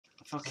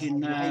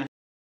fucking.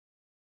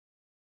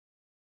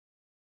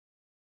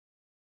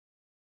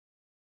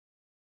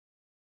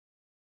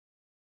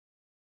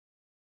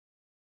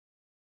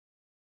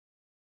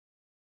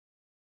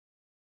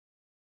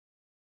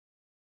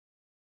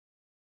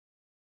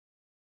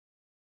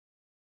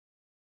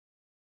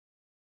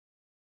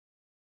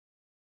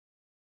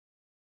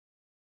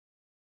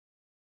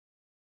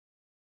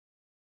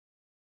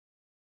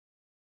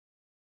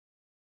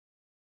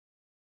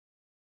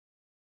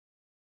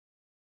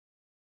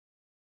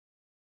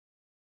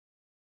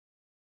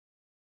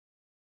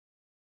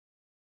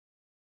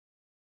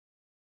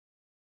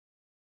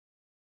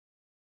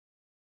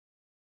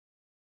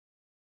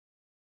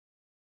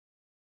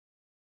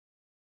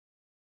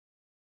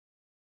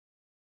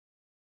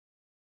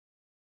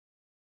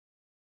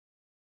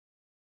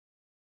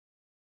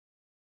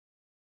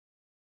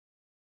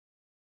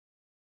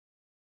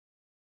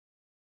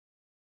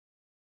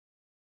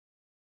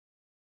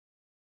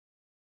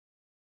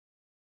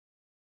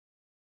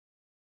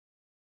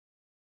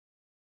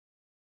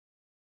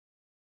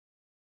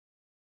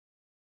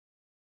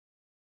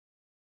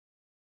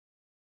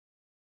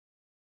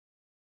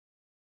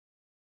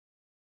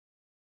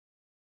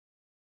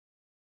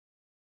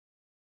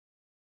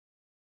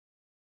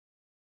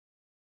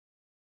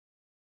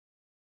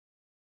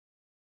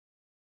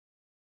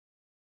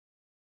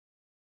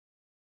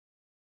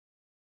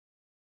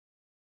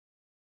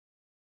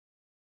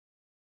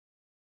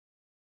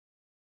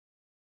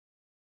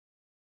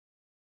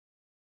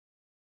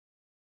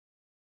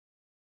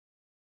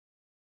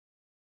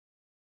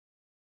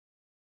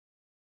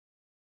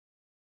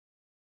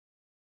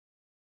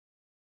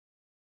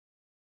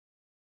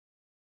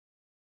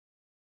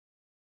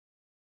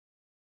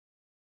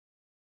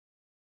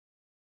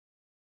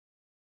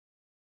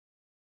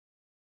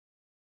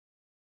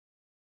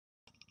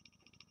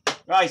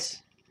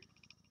 Right.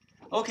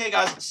 Okay,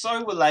 guys.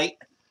 Sorry we're late.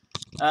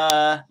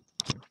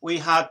 We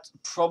had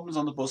problems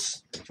on the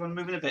bus. Do you want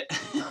to move in a bit?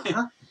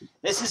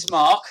 This is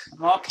Mark.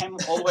 Mark came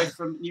all the way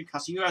from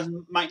Newcastle. You guys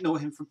might know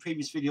him from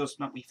previous videos.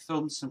 We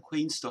filmed some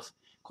Queen stuff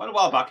quite a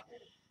while back.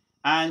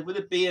 And with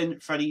it being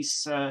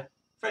Freddie's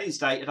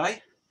day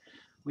today,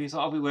 we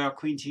thought we'd wear our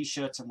Queen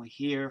t-shirts and we're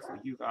here for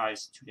you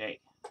guys today.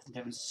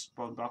 Devin's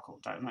sprung back all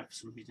down for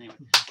some reason anyway.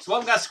 So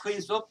welcome guys to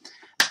Queensville.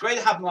 It's great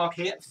to have Mark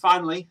here,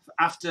 finally,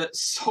 after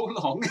so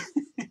long.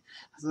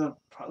 It's a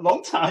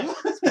long time.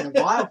 It's been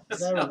a while.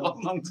 It's a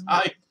long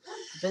time.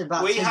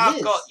 We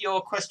have got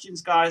your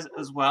questions, guys,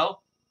 as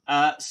well.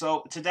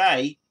 So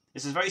today,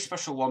 this is a very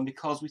special one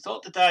because we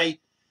thought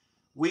today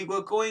we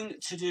were going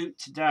to do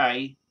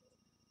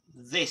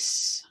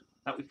this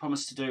that we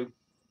promised to do,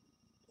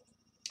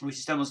 which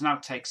is demos and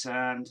outtakes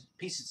and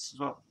pieces as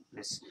well.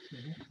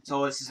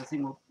 So this is a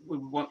thing we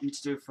were wanting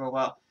to do for a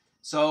while.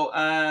 So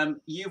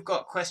you've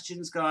got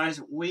questions, guys.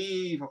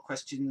 We've got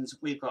questions.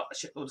 We've got a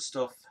shitload of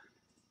stuff,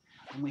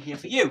 and we're here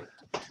for you.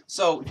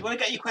 So if you want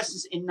to get your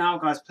questions in now,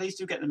 guys, please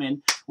do get them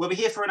in. We'll be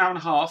here for an hour and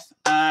a half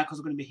because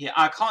we're going to be here.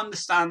 I can't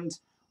understand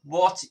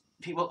what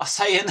people are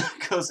saying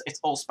because it's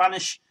all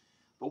Spanish,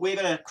 but we're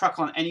going to crack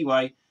on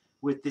anyway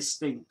with this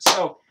thing.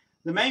 So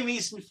the main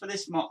reason for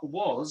this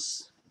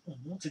was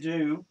to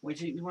do.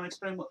 Wait, you want to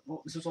explain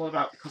what this was all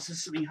about? Because this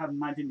is something you had in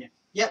mind, didn't you?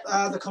 Yep,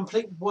 the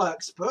Complete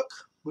Works book,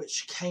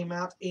 which came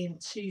out in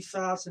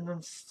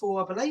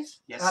 2004, I believe.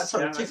 Yes.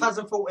 Sorry,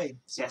 2014.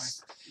 Sorry.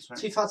 Yes, that's right.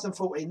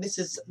 2014. This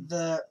is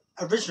the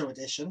original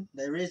edition.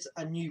 There is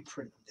a new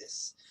print of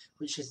this,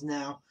 which has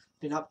now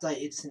been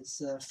updated since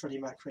the Freddie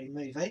McQueen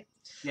movie.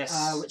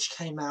 Yes. Which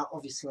came out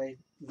obviously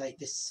a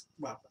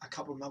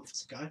couple of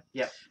months ago.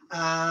 Yeah.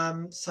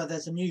 So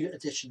there's a new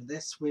edition of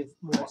this with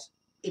more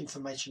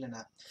information in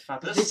it.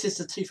 Fabulous. But this is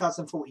the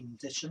 2014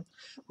 edition,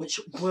 which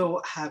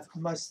will have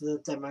most of the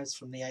demos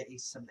from the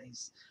 80s,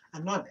 70s,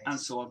 and 90s. And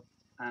so on.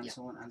 And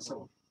so on. And so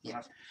on.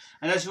 Yeah.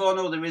 And as you all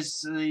know, there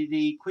is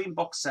the Queen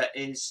box set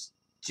is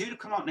due to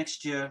come out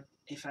next year,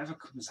 if it ever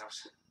comes out.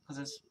 Because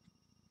it's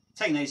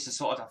taking ages to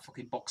sort out that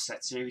fucking box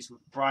set series with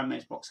Brian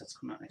May's box sets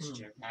coming out next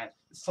year. Yeah.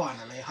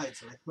 Finally,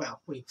 hopefully.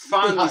 Well, we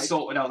finally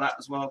sorted out that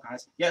as well,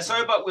 guys. Yeah,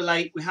 sorry about we're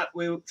late.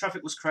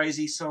 Traffic was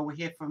crazy, so we're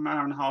here for an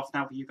hour and a half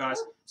now for you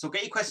guys. So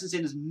get your questions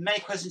in, as many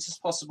questions as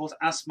possible to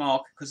ask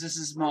Mark, because this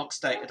is Mark's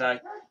day today,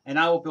 and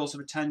I will be also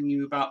telling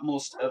you about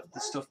most of the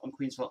stuff on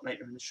Queensville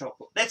later in the show.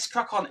 But let's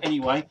crack on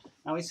anyway.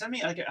 Now he sent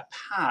me I get a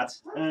pad.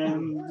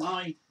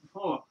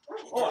 I'll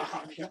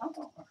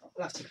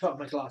have to put on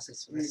my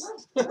glasses for this.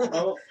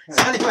 Oh, It's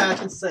the only way I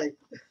can see.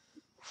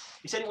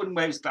 He said he wouldn't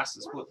wear his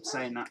glasses, but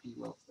saying that he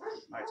will.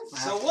 Right.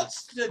 So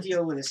what's the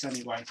deal with this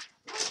anyway?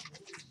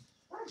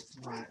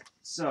 Right.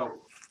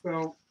 So,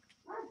 well,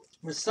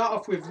 we'll start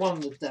off with one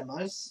of the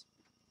demos,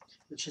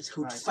 which is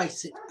called Right.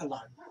 Face It Alone.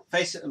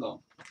 Face It Alone.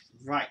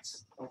 Right.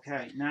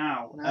 Okay.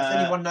 Now, Now, if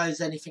anyone knows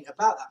anything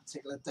about that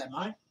particular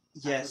demo,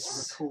 yes, it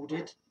was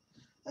recorded.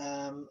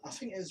 I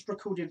think it was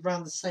recorded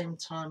around the same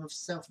time of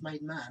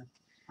Self-Made Man.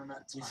 Around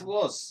that time. Yes, it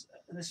was.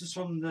 And this was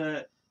from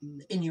the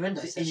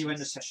Innuendo sessions.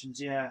 Innuendo sessions,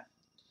 yeah.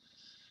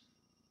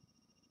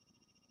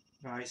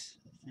 Right.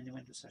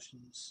 Innuendo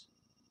sessions.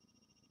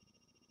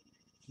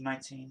 from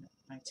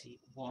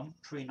 1991,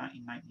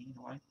 pre-1990 in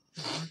a way.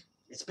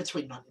 It's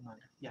between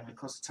 1990. Yeah,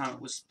 because the time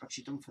it was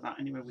actually done for that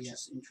anyway, which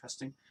is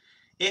interesting.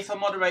 If a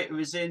moderator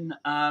is in,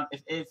 I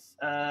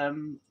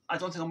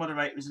don't think a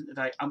moderator is in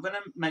today. I'm going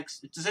to make.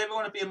 Does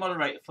everyone want to be a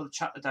moderator for the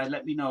chat today?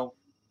 Let me know.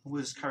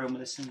 We'll just carry on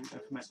with this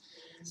information.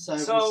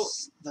 So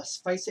let's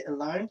face it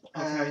alone,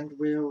 okay. and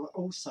we'll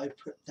also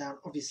put down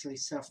obviously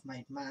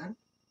self-made man.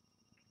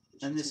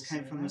 And this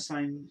came from the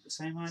same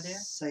idea,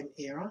 same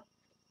era,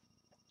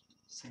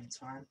 same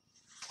time.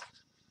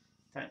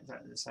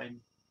 Exactly the same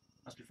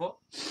as before.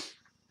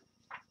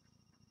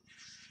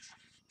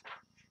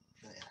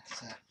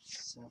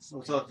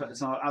 So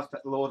it's not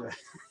alphabetical order.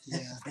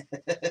 Yeah.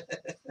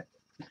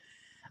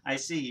 I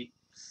see.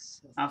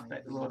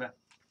 Alphabetical order.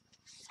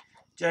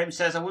 James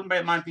says, I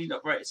wouldn't mind being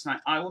operator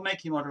tonight. I will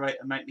make you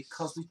moderator, mate,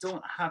 because we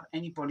don't have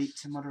anybody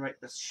to moderate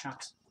this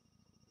chat.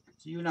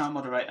 So you now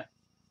moderator.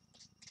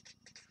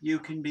 You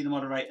can be the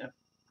moderator.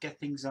 Get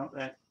things out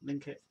there.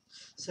 Link it.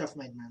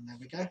 Self-made man, there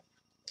we go.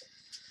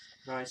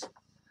 Right.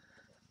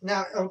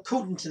 Now,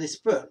 according to this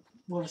book,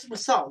 we'll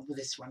start with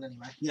this one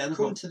anyway. Yeah,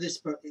 according to this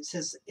book, it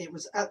says it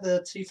was at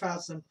the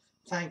 2000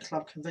 fan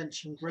club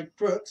convention, Greg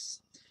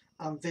Brooks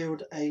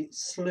unveiled a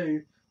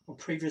slew of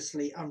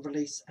previously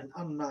unreleased and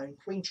unknown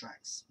Queen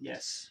tracks.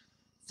 Yes.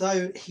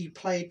 Though he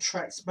played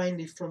tracks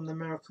mainly from the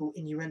Miracle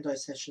Innuendo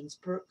sessions,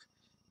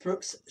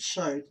 Brooks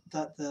showed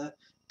that the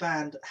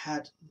band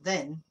had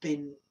then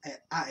been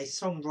at a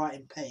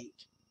songwriting peak.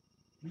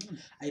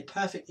 A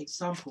perfect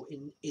example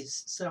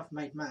is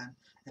Self-Made Man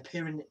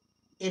appearing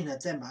in a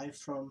demo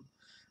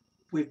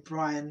with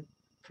Brian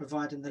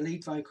providing the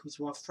lead vocals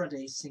while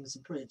Freddie sings the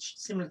bridge,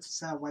 similar to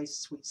Sourway's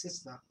Sweet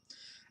Sister.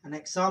 An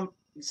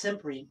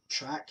exemplary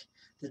track,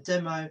 the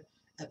demo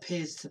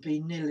appears to be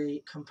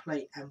nearly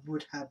complete and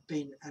would have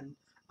been an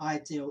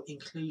ideal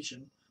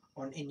inclusion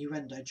on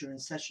Innuendo during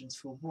sessions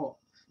for what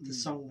the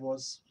song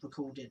was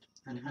recorded,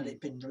 and had it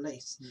been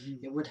released,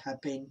 it would have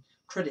been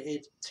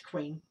credited to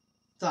Queen,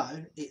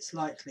 though it's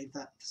likely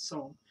that the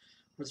song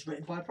was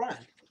written by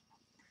Brian.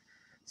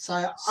 So,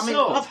 I mean,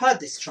 I've heard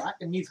this track,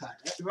 and you've heard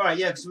it. Right,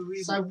 yeah.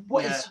 So,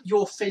 what is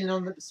your feeling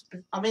on this?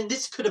 I mean,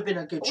 this could have been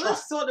a good track. I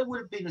thought it would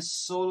have been a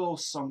solo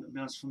song, to be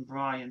honest, from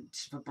Brian,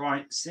 for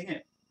Brian to sing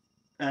it.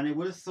 And I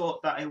would have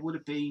thought that it would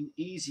have been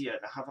easier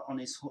to have it on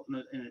his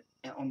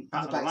on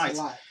Battle of the Light.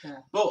 Yeah.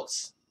 But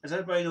as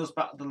everybody knows,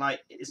 Battle of the Light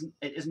it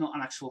is not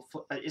an actual,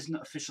 it isn't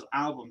an official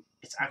album.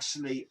 It's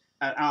actually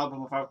an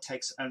album of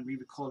outtakes and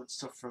re-recorded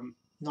stuff from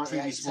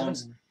previous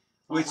ones,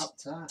 which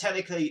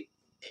technically,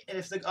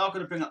 if they are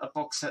going to bring out a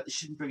box set, they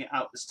shouldn't bring it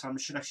out this time.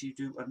 They should actually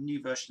do a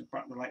new version of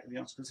Battle of the Light, to be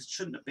honest, because it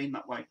shouldn't have been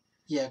that way.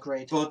 Yeah,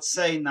 agreed. But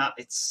saying that,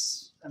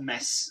 it's a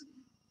mess.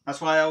 That's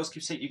why I always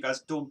keep saying to you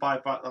guys, don't buy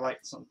Battle of the Light.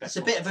 It's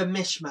a bit of a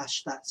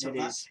mishmash.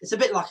 It's a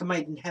bit like a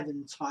Made in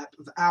Heaven type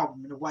of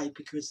album in a way,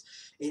 because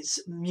it's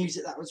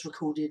music that was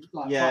recorded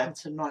up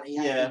until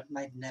 98,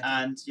 Made in Heaven.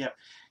 And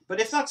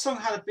but if that song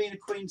had been a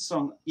Queen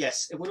song,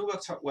 yes, it would have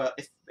worked out well.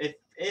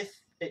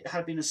 If it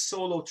had been a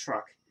solo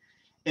track,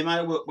 it might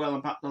have worked well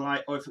on Battle of the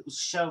Light, or if it was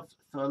shelved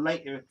for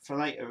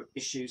later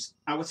issues,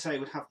 I would say it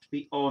would have to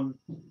be on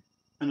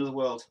Another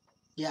World.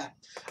 Yeah,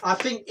 I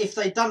think if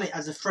they'd done it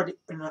as a Freddie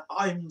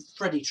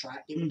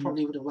track, it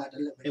probably would have worked a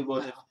little bit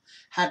better.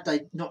 Had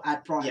they not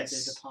had Brian do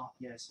the part.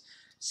 Yes.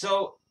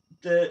 So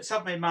the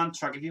Self-Made Man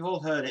track, if you've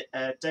all heard it,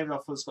 David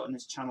R. Fuller's got on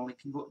his channel. You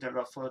can go to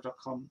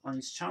davidrfuller.com on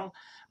his channel.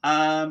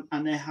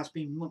 And there has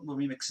been multiple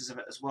remixes of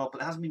it as well,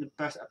 but it hasn't been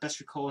the best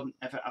recording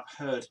ever I've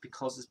heard,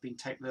 because there's been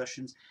tape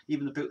versions,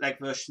 even the bootleg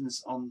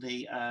versions on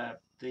the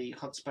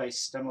Hot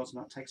Space demos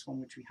and outtakes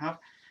one, which we have.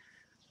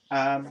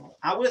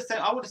 I would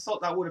have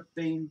thought that would have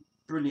been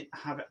brilliant to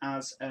have it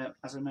as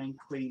a main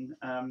Queen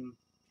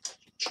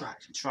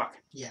track.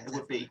 Yeah, it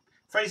would be.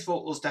 Freddie's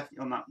vocals definitely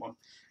on that one.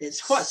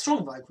 It's quite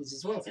strong vocals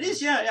as well. It is,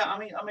 yeah. I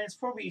mean, it's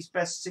probably his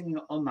best singing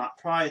on that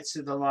prior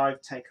to the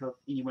live take of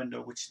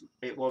Innuendo, which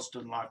it was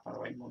done live, by the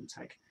way, one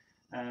take.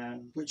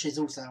 Which is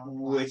also on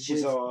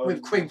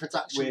with Queen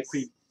Productions.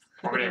 With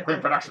Queen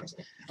Productions.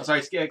 I was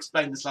sorry to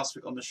explain this last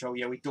week on the show.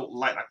 Yeah, we don't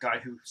like that guy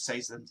who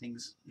says them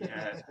things.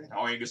 Yeah,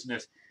 annoying, isn't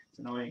it? It's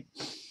annoying.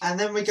 And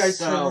then we go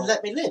to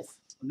Let Me Live.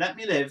 Let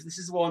Me Live. This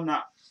is the one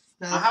that.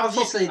 Now,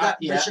 obviously, that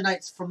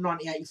originates from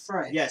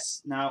 1983.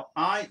 Yes. Now,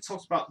 I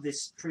talked about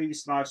this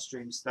previous live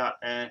streams that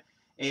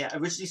it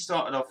originally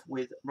started off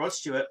with Rod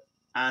Stewart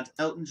and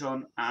Elton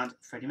John and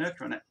Freddie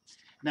Mercury on it.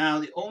 Now,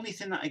 the only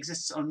thing that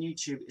exists on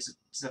YouTube is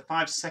a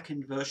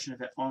 5-second version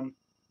of it on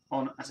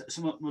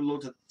someone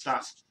uploaded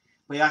that.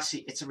 But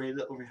actually, it's a really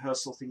little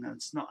rehearsal thing, and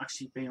it's not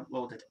actually being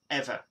uploaded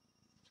ever.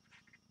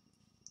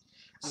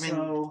 I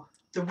mean,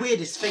 the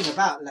weirdest thing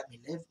about Let Me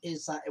Live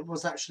is that it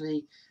was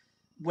actually,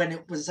 when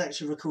it was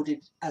actually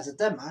recorded as a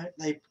demo,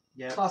 they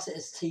class it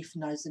as Teeth,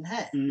 Nose and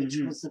Hair, which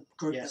was the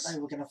group that they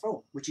were going to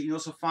form. Which you can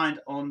also find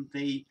on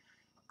the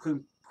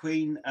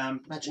Queen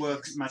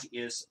Magic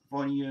Years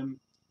Volume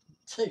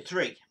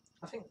 3.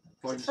 I think.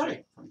 Volume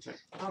 3.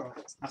 All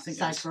right. I think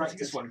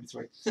it's Volume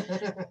 3. I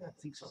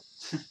think so.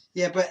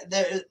 Yeah, but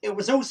it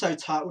was also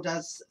titled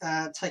as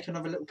Take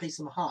Another Little Piece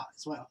of My Heart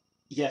as well.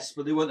 Yes,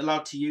 but they weren't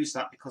allowed to use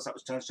that because that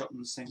was Janis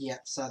Joplin's thing. Yeah,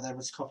 so there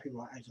was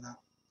copyright over that.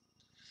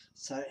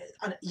 So,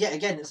 and yeah,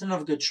 again, it's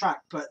another good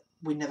track, but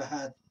we never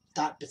heard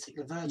that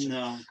particular version.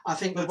 No, I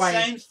think but the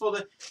way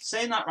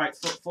saying that right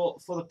for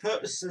the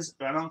purposes,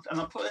 and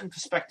I'll put it in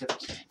perspective,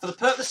 for the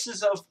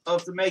purposes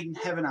of the Made in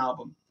Heaven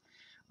album,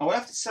 I would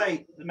have to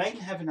say the Made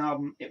in Heaven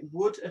album, it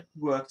would have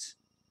worked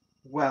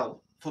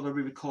well for the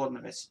re-recording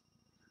of it.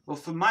 Well,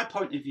 from my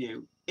point of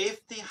view,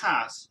 if they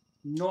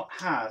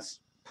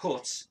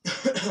put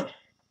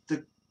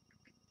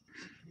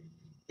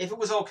if it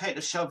was okay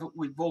to shelve it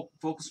with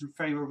vocals from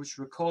Freddie, which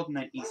were recorded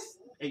in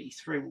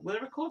 83, were they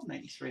recorded in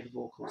 83, the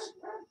vocals?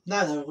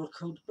 No, they were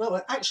recorded.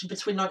 Well, actually,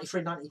 between 93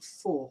 and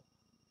 94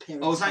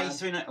 period. Oh, was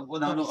 83?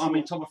 Well, no, I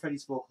mean, talking about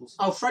Freddie's vocals.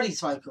 Oh,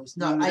 Freddie's vocals.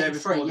 No,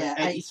 83. Yeah,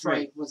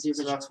 83 was the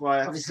original. So that's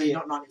why obviously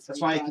not 93.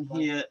 That's why you can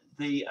hear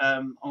the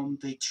on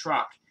the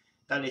track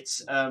that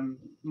it's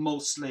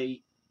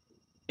mostly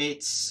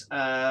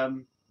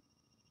the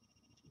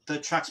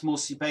track's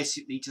mostly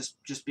basically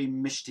just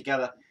being meshed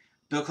together.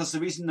 Because the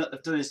reason that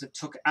they've done is they've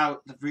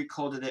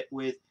recorded it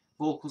with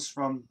vocals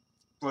from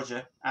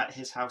Roger at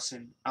his house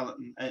in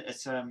Allerton, at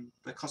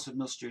the Cosford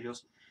Mill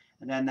Studios,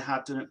 and then they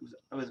had done it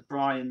with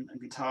Brian and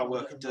guitar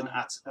work done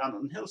at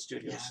Allerton Hill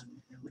Studios,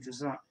 which was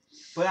that.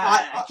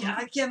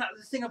 But again,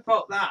 the thing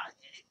about that,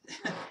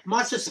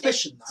 my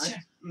suspicion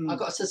though, I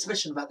got a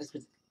suspicion about this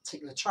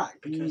particular track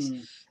because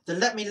the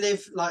 "Let Me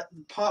Live" like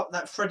part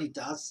that Freddie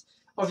does,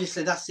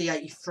 obviously that's the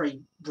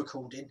 83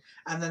 recording,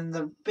 and then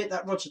the bit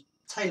that Roger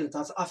Taylor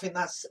does, I think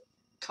that's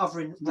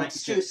covering Rod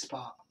Stewart's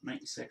part.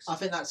 96. I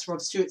think that's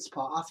Rod Stewart's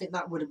part. I think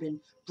that would have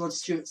been Rod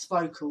Stewart's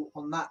vocal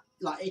on that.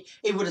 Like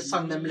he would have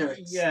sung them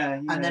lyrics. Yeah.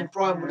 And then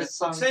Brian would have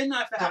sung. Saying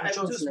that,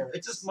 lyrics.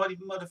 It just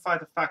modify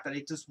the fact that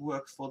it does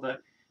work for the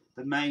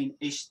main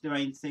ish. The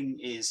main thing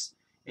is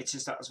it's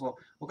just that as well.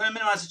 We're going to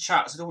minimise the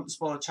chat, so I don't want to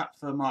spoil the chat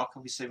for Mark,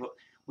 obviously. But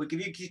we'll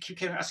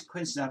keep asking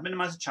questions now.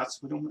 Minimise the chat, so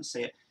we don't want to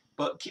see it.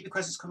 But keep the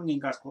questions coming in,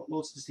 guys. We've got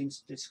loads of things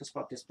to discuss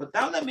about this. But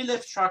that "Let Me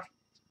Live" track.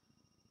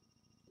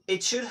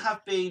 It should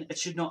have been, it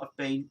should not have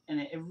been, and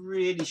it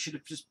really should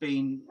have just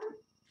been.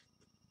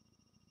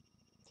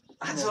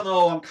 I don't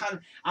know.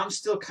 I'm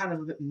still kind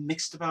of a bit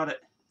mixed about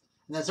it.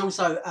 And there's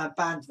also a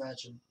band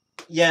version.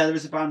 Yeah, there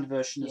is a band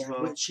version as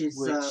well, which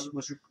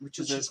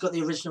has got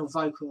the original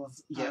vocal of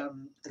the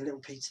Little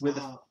Peter with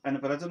Heart.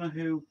 But I don't know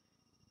who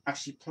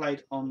actually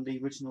played on the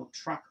original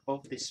track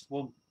of this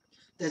one.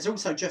 There's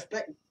also Jeff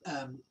Beck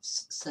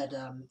said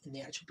in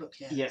the actual book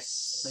here. Yes.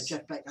 So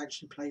Jeff Beck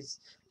actually plays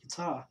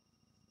guitar.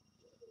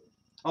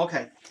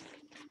 Okay,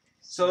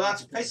 so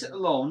that's Face It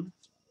Alone.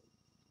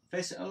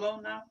 Face It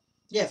Alone now?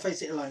 Yeah,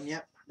 Face It Alone,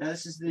 yeah. Now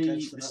this is the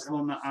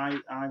one that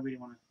I really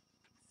want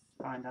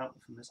to find out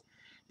from this.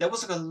 There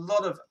was like a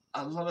lot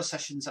of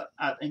sessions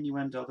at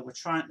Innuendo that were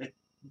trying to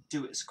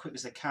do it as quick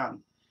as they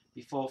can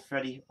before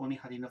Freddie only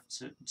had enough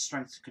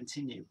strength to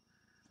continue.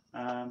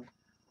 I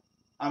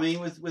mean,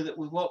 with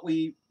what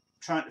we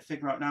trying to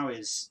figure out now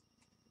is,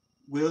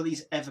 will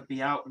these ever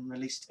be out and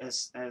released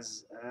as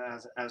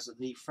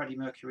the Freddie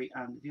Mercury?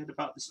 And have you heard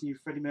about this new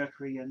Freddie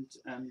Mercury and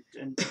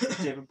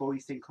David Bowie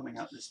thing coming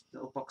out? This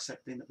little box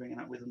set thing they're bringing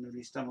out with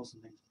unreleased demos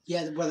and things.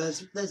 Yeah, well,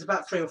 there's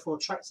about 3 or 4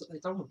 tracks that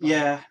they've done with Bowie.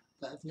 Yeah,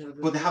 that have never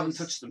been but they haven't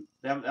touched them.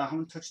 They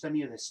haven't touched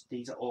any of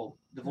these at all.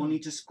 They've only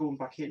just gone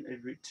back in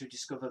to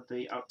discover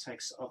the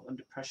outtakes of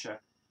Under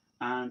Pressure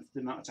and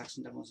the Michael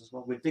Jackson demos as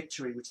well, with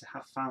Victory, which they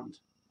have found.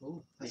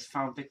 Ooh, they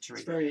found Victory.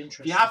 It's very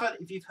interesting.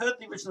 If you've heard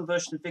the original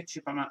version of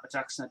Victory by Michael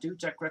Jackson, I do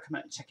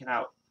recommend check it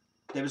out.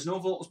 There is no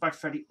vocals by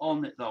Freddie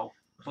on it though,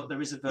 but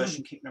there is a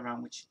version kicking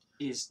around which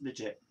is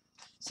legit.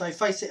 So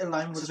Face It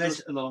Alone was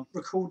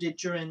recorded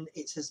during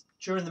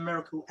the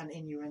Miracle and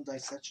Innuendo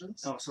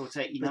sessions. Oh, so it's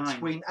 89.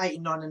 Between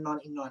 89 and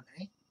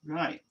 1990.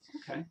 Right.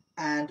 Okay.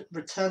 And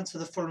returned to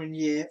the following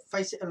year.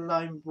 Face It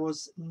Alone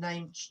was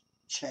name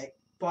checked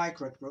by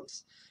Greg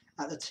Brooks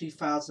at the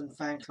 2000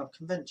 fan club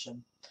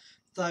convention.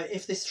 Though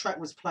if this track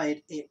was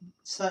played, it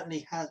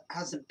certainly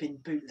hasn't been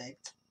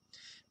bootlegged.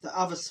 The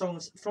other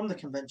songs from the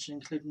convention,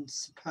 including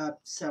Superb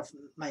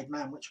Self-Made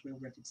Man, which we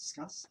already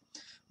discussed,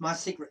 My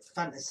Secret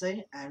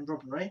Fantasy and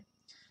Robbery,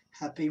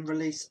 have been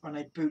released on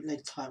a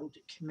bootleg titled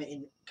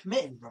Committing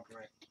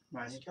Robbery.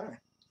 Right. There you go.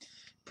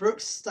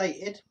 Brooks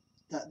stated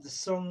that the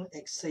song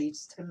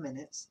exceeds 10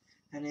 minutes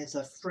and is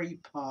a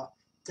 3-part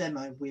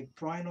demo with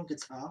Brian on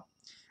guitar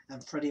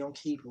and Freddie on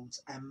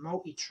keyboards and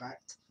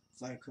multi-tracked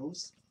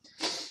vocals.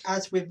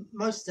 As with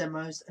most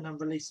demos and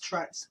unreleased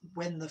tracks,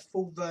 when the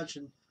full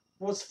version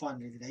was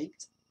finally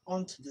leaked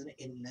onto the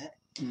internet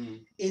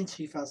in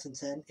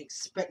 2010,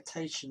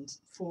 expectations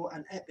for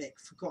an epic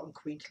Forgotten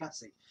Queen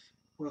classic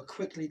were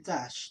quickly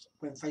dashed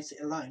when Face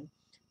It Alone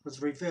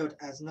was revealed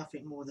as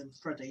nothing more than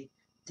Freddie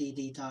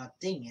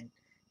dinging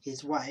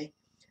his way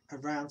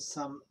around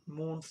some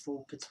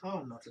mournful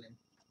guitar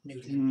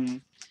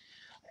noodling.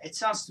 It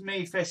sounds to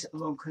me Face It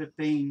Alone could have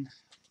been...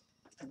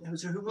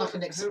 Who wrote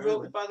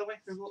it, by the way?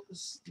 Who wrote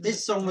this?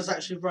 This song was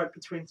actually wrote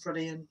between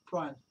Freddie and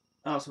Brian.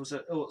 Oh, so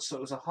it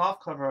was a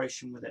half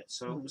collaboration with it.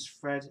 So it was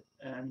Fred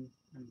and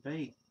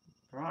B.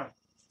 Right.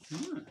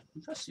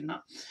 Interesting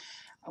that.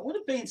 I would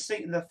have been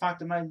thinking the fact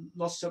that my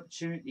lost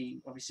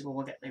opportunity, obviously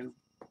we'll get there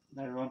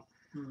later on.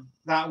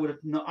 That would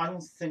have not. I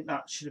don't think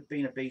that should have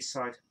been a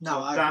B-side. No,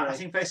 so I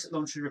think Basic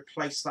Launch should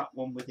replace that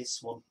one with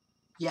this one.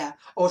 Yeah,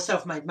 or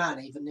Self-Made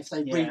Man, even if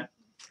they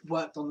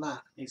worked on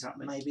that.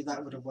 Exactly. Maybe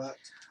that would have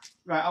worked.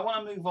 Right, I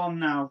want to move on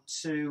now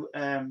to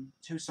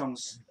two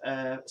songs,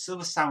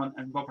 Silver Salmon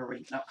and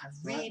Robbery. Now, I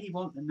really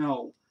want to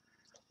know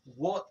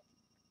what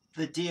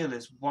the deal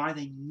is, why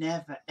they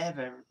never,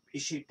 ever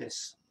issued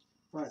this.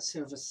 Right,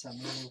 Silver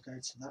Salmon, we'll go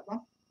to that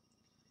one.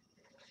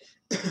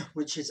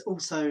 Which is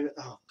also,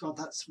 oh God,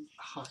 that's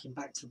harking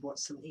back to what,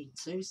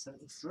 72,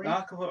 73?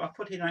 I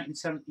put here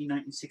 1970,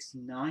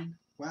 1969.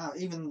 Wow,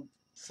 even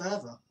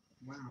further.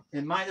 Wow.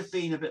 It might have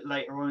been a bit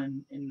later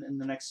on in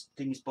the next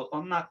things, but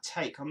on that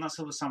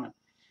Silver Salmon,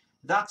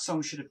 that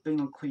song should have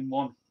been on Queen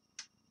 1.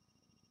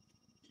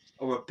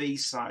 Or a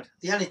B-side.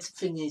 The only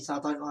thing is I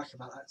don't like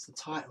about that is the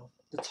title.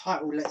 The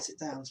title lets it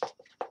down.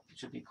 It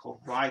should be called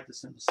Ride the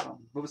Silver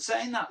Salmon. But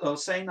saying that,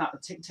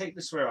 take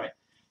this way, right?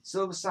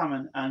 Silver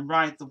Salmon and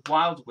Ride the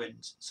Wild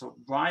Wind. So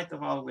Ride the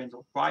Wild Wind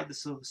or Ride the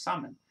Silver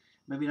Salmon.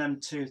 Maybe them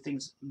two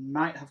things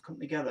might have come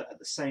together at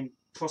the same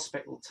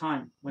prospectal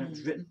time when it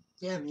was written.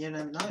 Yeah, you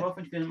never know. What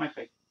do you think it might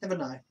be? Never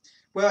know.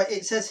 Well,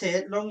 it says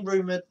here, long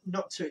rumoured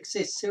not to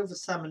exist, Silver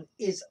Salmon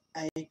is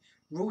a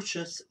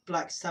raucous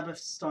Black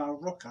Sabbath-style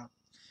rocker,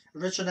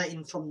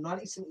 originating from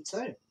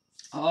 1972.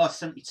 Oh,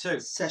 72.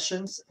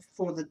 Sessions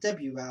for the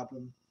debut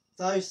album,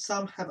 though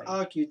some have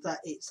argued that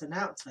it's an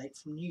outtake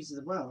from News of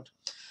the World.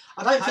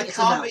 I don't think it's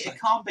an outtake.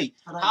 It can't be.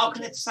 How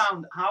can it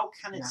sound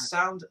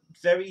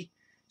very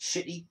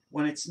shitty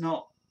when it's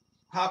not?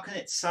 How can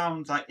it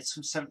sound like it's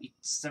from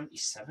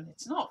 77?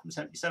 It's not from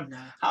 77. No,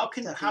 how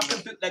could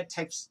bootleg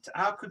tapes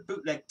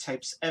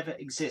ever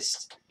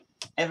exist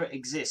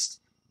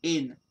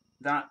in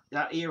that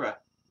era?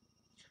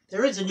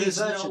 There is a new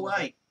version. No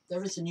way.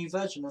 There is a new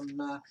version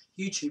on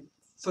YouTube,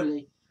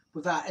 fully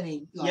without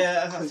any.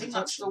 I think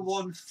that's the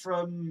one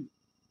from.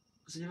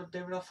 Was it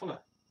David L. Fuller?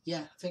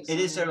 Yeah, I think so. It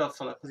is David L.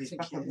 Fuller because he's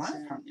back on my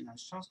account. You know,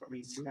 his channel's got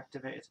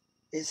reactivated.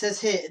 It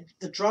says here,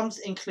 the drums,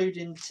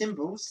 including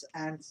cymbals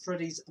and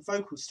Freddie's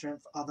vocal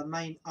strength, are the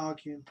main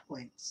arguing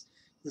points.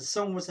 The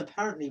song was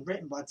apparently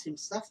written by Tim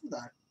Stafford,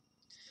 though.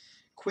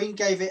 Queen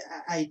gave it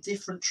a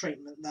different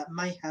treatment that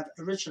may have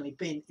originally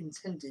been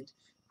intended,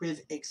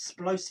 with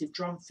explosive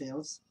drum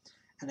fills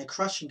and a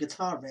crushing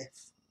guitar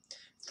riff.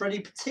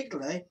 Freddie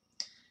particularly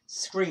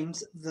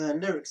screams the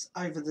lyrics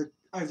over the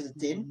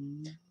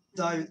din,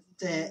 though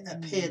there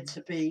appeared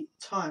to be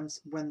times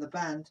when the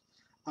band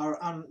are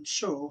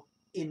unsure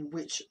in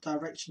which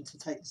direction to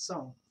take the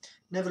song.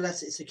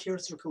 Nevertheless, it's a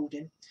curious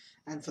recording,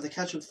 and for the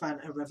casual fan,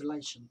 a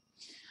revelation.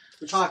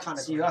 Which I kind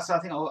of agree. I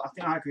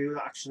think I agree with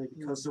that actually,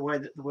 because the way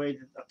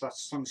that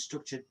song's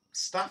structured,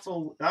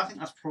 Staffel. I think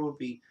that's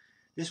probably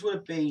this would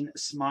have been a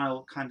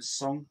Smile kind of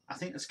song. I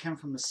think this came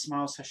from the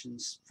Smile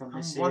sessions from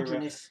this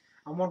era.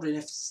 I'm wondering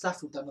if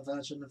Staffel done a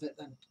version of it.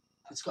 Then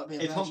it's got to be a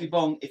version.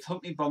 If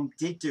Humpty Bong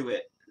did do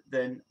it,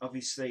 then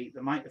obviously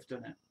they might have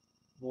done it.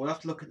 We'll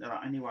have to look into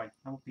that anyway.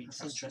 That would be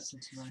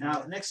interesting to know. Now,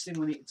 the next thing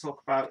we need to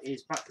talk about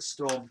is Back to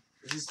Storm.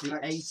 This is the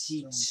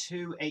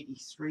 82,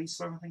 83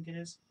 song, I think it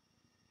is.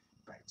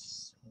 Back to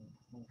Storm.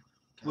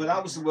 Well,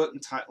 that was the working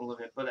title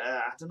of it, but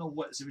I don't know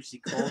what it's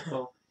originally called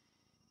though.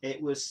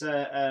 It was.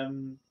 I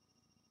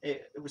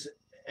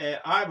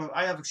have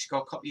actually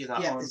got a copy of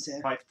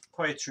that by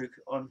Poetruk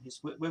on his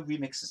with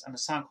remixes, and the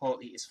sound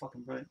quality is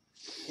fucking brilliant.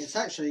 It's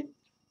actually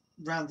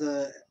around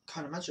the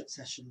Kind of Magic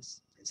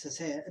sessions. It says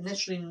here,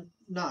 initially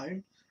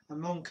known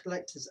among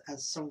collectors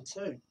as Song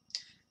 2.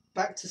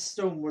 Back to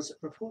Storm was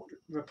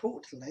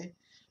reportedly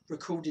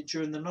recorded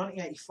during the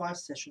 1985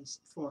 sessions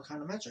for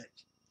Kind of Magic,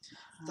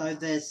 though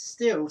there's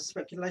still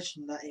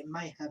speculation that it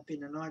may have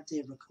been an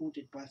idea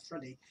recorded by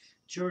Freddie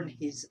during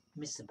his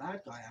Mr.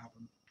 Bad Guy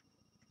album.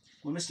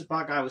 Well, Mr.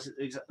 Bad Guy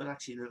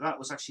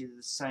was actually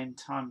the same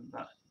time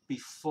that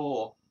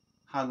before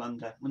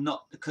Highlander. Well,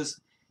 not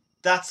because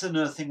that's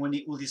another thing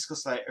we'll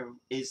discuss later.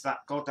 Is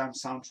that goddamn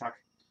soundtrack?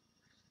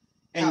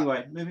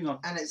 Anyway, moving on.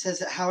 And it says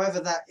that,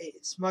 however, that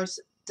it's most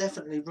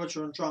definitely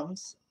Roger on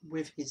drums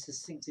with his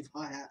distinctive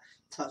hi-hat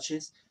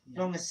touches,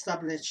 long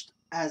established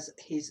as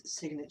his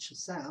signature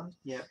sound,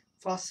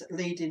 thus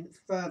leading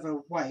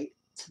further weight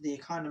to the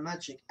Kind of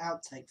Magic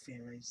outtake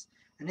theories.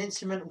 An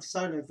instrumental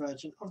solo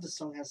version of the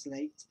song has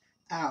leaked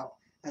out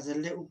as a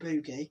little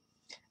boogie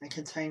and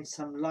contains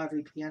some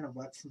lively piano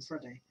work from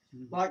Freddie.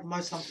 Like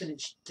most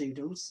unfinished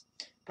doodles,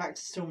 Back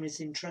to Storm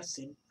is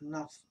interesting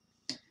enough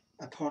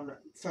upon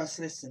first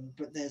listen,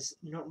 but there's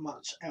not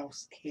much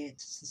else here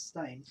to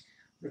sustain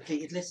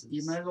repeated listens.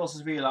 You may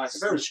also realise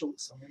it's a very short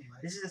song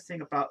anyway. This is the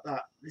thing about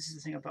that.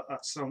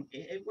 Song.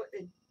 It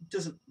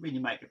doesn't really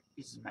make it.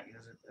 It doesn't make it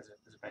as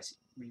a basic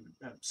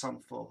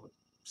song for the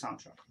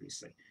soundtrack,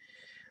 obviously.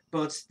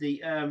 But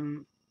the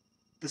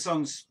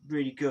song's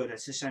really good.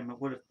 It's a shame. I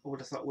would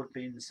have thought it would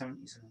be in the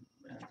 70s and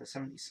the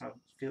 70s sound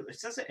feel. It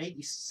says the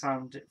 80s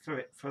sound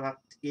for that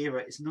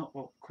era is not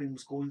what Queen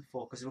was going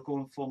for, because they were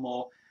going for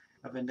more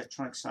of an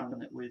electronic sound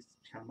on it with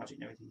kind of magic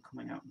and everything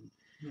coming out and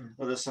Hmm.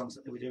 other songs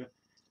that they were doing.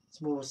 It's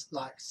more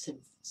like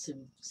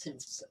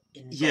synths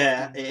involved.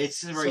 Yeah, in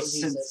it's a very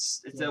sort of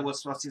synth. music. There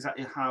was that's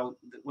exactly how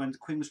when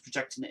Queen was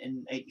projecting it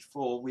in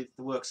 '84 with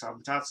the Works album,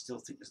 which I still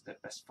think is the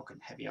best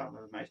fucking heavy album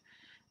ever made.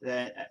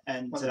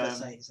 And One of the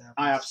best 80s albums.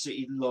 I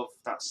absolutely love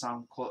that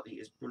sound quality.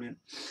 It's brilliant.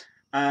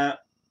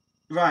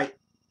 Right.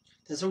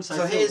 There's also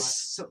So Feel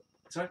here's Like.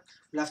 sorry.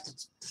 We'll have to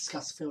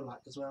discuss Feel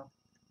Like as well.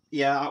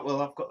 Yeah,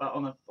 well, I've got that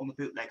on the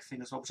bootleg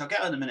thing as well, which I'll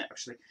get in a minute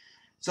actually.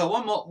 So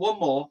one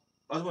more.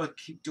 I don't want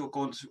to keep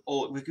going through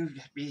all. We're going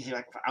to be here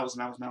like for hours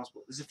and hours and hours,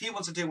 but there's a few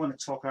ones I do want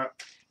to talk about.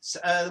 So,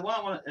 the one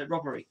I want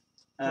robbery.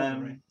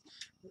 That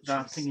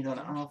thingy on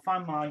it, and I'll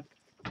find my.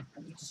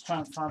 Let me just try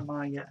and find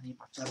my.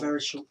 A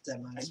very short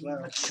demo as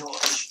well.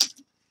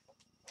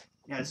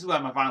 Yeah, this is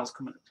where my vinyls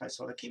come into play.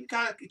 So keep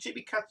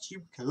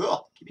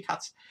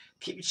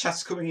your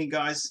chats coming in,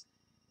 guys.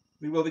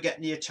 We will be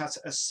getting your chat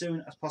as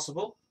soon as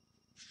possible.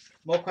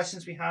 More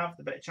questions we have,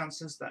 the better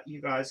chances that you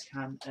guys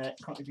can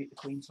contribute to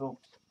Queensville.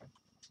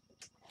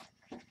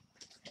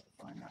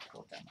 Find that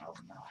goddamn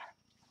album now.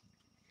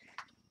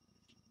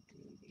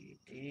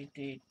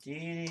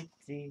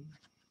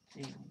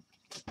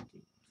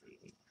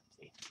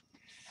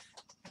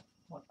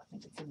 What? I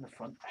think it's in the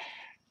front.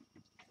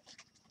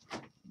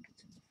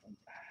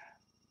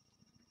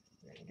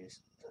 There it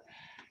is.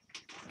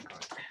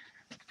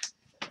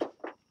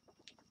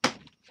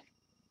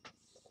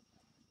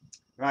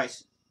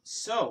 Right.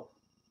 So.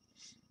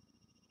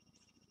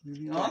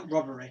 Moving on.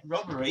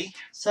 Robbery.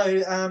 So,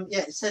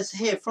 it says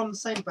here, from the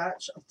same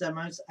batch of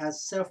demos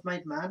as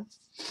Self-Made Man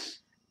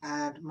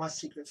and My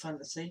Secret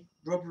Fantasy,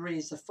 Robbery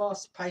is a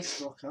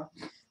fast-paced rocker,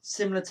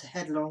 similar to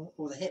Headlong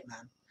or The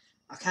Hitman.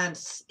 I can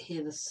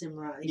hear the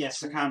similarity.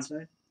 Yes, I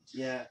can.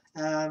 Yeah.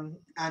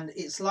 And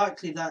it's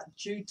likely that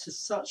due to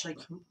such a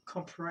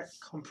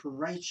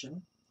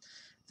comparison,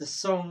 the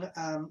song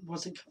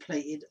wasn't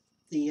completed.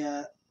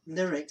 The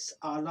lyrics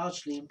are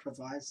largely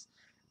improvised,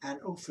 and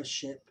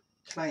authorship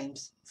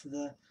claims for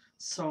the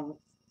song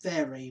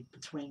vary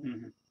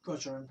between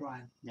Roger and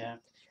Brian. Yeah.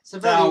 So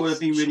that would have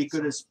been really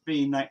good as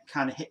being that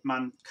kind of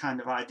Hitman kind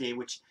of idea,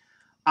 which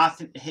I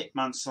think the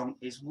Hitman song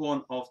is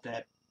one of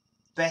their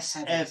best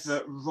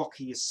ever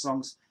rockiest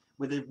songs,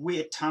 with a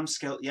weird time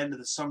scale at the end of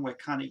the song where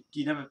kind of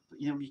you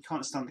can't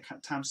understand the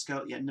time scale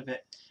at the end of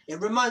it. It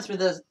reminds me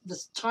the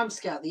time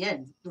scale at the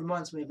end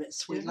reminds me a bit of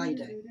Sweet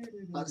Lady,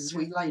 like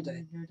Sweet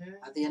Lady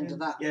at the end of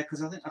that. Yeah,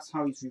 because I think that's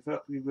how he's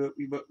reworked. We worked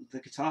with the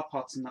guitar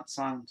parts and that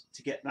sound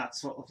to get that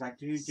sort of like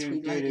do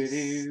do do do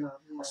do.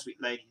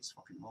 Sweet Lady is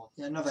fucking awful.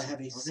 Yeah, another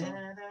heavy song.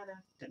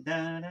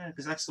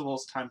 Because that's the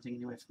waltz time thing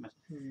anyway from it.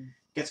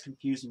 Gets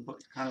confusing, but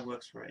it kind of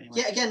works for it anyway.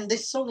 Yeah, again,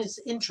 this song is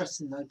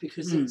interesting though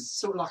because it's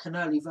sort of like an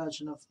early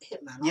version of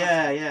Hitman.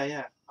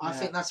 Yeah. I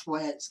think that's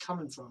where it's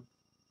coming from.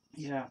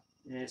 Yeah,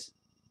 it is.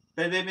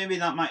 But maybe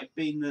that might have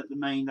been the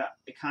main that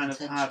it kind of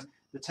had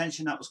the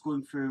tension that was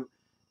going through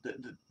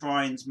the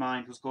Brian's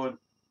mind was going.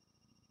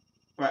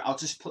 Right, I'll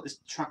just put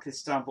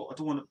this down, but I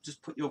don't want to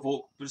just put your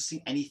vocal, but just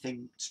sing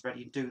anything, just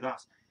ready and do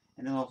that,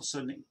 and then all of a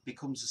sudden it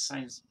becomes the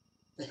same.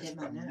 The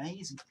Hitman,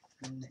 amazing.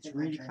 It's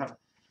really clever.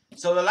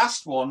 So the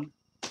last one,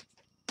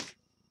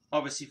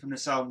 obviously from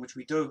this album, which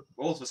we do,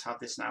 both of us have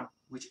this now,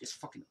 which is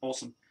fucking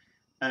awesome.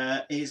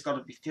 Is got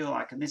to be Feel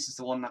Like, and this is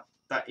the one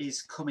that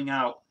is coming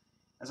out.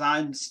 As I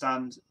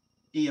understand,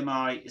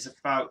 EMI is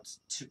about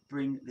to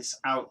bring this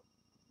out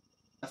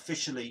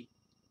officially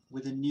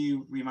with a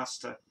new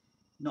remaster,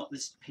 not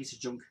this piece of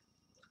junk.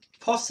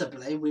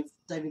 Possibly with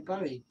David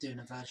Bowie doing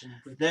a version.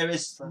 There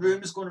is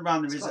rumours going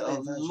around. There is a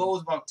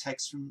load of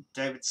outtakes from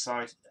David's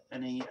side,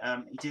 and he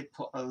did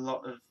put a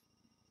lot of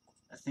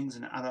things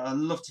in it. And I'd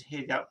love to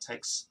hear the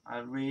outtakes. I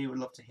really would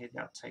love to hear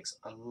the outtakes.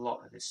 A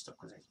lot of this stuff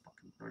because it's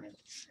fucking brilliant.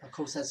 Of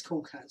course, there's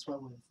Cool Cat as well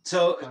with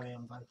Bowie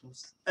on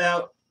vocals.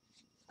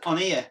 On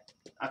here,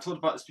 I talked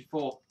about this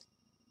before.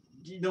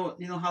 You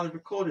know how they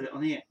recorded it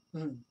on here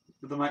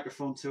with the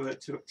microphone to a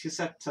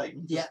cassette tape.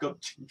 And just got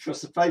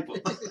across the paper.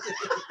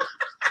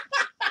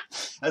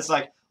 It's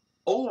like,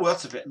 oh,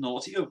 that's a bit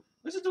naughty. Oh,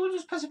 we'll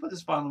just press it with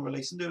this final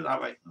release and do it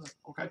that way.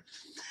 Okay.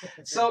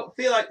 So,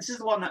 Feel Like this is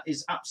the one that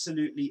is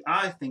absolutely,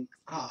 I think,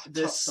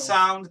 the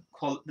sound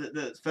quality.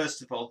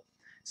 First of all,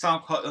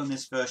 sound quality on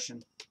this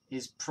version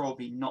is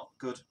probably not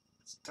good.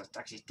 It's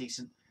actually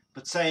decent.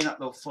 But saying that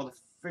though, for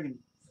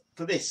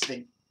this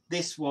thing,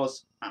 this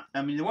was.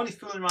 I mean, they're only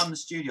fooling around in the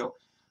studio,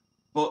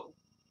 but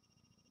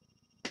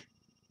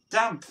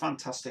damn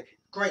fantastic.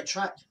 Great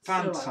track.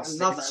 Fantastic.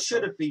 Like, it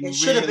should have been. It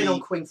should have been on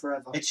Queen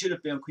Forever. It should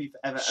have been on Queen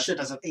Forever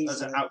as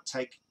an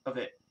outtake of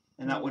it,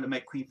 and that would have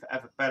made Queen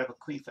Forever better. But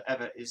Queen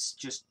Forever is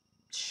just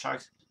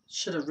shite.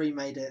 Should have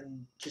remade it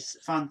and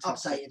just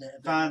updated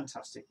it.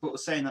 Fantastic. But we're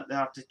saying that they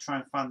have to try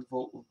and find the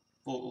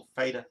vocal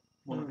fader.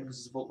 One of it because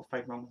there's a vocal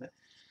fader wrong with it.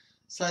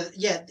 So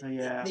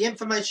the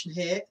information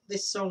here.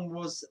 This song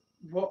was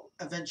what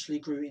eventually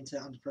grew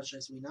into Under Pressure,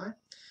 as we know,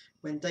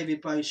 when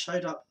David Bowie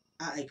showed up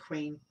at a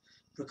Queen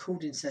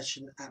recording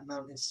session at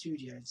Mountain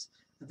Studios.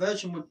 A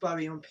version with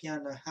Bowie on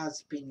piano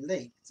has been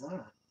leaked.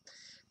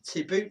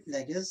 to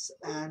bootleggers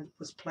and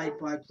was played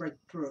by Greg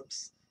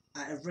Brooks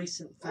at a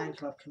recent fan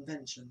club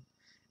convention.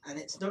 And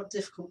it's not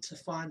difficult to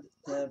find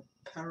the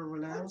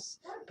parallels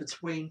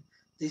between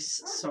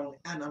this song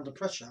and Under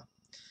Pressure.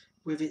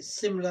 With its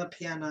similar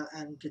piano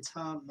and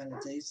guitar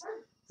melodies,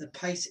 the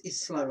pace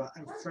is slower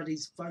and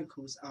Freddie's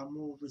vocals are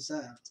more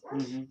reserved,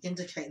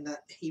 indicating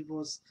that he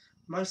was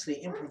mostly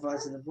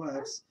improvising the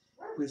words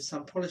with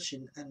some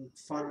polishing and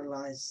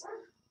finalised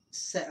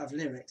set of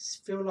lyrics.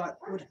 Feel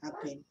like would have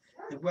been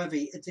a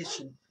worthy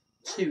addition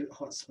to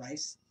Hot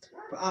Space,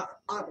 but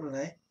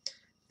ultimately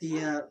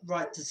the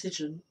right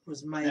decision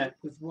was made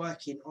with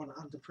working on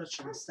Under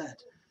Pressure instead.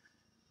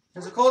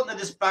 Because according to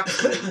this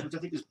backstory, which I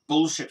think is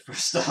bullshit for a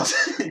start,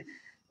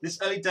 this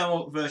early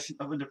demo version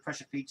of Under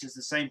Pressure features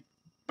the same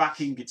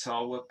backing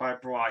guitar work by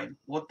Brian.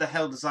 What the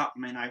hell does that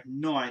mean? I have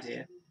no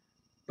idea.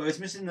 But it's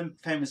missing the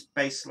famous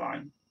bass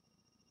line.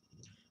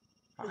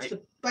 Right.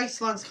 The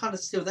bass line's kind of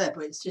still there,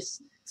 but it's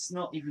just... It's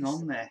not even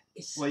on there.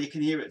 Well, you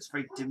can hear it. It's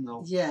very dim,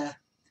 though. Yeah.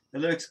 The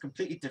lyrics are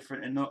completely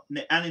different and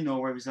in no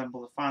way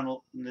resemble the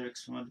final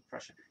lyrics from Under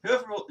Pressure.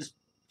 Whoever wrote this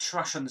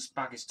trash on this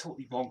bag is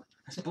totally wrong.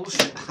 That's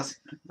bullshit.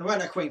 They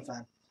weren't a Queen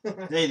fan.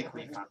 They're the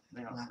Queen fan.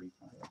 They're not a Queen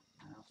fan.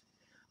 No.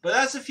 But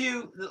that's a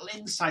few little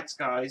insights,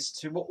 guys,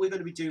 to what we're going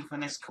to be doing for the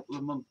next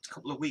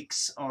couple of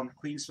weeks on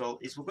Queensville.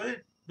 Is we're going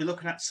to be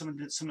looking at some of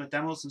the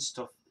demos and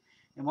stuff,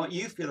 and what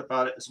you feel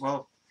about it as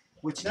well.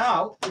 Which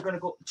now we're going to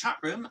go to the chat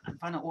room and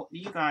find out what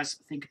you guys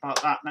think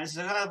about that. Now, this is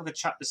a hell of a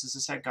chat. This, as I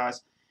said,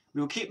 guys.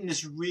 We were keeping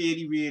this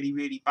really, really,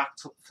 really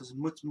backed up for as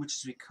much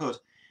as we could.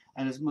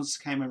 And as months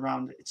came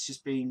around, it's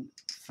just been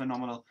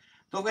phenomenal.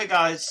 Don't forget,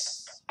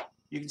 guys,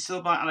 you can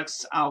still buy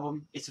Alex's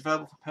album. It's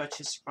available for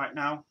purchase right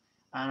now.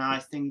 And I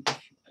think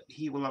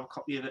he will have a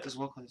copy of it as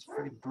well because it's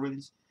freaking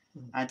brilliant.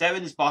 And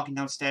Devin is barking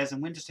downstairs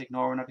and we're just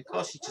ignoring her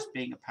because she's just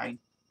being a pain.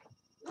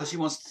 Because she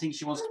wants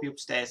to be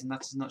upstairs and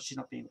she's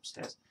not being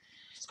upstairs.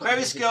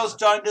 Various girls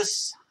joined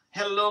us.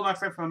 Hello, my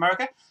friend from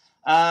America.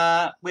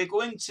 We're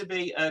going to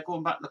be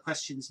going back to the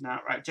questions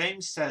now. Right,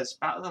 James says,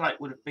 Battle of the Light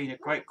would have been a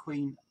great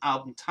Queen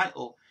album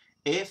title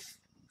if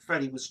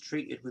Freddie was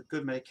treated with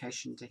good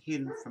medication to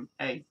heal him from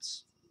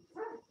AIDS.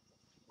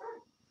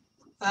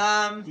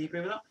 Do you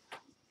agree with that?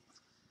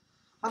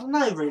 I don't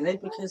know, really,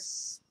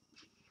 because,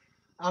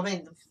 I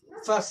mean,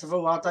 first of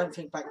all, I don't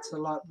think Back to the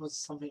Light was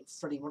something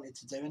Freddie wanted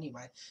to do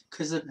anyway.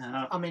 Because,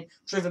 I mean,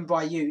 Driven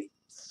by You,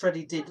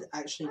 Freddie did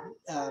actually...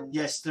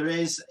 yes, there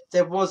is.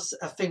 There was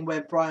a thing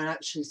where Brian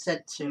actually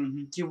said to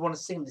him, do you want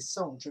to sing this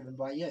song, Driven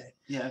by You?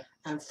 Yeah.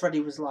 And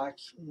Freddie was like,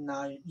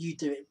 no, you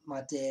do it,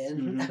 my dear,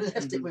 and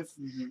left it with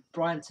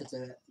Brian to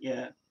do it.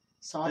 Yeah.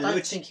 So I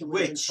don't think it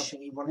would have been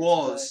something he wanted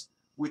to do.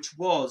 Which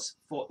was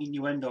for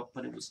Innuendo,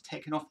 but it was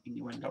taken off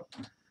Innuendo.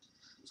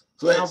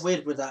 So how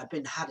weird would that have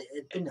been?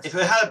 If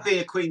it had been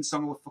a Queen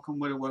song, it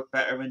would have worked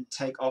better and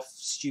take off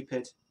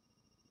Stupid.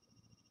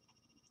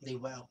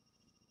 Well.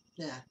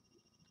 Yeah.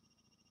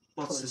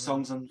 What's the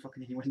songs on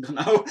fucking Innuendo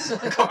now?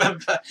 I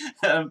can't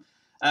remember.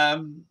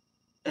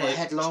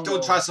 Headlong.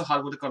 Don't Try So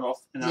Hard would have gone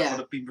off and that would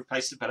have been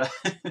replaced better.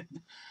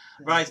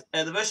 Right,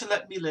 the version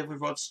Let Me Live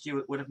with Rod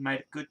Stewart would have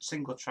made a good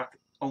single track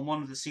on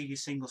one of the CD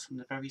singles from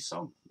the very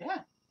song.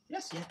 Yeah.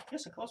 Yes,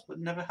 of course, but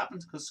it never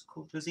happened because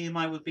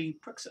EMI were being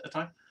pricks at the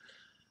time.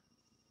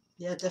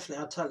 Yeah,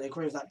 definitely, I totally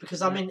agree with that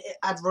because I mean,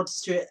 had Rod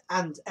Stewart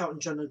and Elton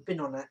John had been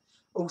on it,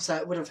 also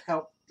it would have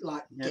helped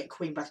get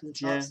Queen back in the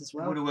charts as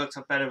well. It would have worked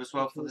out better as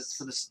well for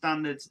the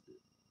standards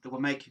that we're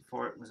making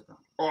for it. Was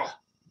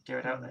get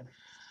it out there.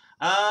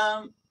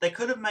 They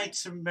could have made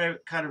some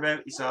kind of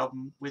rarities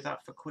album with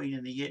that for Queen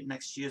in the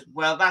next year.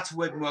 Well, that's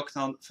what we've been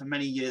working on for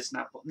many years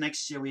now. But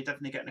next year we're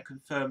definitely getting a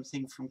confirmed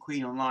thing from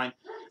Queen online.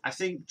 I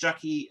think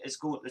Jackie is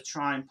going to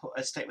try and put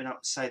a statement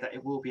out to say that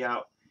it will be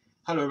out.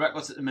 Hello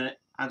Records at the minute.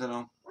 I don't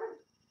know.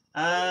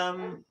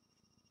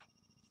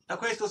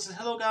 Aquarius goes says,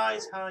 hello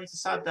guys, hi, it's a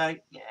sad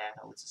day. Yeah,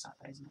 no, it's a sad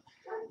day, isn't it?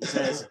 He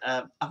says,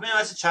 I've been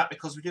nice to chat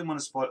because we didn't want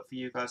to spoil it for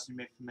you guys to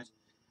make from it.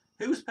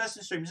 Who's the person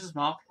in the stream? This is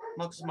Mark.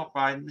 This is Mark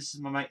Brydon. This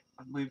is my mate.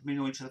 We've been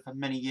knowing each other for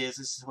many years.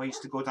 This is where I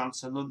used to go down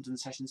to London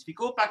sessions. If you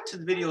go back to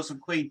the videos on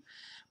Queen,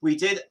 we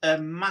did a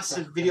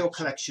massive video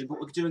collection, but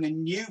we're doing a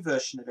new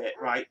version of it,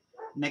 right,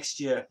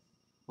 next year.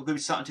 We're going to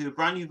be starting to do a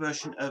brand new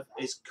version of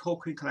his whole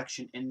Queen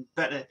collection in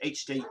better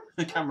HD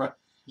camera.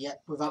 Yeah,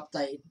 with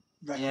updated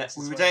records.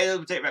 Yeah,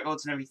 with updated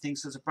records and everything.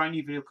 So there's a brand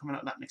new video coming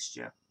out of that next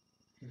year.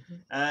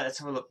 Let's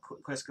have a look.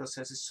 Quest Girl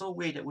says, it's so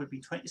weird it would have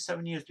been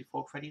 27 years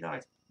before Freddie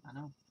died. I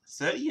know.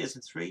 30 years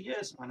in 3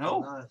 years. I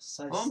know.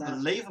 So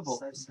unbelievable.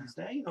 Sad. So sad.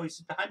 There, you know, he's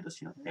behind us,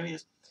 you know. There he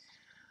is.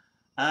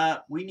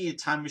 We need a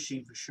time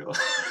machine for sure.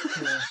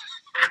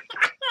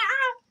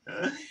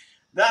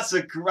 That's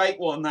a great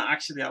one. That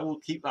actually, I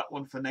will keep that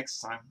one for next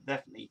time.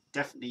 Definitely,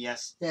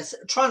 yes. Yes,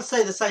 try and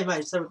stay the same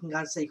age so we can go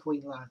and see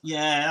Queen live.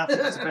 Yeah, I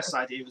think that's the best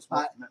idea as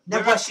well.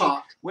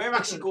 We're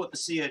actually going to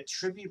see a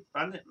tribute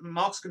band.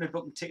 Mark's going to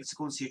book tickets to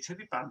go and see a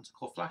tribute band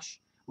called Flash,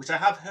 which I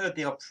have heard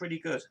they are pretty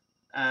good.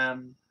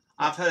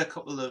 I've heard a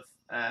couple of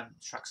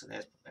tracks of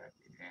theirs,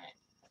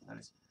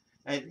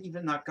 but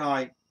even that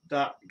guy,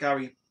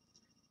 Gary,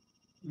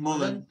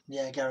 Mullen.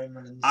 Yeah, Gary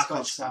Mullen. The I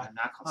can't Scottish stand guy. him.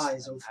 I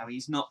can't stand him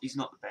now. He's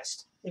not the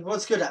best. He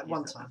was good at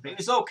one time. But he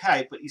was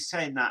okay. But he's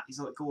saying that he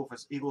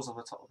goes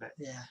over the top of it.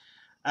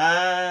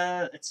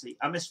 Yeah. Let's see.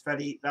 I miss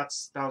Freddie. That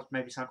was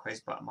maybe sound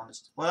crazy, but I'm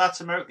honest. Well,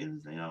 that's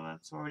American. You know,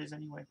 that's what it is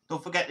anyway.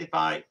 Don't forget to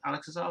buy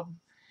Alex's album.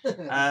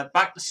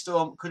 Back to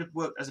Storm could have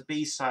worked as a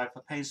B-side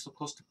for Pain So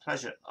Close to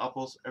Pleasure, are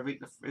both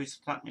Aretha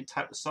Franklin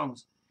type of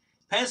songs.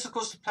 Pain So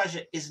Close to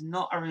Pleasure is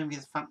not a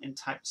Aretha Franklin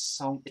type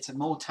song. It's a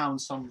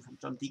Motown song from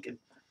John Deacon,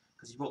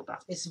 because he wrote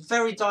that. It's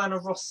very Diana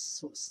Ross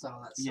sort of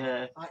style, that song.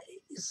 Yeah.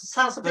 It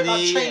sounds a bit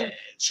like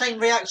chain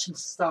reaction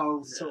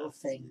style sort of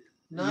thing.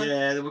 No?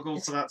 Yeah, they were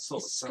going for that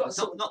sort of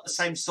song. Not the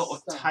same sort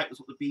of type as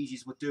what the Bee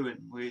Gees were doing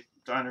with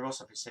Diana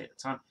Ross, obviously, at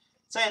the time.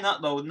 Saying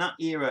that, though, in that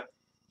era,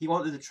 he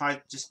wanted to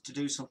try just to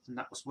do something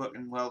that was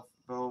working well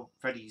for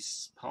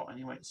Freddie's part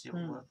anyway, to see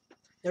what worked.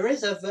 There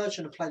is a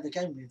version of Play the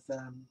Game with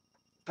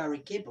Barry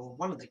Gibb, or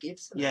one of the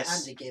Gibbs.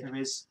 Yes, Andy Gibb. there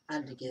is.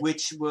 Andy Gibb.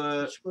 Which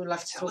we'll have to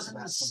that talk was in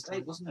about the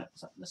States, wasn't it?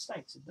 Was that in the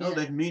States? Yeah. No,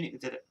 they in Munich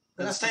did it.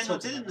 They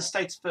did it in the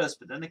States first,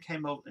 but then they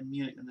came over in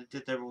Munich and they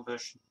did their own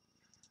version.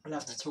 We'll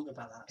have to talk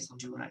about that. I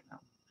do like that.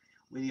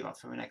 We leave that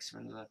for an next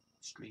another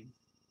stream.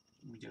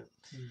 We do it.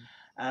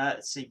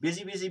 Let's see.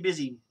 Busy.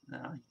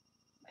 No,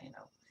 you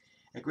know.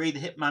 Agree, The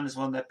Hitman is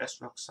one of their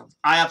best rock songs.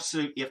 I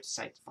absolutely have to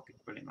say, it's fucking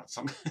brilliant, that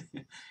song.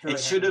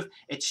 That's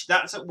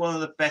one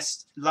of the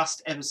best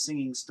last ever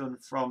singings done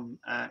from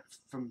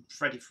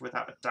Freddie,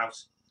 without a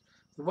doubt.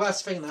 The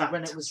worst thing, though,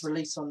 when it was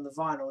released on the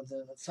vinyl,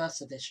 the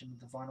first edition of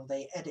the vinyl,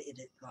 they edited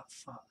it like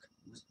fuck.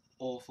 It was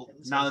awful.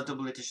 Now the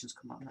double editions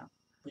come out now.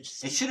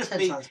 Which it should have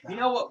been, you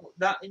know what,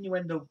 that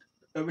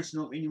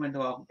original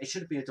Innuendo album, it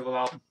should have been a double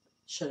album.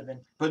 Should have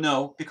been. But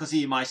no, because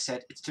EMI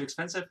said it's too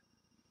expensive.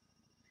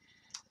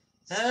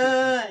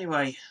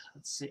 Anyway,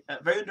 let's see.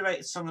 Very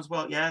underrated song as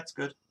well. Yeah, it's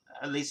good.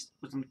 At least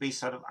it was on the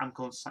B-side of I'm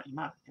Going to Set You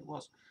Mad. It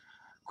was.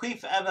 Queen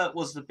Forever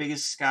was the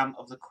biggest scam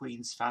of the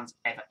Queen's fans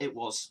ever. It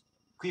was.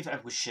 Queen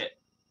Forever was shit.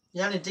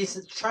 The only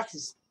decent track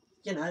is,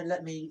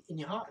 Let Me In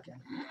Your Heart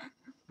Again.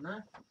 No?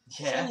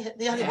 Yeah.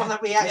 The only one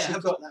that we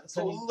actually got.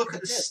 But look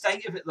at the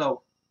state of it,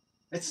 though.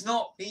 It's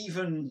not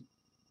even...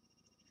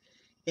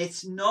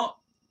 It's not...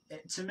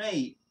 To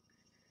me...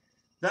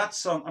 That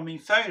song, I mean,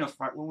 fair enough,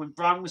 right? When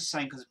Brian was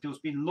saying, because there's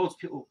been loads of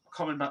people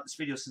commenting about this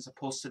video since I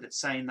posted it,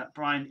 saying that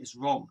Brian is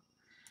wrong.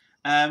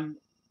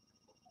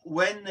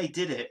 When they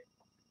did it,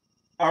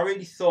 I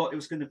really thought it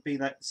was going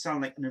to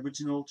sound like an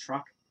original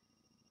track,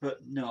 but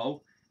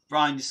no.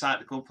 Brian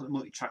decided to go and put the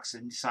multi-tracks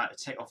in, decided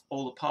to take off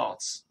all the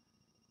parts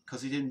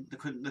because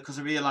because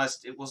I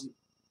realised it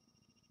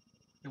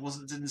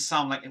didn't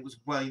sound like it was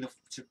well enough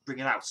to bring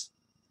it out.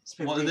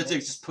 What did they do?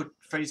 Just put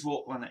Freddie's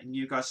Walk on it, and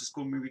you guys just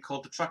go and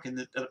record the track at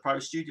the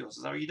private studios.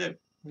 Is that what you do?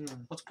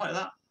 What's the point of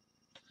that?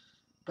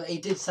 But he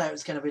did say it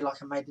was going to be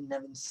like a Made in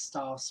Heaven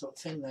style sort of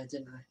thing, though,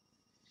 didn't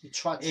he? He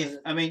tried to.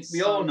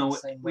 We all know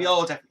it. We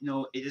all definitely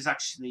know it is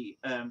actually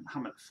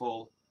Hammer at the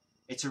Fall.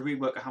 It's a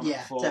rework of Hammer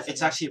at the Fall. Definitely.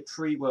 It's actually a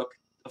pre-work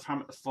of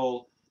Hammer at the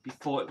Fall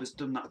before it was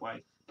done that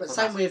way. But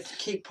same with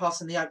Keep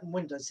Passing the Open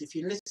Windows. If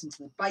you listen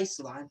to the bass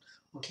line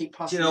on Keep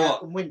Passing the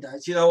Open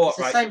Windows, do you know what, it's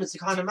the same as the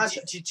Kind of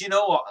Magic. Do you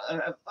know what?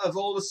 Of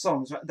all the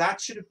songs, right,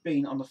 that should have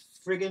been on the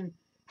friggin'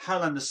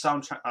 Highlander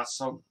soundtrack, that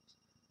song.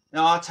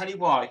 No, I'll tell you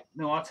why.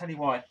 I'll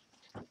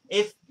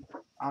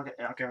get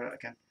it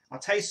again. I'll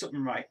tell you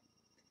something, right.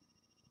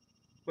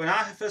 When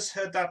I first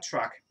heard that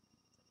track,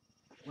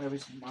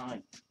 where's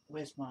my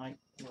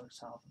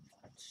works album?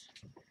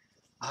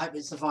 I hope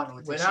it's the vinyl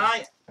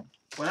edition.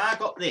 When I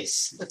got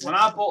this, when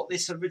I bought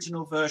this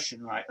original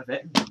version, right, of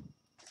it,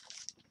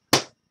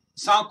 the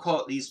sound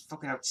quality is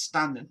fucking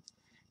outstanding.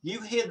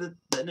 You hear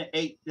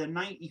the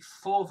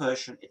 94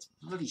 version, it's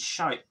bloody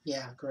shite.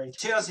 Yeah, great.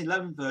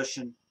 2011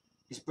 version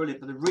is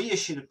brilliant, but the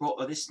reissue they brought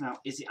of this now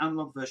is the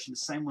analog version, the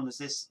same one as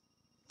this.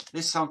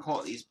 This sound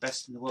quality is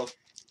best in the world.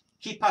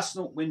 Keep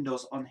Passing Up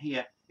Windows on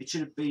here. It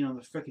should have been on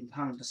the freaking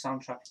Highlander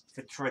soundtrack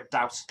for a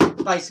doubt.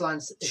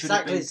 Bassline's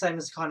exactly the same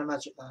as Kind of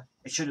Magic, though.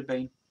 It should have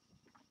been.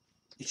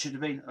 It should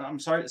have been. I'm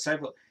sorry to say,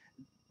 but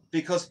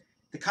because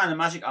the Kind of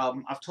Magic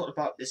album, I've talked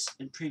about this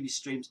in previous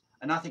streams,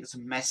 and I think it's a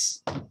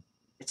mess.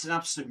 It's an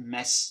absolute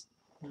mess.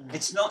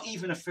 It's not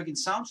even a frigging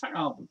soundtrack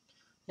album.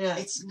 Yeah.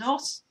 It's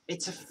not.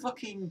 It's a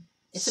fucking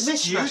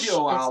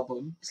studio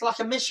album. It's like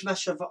a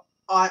mishmash of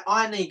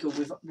Iron Eagle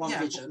with One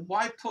Vision.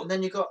 Why put? And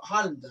then you've got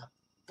Highlander.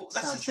 But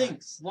that's the thing.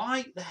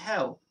 Why the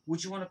hell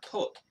would you want to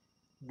put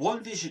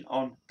One Vision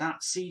on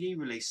that CD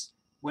release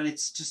when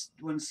it's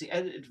the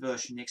edited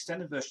version, the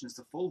extended version is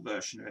the full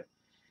version of it?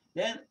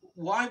 Then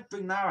why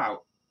bring that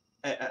out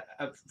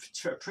a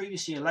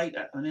previous year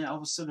later, and then all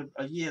of a sudden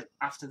a year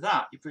after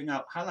that you bring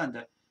out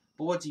Highlander?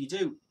 But what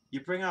do? You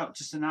bring out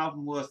just an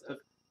album worth of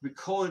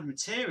recorded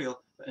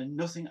material and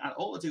nothing at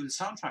all to do with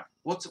the soundtrack.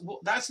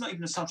 That's not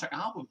even a soundtrack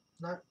album.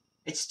 No.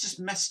 It's just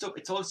messed up.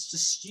 It's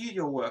just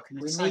studio work. And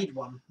we need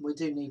one. We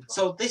do need one.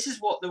 So this is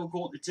what they were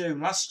going to do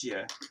last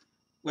year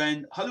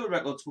when Hollywood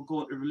Records were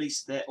going to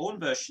release their own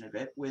version of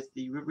it with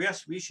the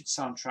reissued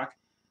soundtrack,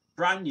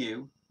 brand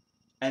new,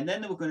 and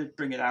then they were going to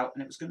bring it out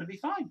and it was going to be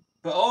fine.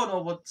 But oh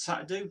no, what's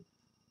that to do?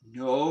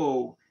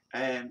 No,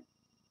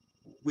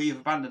 we've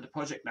abandoned the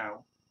project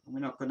now, and we're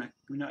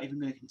not even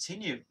gonna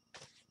continue.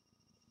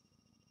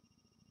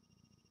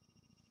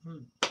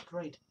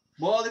 Agreed.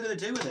 What are they gonna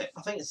do with it?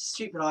 I think it's a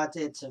stupid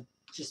idea to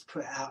just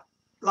put it out.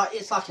 Like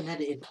it's like an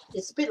edited.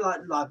 It's a bit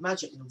like Live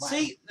Magic in a way.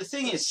 See, the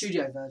thing is,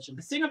 studio version.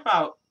 The thing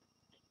about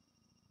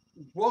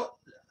what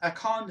I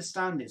can't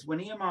understand is when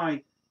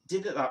EMI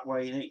did it that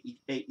way in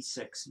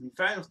 '86. I mean,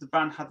 fair enough, the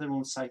band had their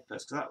own say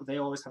first because they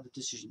always have the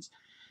decisions.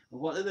 But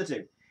what did they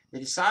do? They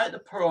decided to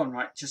put on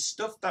just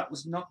stuff that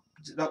was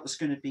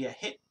going to be a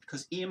hit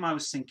because EMI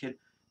was thinking,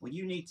 well,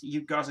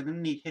 you guys are going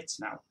to need hits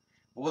now.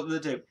 But what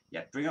did they do?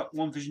 Yeah, bring out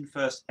One Vision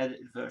first,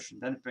 edited version,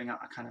 then bring out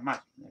A Kind of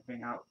Magic. They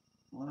bring out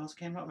what else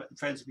came out?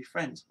 Friends Will Be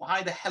Friends.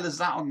 Why the hell is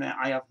that on there?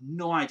 I have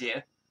no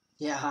idea.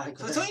 Yeah, I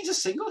agree. It's only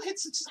just single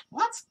hits. It's just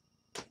what?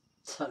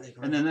 Totally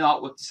agree. And then the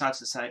artwork decides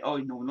to say, "Oh,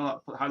 no, we're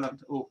not put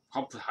Highlander. Oh,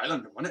 can't put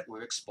Highlander on it.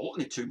 We're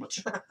exporting it too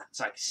much." It's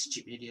like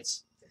stupid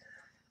idiots.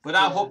 But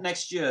I hope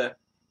next year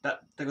that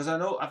because I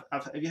know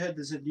have you heard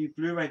there's a new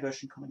Blu-ray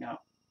version coming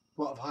out?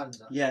 What of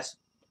Highlander? Yes,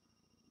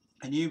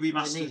 a new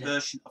remastered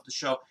version of the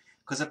show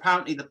because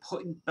apparently they're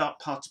putting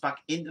parts back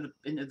into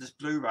this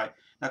Blu-ray.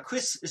 Now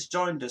Chris has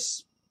joined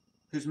us,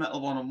 who's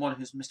Metal 1-on-1,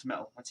 who's Mr.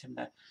 Metal. That's him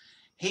there.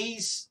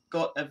 He's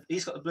got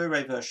the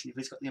Blu-ray version.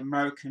 He's got the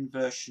American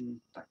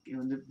version,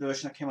 the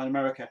version that came out in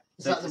America.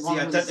 Is that the one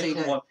with the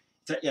CD? One.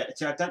 It's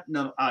the identical.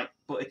 No,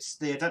 but it's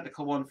the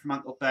identical one from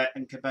Uncle Bear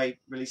and Cabay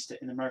released it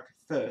in America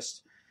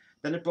first.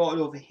 Then they brought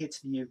it over here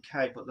to the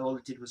UK, but all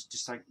it did was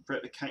just like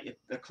replicate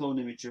a clone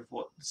image of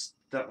what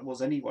that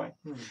was anyway.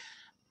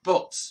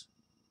 But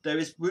there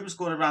is rumours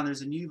going around.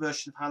 There's a new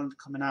version of Highlander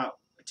coming out,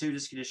 a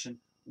 2-disc edition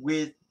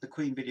with the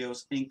Queen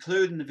videos,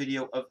 including the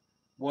video of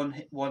One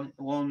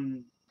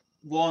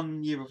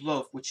Year of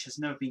Love, which has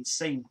never been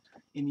seen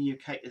in the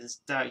UK to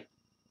this day.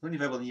 Only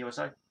available in the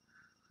USA.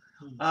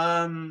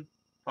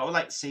 But I would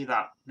like to see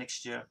that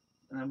next year,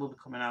 and then we'll be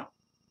coming out.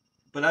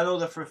 But I know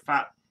that for a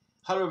fact,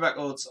 Hollow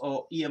Records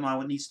or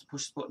EMI needs to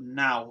push the button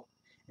now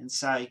and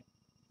say,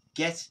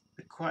 get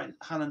the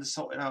Highlander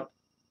sorted out.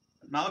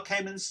 Michael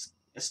Kamen's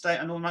estate,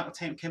 I know Michael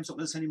Kamen's not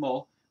with us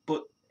anymore,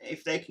 but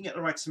if they can get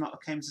the rights to Michael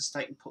Kamen's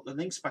estate and put the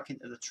links back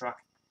into the track,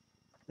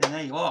 then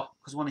there you are.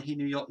 Because I want to hear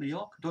New York, New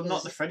York.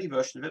 Not the Freddie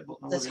version of it, but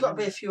there's got to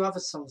be a few other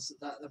songs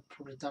that they've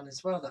probably done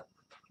as well that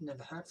we've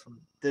never heard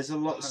from. There's a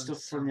lot of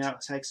stuff from the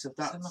outtakes of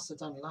that. They must have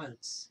done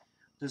loads.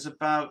 There's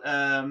about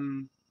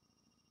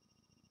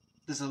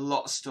there's a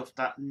lot of stuff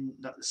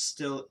that's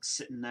still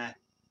sitting there,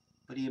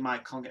 but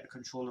EMI can't get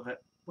control of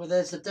it. Well,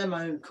 there's a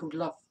demo called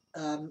Love,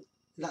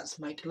 Let's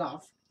Make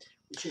Love,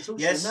 which is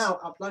also now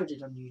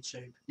uploaded on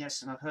YouTube.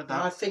 Yes, and I've heard that.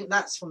 And I think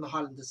that's from the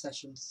Highlander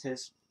sessions. It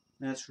is.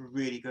 Yeah, it's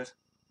really good.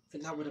 I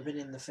think that would have been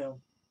in the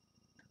film.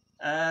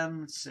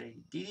 Let's see.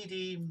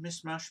 DDD,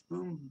 Mishmash,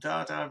 Boom,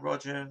 Dada,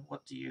 Roger.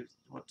 What do you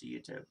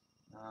do?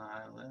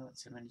 Well,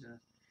 let's see how many do.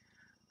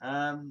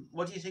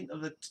 What do you think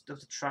of the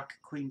track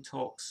Queen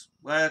Talks?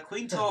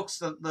 Queen Talks,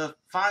 the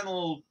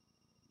final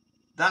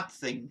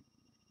thing.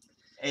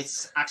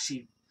 It's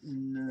actually.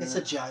 It's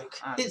a joke.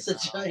 It's a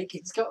joke.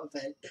 It's got to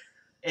be.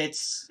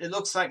 It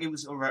looks like it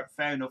was alright.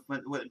 Fair enough.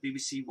 Went to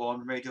BBC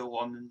One, Radio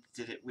One, and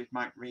did it with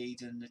Mike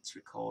Reid, and it's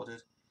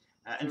recorded.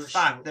 In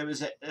fact,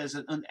 there's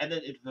an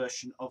unedited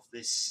version of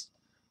this,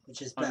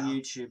 which is on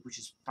YouTube, which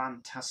is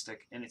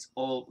fantastic, and it's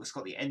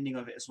got the ending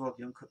of it as well,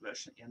 the uncut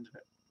version at the end of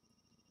it.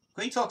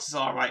 Queen Talks is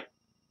all right,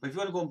 but if you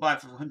want to go and buy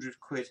it for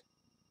 £100,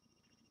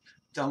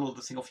 download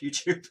the thing off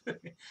YouTube.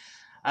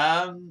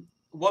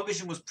 One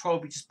Vision was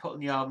probably just put on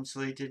the album,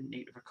 so they didn't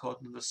need to record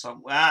another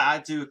song. Well, I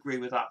do agree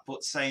with that,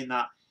 but saying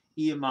that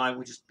EMI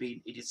were just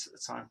being idiots at the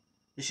time.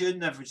 They should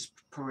never just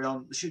put it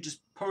on. They should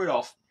just put it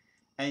off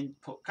and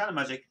put Kind of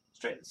Magic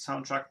straight to the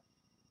soundtrack.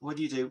 What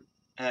do?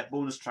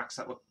 Bonus tracks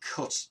that were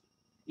cut.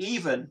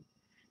 Even,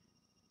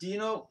 do you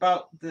know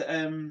about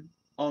the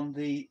on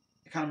the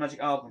Kind of Magic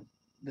album,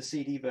 the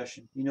CD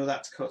version? You know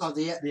that's cut. Oh,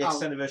 the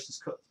extended version's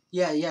cut.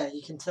 Yeah,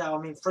 you can tell.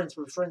 I mean, Friends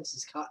with Friends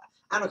is cut,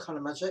 and a Kind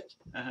of Magic.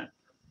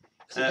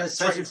 Friends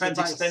with Friends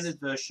extended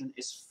version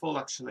is full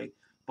actually,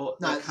 but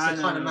no, it's the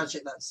Kind of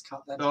Magic that's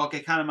cut. Then.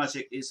 Okay, Kind of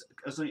Magic is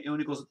it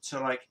only goes up to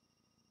like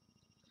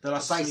the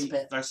last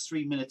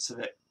 3 minutes of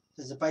it.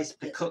 There's a bass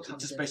bit. They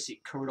just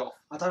basically cut it off.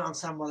 I don't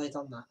understand why they've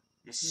done that.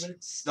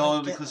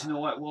 No, because you know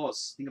what it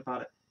was. Think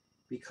about it.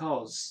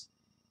 Because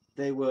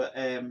they were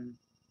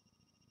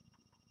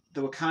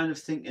kind of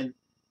thinking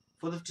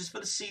for the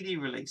CD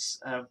release.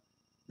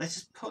 Let's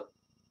just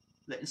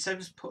instead of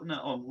just putting it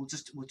on, we'll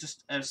just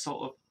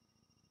sort of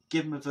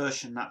give them a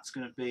version that's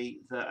going to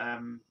be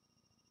a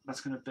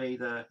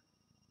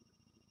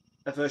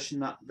version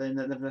that they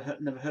never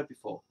heard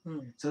before.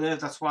 So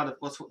that's what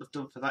they've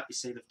done for that. You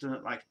see, they've done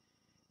it like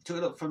took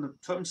it up from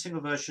the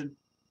single version.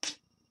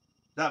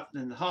 That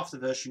then half the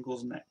version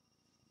goes in there,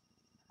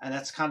 and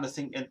that's kind of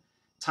thinking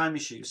time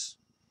issues.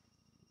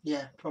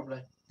 Yeah,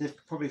 probably.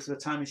 Probably for the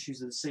time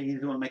issues of the CD, they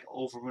don't want to make it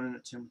overrunning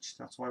it too much.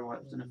 That's why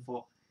I've done it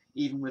for.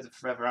 Even with the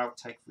Forever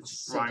outtake, which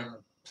is Brian.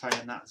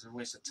 playing that as a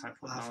waste of time.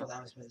 I thought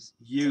that was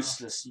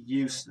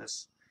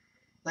useless.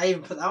 They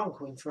even put that on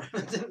Queen Forever,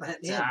 didn't they?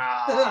 At the end?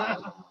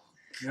 Oh,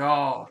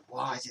 God,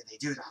 why did they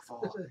do that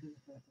for?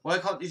 Why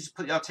can't you just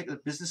take the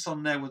business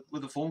on there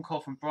with a phone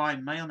call from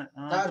Brian May on it?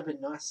 That would have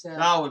been nice, yeah.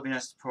 That would be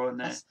nice to put in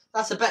there.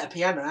 That's a better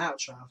piano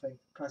outro, I think,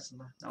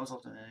 personally. That was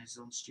often in his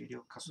own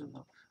studio,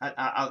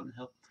 out in the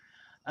hill.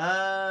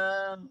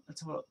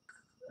 Let's have a look.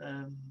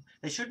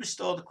 They should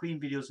restore the Queen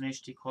videos in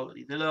HD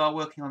quality. They are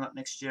working on that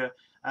next year.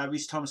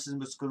 Rhys Thomason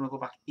was going to go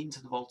back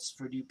into the vaults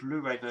for a new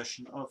Blu-ray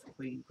version of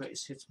Queen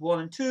Greatest Hits 1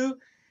 and 2.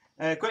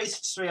 Greatest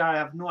Hits 3, I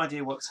have no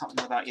idea what's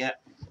happening with that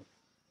yet.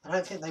 I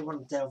don't think they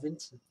want to delve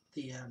into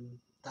the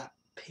that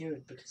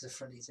period because of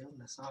Freddie's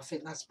illness. I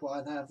think that's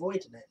why they're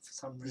avoiding it for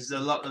some reason. There's a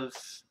lot of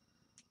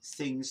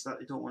things that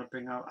they don't want to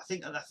bring out. I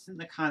think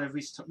the kind of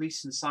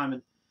Rhys and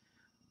Simon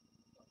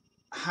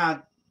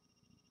had.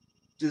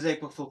 Do they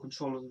got full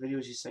control of the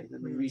videos? You say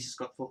that Rhys has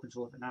got full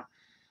control of it now,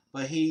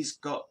 but he's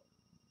got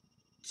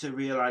to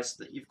realise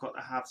that you've got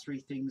to have three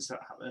things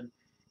that happen.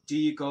 Do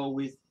you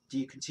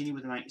continue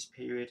with the 90s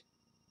period?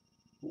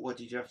 What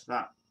do you do after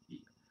that?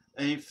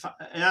 And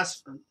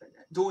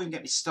don't even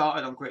get me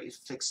started on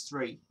Greatest Flicks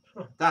 3.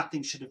 That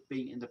thing should have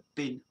been in the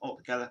bin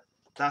altogether.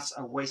 That's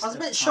a waste of time. I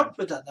was a bit shocked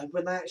with that though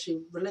when they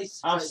actually released.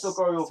 I've still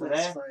got it over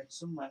there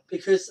somewhere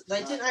because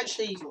they didn't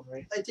actually.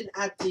 They didn't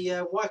add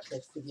the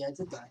Wycliffe video,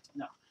 did they?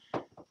 No.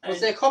 Was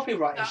there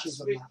copyright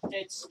issues on that?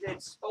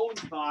 It's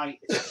owned by.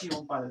 It's actually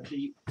owned by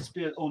it's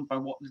owned by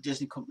what the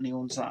Disney company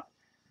owns that.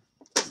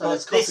 So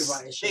there's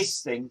copyright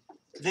issues.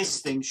 This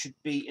thing should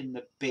be in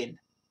the bin.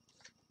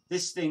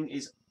 This thing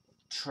is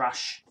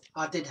trash.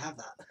 I did have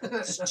that.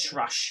 It's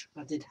trash.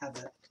 I did have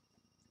it.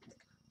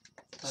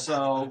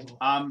 So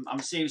I'm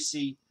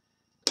seriously.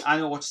 I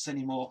don't watch this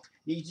anymore.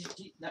 Do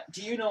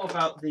you know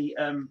about the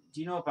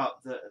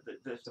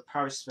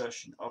Paris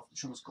version of The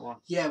Show Must Go On?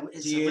 Yeah,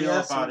 it's do you know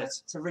about it?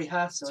 It's a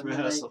rehearsal. It's a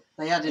rehearsal.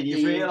 They added. And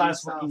you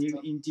realise what?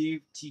 Do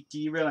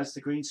you realise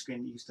the green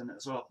screen used in it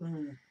as well?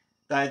 Mm.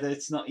 That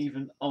it's not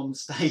even on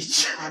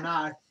stage. I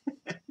know.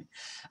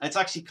 It's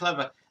actually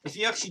clever. If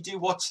you actually do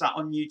watch that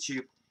on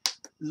YouTube,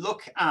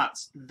 look at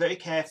very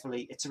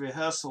carefully. It's a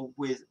rehearsal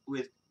with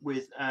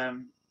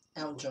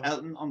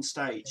Elton on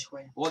stage.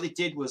 What they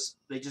did was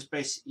they just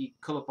basically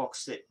colour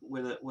boxed it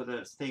with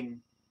a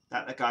thing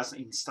that the guys not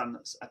even stand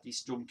at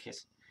this drum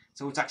kit.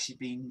 So it's actually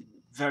been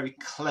very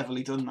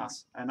cleverly done that.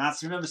 And I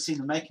remember seeing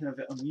the making of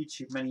it on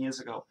YouTube many years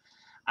ago.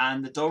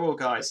 And the Doro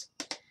guys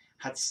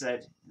had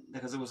said,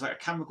 because it was like a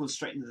camera going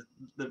straight into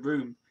the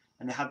room,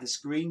 and they had this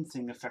green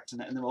thing effect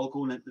on it, and they were all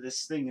going into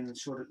this thing, and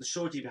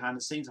showed you behind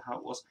the scenes of how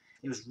it was.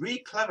 It was really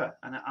clever,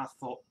 and I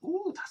thought,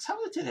 ooh, that's how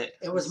they did it.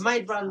 It was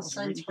made around the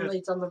same time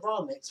they'd done the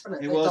raw mix,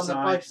 wasn't it? They'd done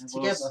them both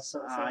together,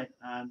 sort of thing.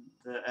 And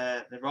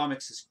the raw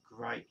mix is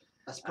great.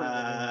 That's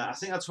I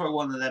think that's probably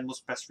one of the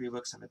most best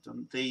reworks I've ever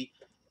done.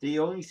 The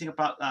only thing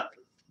about that,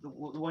 the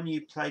one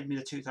you played me,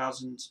 the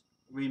 2000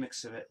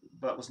 remix of it,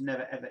 but was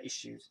never ever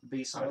issued. The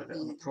B-side of it,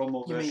 on the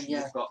promo version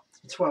you've got.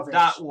 12-inch.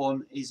 That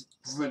one is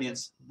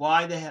brilliant.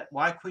 Why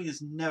Queen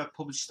has never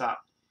published that?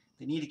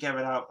 They need to get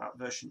it out. That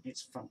version,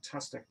 it's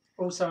fantastic.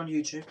 Also on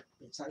YouTube.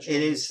 It's actually it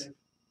on is,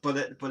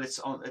 YouTube. but it's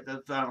on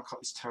the vinyl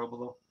copy is terrible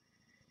though.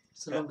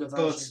 It's a longer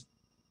version. But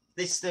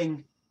this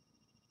thing,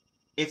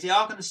 if they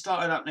are going to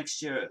start it out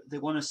next year, they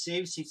want to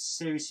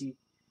seriously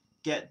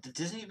get the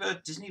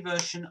Disney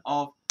version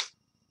of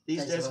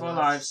These Days of Our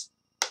Lives,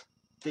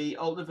 the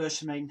older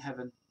version Made in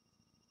Heaven,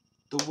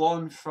 the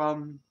one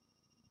from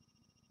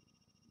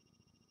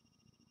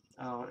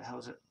what the hell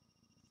is it?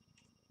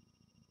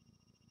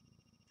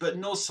 But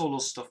no solo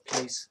stuff,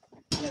 please.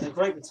 Yeah, the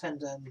Great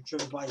Pretender and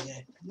Driven by You.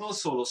 No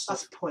solo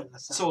stuff. That's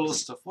pointless. Solo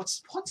stuff.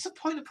 What's the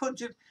point of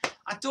putting?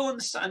 I don't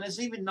understand. And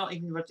there's even not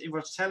even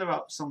Roger Taylor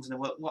out songs in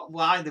there.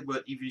 Why they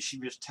weren't even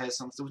Roger Taylor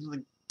songs? There was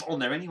nothing on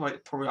there anyway to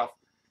pull it off.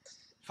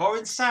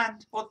 Foreign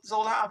Sand. What's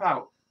all that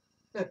about?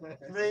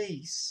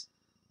 Please.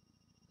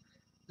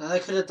 No, they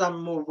could have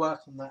done more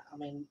work on that. I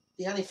mean,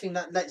 the only thing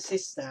that lets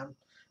this down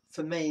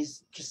for me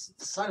is just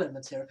the solo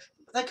material.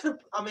 They could have.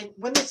 I mean,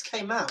 when this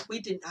came out,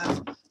 we didn't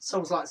have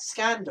songs like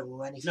Scandal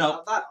or anything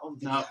like that on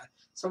video. No.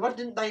 So why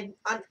didn't they?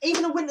 And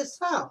even A Winter's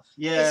Tale.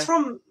 Yeah. It's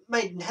from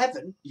Made in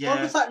Heaven. Yeah.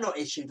 Why was that not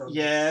issued on?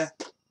 Yeah.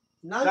 This?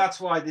 No.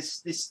 That's why this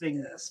thing.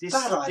 Yeah,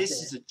 this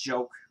is a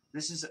joke.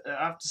 This is.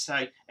 I have to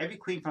say, every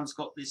Queen fan's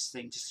got this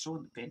thing. Just throw it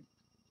in the bin.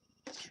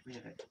 Get rid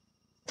of it.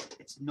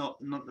 It's not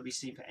to be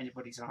seen for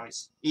anybody's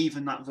eyes.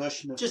 Even that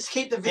version of. Just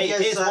keep the videos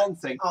here's that one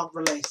thing. Aren't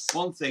released.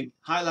 One thing.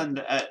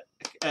 Highlander.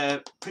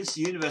 Prince of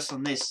the Universe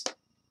on this.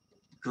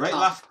 Great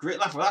laugh with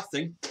that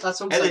thing. That's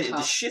also edited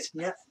the shit.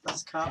 Yeah,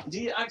 that's cut. Do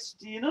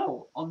you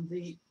know on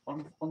the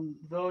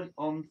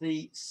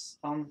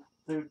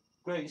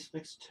Greatest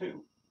Flicks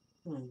 2?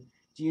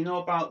 Do you know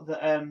about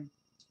the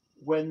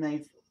when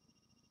they've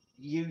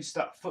used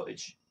that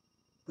footage?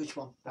 Which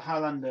one? The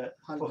Highlander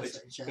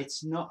footage. Yeah.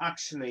 It's not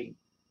actually.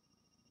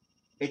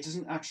 It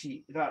doesn't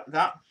actually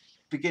that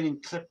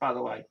beginning clip, by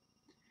the way.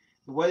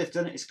 The way they've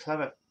done it is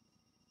clever.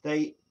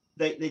 They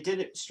did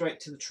it straight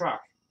to the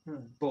track.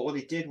 But what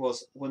they did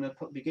was, when they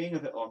put the beginning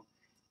of it on,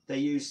 they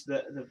used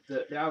the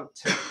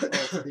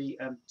outtake of the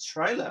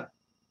trailer.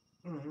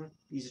 Mm-hmm.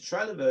 Use a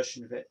trailer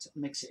version of it to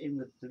mix it in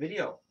with the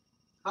video.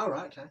 Oh,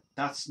 right, okay.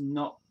 That's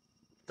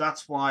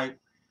why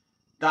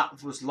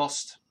that was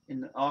lost in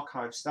the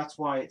archives. That's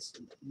why it's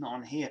not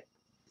on here.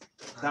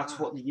 That's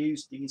what they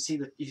used. You can see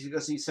that he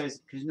says,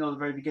 because at the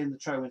very beginning of the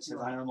trailer when it says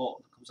 "I am what"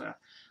 comes out.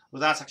 Well,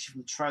 that's actually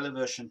from the trailer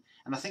version,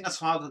 and I think that's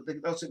how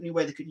that's the only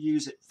way they could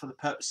use it for the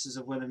purposes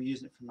of when they were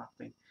using it from that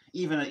thing.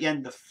 Even at the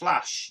end of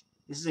Flash,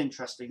 this is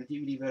interesting. The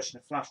DVD version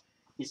of Flash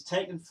is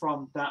taken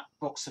from that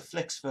Box of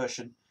Flicks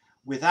version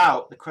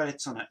without the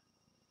credits on it,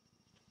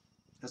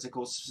 because it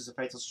goes to the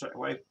fatal straight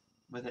away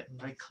with it.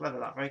 Very clever,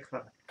 that. Very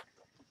clever.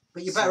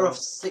 But you're better off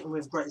sticking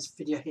with Greatest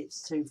Video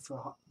Hits 2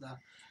 for the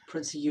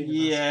Prince of Universe.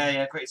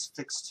 Yeah, Greatest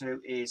Flicks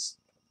 2 is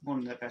one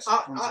of the best.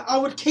 I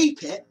would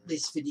keep it,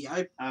 this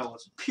video, I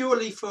would.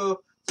 Purely for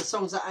the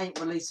songs that ain't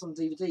released on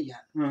DVD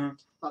yet. Mm-hmm.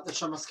 Like The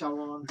Show Must Go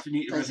On,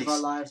 Days of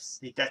Our Lives.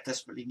 They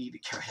desperately need to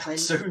carry out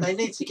soon. They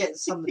need to get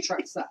some of the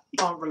tracks that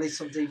aren't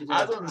released on DVD.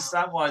 I don't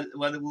understand why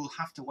they will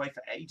have to wait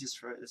for ages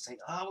for it to say,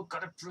 oh, we've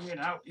got to bring it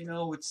out.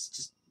 It's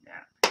just,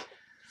 yeah.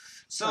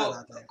 So,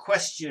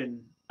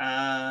 question,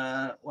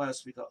 what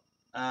else we got?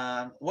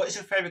 What is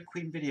your favourite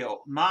Queen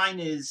video? Mine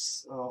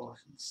is,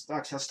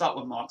 actually I'll start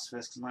with Mark's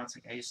first, because mine will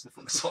take ages to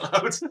focus all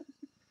out.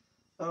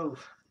 Oh,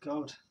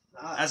 God.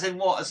 As in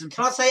what? As in,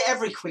 can I say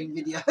every Queen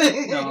video?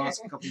 No, it's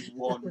got to be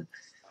one.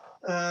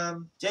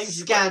 James,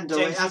 Scandal.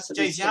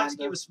 James, you have to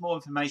give us more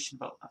information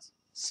about that.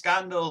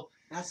 Scandal.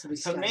 It has to be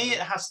For Scandal. me, it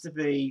has to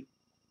be.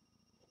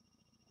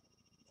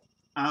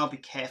 I'll be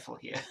careful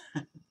here.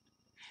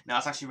 No,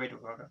 it's actually Radio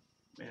Gaga.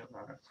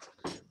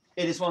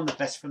 It is one of the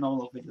best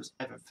phenomenal videos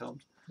ever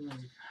filmed.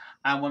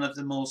 And one of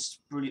the most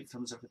brilliant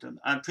films ever done.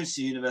 And Prince of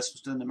the Universe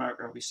was done in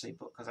America, obviously,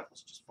 but because that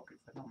was just fucking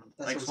phenomenal.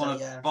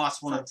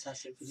 That's one of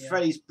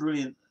Freddie's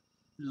brilliant,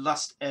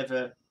 last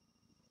ever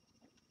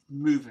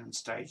moving on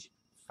stage.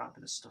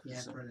 Fabulous stuff.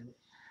 Yeah, brilliant.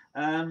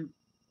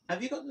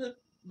 Have you got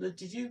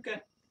did you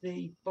get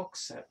the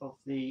box set of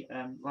the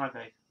Live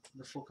Aid,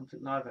 the full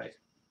complete Live Aid?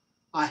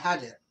 I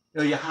had it.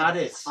 Oh, you had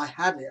it. I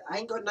had it. I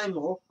ain't got no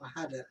more. I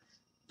had it.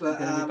 But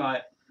Did you buy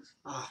it?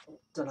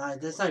 Don't know.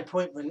 There's no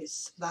point really.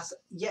 That's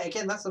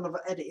another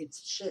edited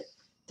shit.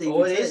 DVD.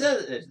 Oh, it is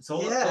edited. It's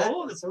all,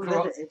 it's all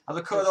edited. I've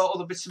recorded all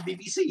the bits from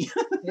BBC.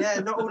 Yeah,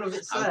 not all of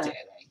it's there. How dare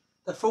they?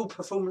 The full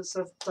performance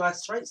of Dire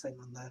Straits ain't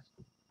on there.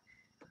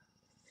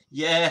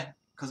 Yeah,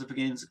 because it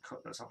begins.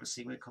 That's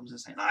obviously when it comes in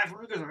saying,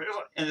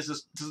 and it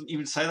just doesn't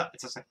even say that.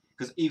 It's just like,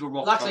 because Eagle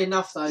Rock. Luckily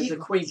enough, though, the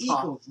Queen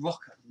part. Eagle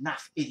Rock are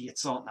naff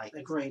idiots, aren't they?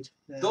 Agreed.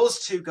 Yeah.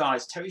 Those two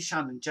guys, Terry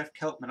Shannon and Jeff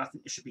Keltman, I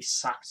think they should be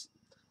sacked.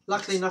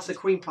 Luckily enough, the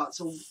Queen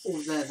part's all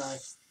there, though.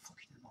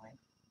 Fucking annoying.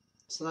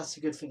 So that's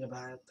the good thing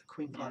about it. The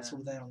Queen part's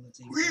all there on the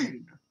DVD.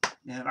 Queen!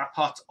 Yeah, that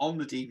part's on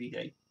the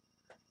DVD.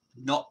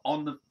 Not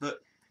on the...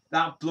 But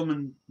that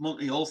Blummin'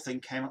 Monty Hall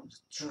thing came up. It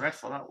was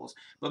dreadful, that was.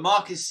 But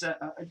Marcus,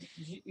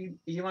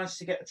 you managed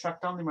to get a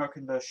track down the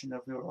American version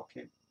of Real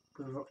Rockin'?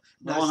 No,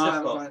 I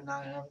haven't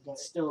got it.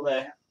 It's still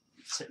there,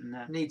 sitting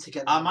there. Need to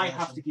get. I might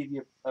have to give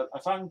you.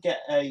 If I can get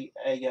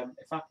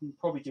if I can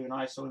probably do an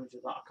ISO image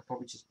of that, I could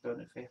probably just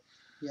burn it for you.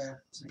 Yeah,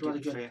 it's bloody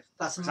good.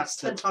 That's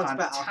 10 times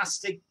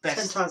fantastic better.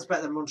 Best. 10 times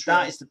better than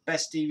Montreal. That is the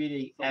best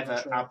DVD ever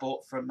Montreal. I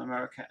bought from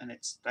America, and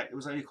it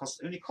was only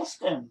cost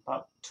them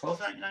about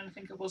 $12.99, I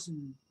think it was,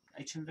 in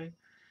HMV.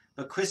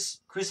 But Chris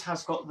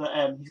has got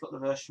the he's got the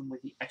version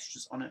with the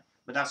extras on it,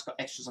 but that's got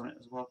extras on it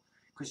as well.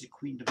 Because your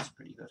Queendom is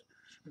pretty good.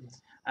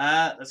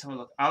 Let's have a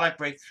look. I like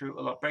Breakthrough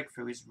a lot.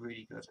 Breakthrough is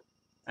really good.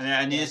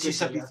 And as you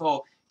said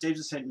before, James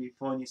was saying to me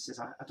before, and he says,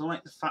 I don't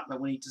like the fact that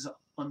when he does it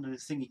under the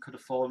thing, he could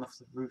have fallen off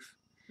the roof.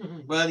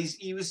 Well,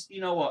 he was,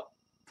 you know what,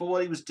 for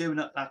what he was doing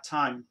at that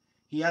time,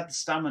 he had the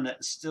stamina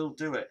to still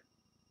do it.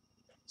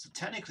 So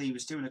technically, he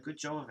was doing a good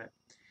job of it.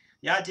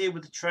 The idea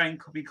with the train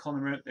could be called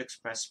the Route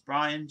Express.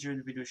 Brian, during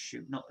the video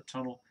shoot, not the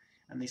tunnel,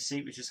 and they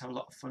seem to just have a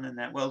lot of fun in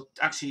there. Well,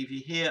 actually, if you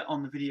hear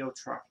on the video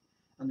track,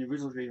 on the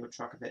original video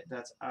track of it,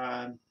 that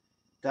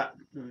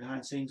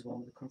behind the scenes one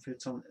with the Come Through the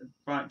Tunnel,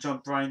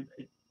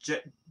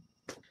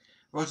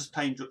 Roger's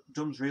playing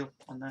drums real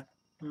on there.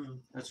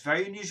 It's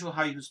very unusual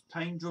how he was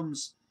playing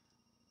drums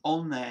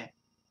on there.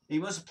 He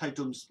must have played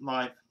drums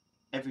live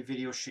every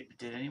video shoot they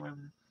did anyway.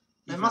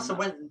 They must have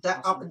went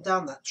up and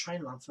down that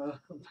train line for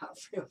about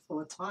 3 or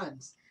 4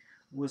 times.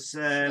 Was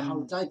the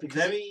whole day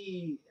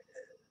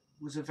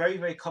was a very,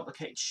 very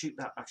complicated shoot,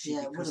 that actually,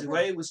 yeah, because the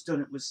way it was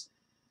done, it was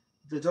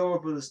the Dora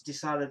Brothers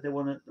decided they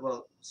wanted, well,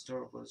 it was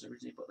Dora Brothers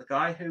originally, but the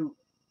guy who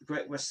the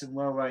Great Western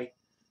Railway,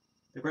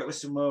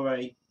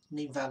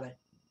 Neem Valley.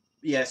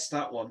 Yes,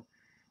 that one.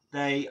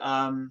 They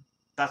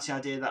that's the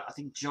idea that I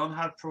think John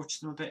had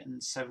approached them a bit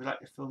and said, we'd like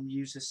the film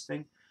use this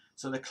thing.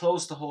 So they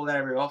closed the whole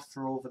area off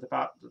for over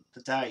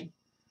the day,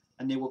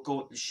 and they were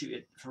going to shoot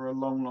it for a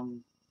long,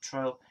 long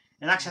trail.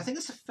 And actually, I think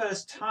it's the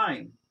first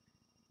time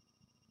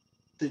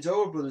the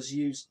Dora Brothers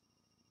used.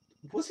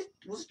 Was it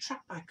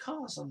tracked by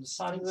cars on the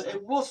side of the?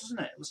 It was, wasn't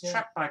it? It was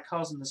tracked by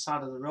cars on the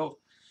side of the road.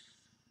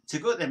 To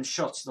go at them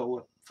shots though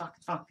were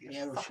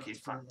fucking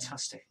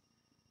fantastic.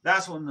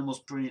 That's one of the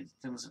most brilliant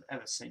things I've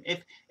ever seen.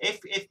 If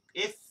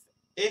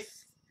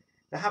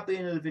there had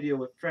been another video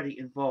with Freddie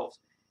involved,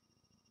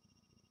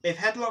 if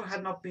Headlong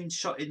had not been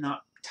shot in that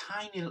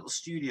tiny little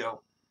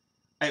studio,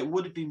 it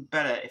would have been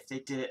better if they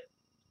did it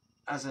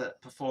as a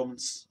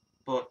performance.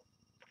 But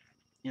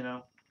you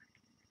know,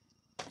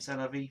 c'est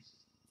la vie.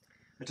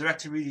 The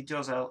director really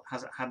does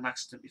has had an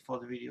accident before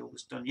the video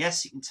was done.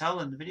 Yes, you can tell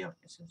in the video.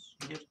 Yes,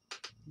 he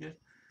did.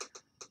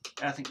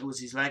 I think it was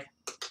his leg.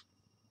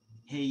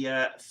 He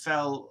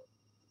fell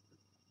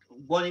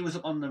when he was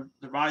up on the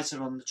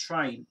riser on the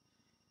train.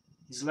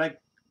 His leg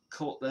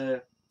caught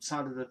the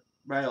side of the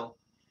rail.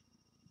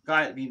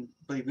 Guy had been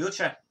bloody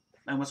wheelchair,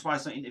 and that's why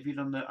he's not interviewed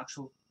on the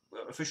actual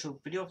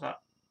official video of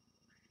that.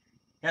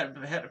 He had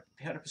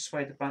to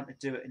persuade the band to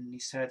do it, and he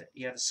said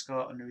he had a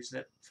scar under his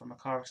lip from a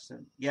car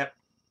accident. Yep.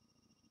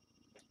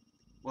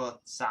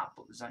 Well, it's that,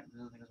 but there's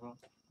another thing as well.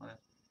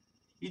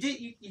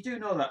 You do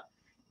know that.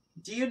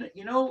 Do you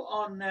know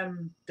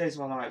on Days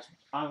of Our Lives,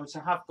 I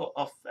have got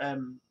off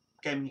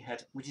Gaming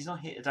Head, which is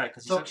not here today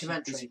because it's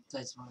documentary.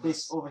 Days of Our Lives.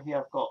 This over here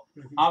I've got.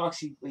 I've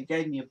actually, he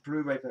gave me a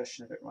Blu-ray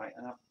version of it, right,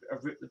 and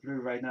I've ripped the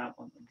Blu-ray now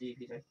on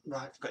DVD.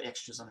 Right. I've got the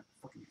extras on it.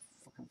 Fucking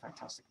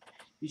fantastic.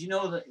 Did you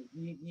know that?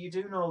 You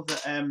do know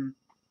that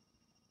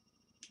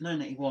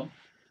 1981.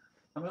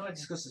 I mean, I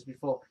discussed this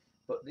before.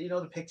 But you know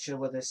the picture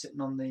where they're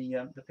sitting on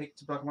the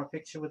black and white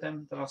picture with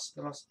them the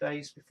last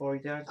days before he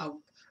died.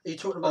 Oh, are you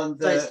talking about on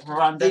the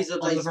veranda? These are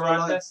on Days the of Our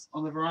veranda. Lives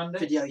On the veranda.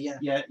 Video, yeah.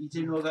 Yeah, you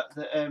do know that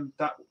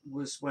that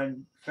was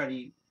when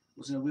Freddie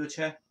was in a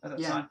wheelchair at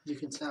that time. Yeah, you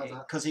can tell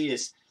that because he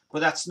is.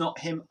 But that's not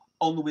him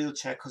on the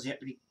wheelchair because he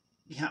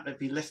had to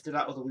be lifted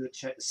out of the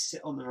wheelchair to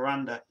sit on the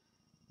veranda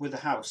with the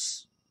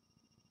house,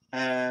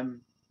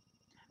 and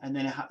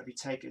then it had to be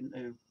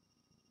taken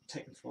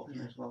for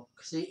him as well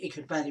because he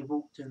could barely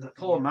walk doing that.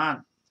 Poor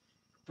man.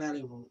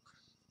 Barely walk.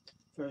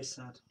 Very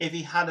sad. If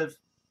he had have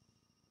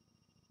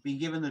been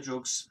given the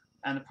drugs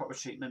and the proper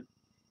treatment,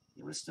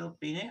 he would have still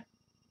been here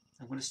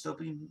and would have still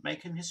been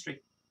making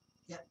history.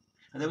 Yeah.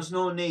 And there was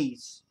no need.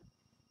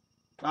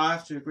 I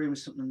have to agree with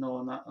something though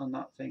on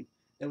that thing.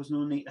 There was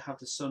no need to have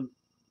the son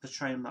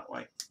portray him that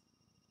way.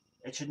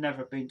 It should never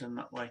have been done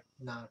that way.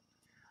 No.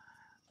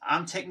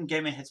 I'm taking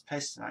Gaming Head's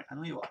place tonight. I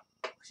know you are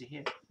because you're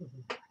here.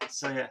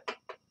 So yeah.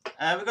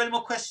 We've got any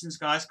more questions,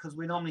 guys? Because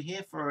we're normally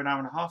here for an hour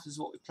and a half. This is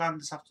what we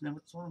planned this afternoon.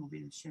 What's on? We'll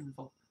be streaming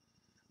for.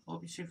 We'll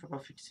be streaming for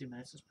about 52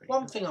 minutes. That's pretty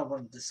One good. thing I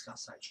want to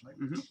discuss actually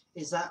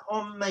is that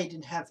on Made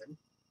in Heaven,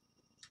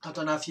 I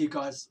don't know if you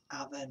guys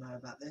out there know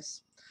about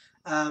this.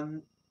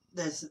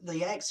 There's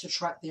the extra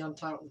track, the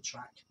untitled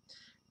track.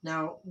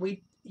 Now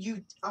I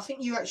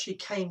think you actually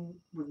came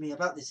with me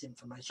about this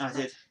information. I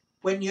did.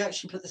 When you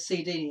actually put the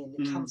CD in,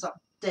 it comes up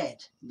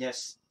Dead.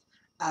 Yes.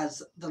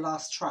 As the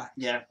last track.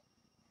 Yeah.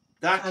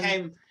 That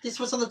came. This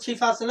was on the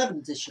 2011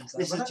 edition.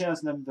 This is the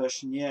 2011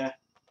 version, yeah.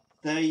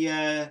 They,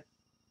 I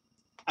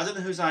don't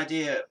know whose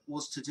idea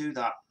was to do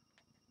that,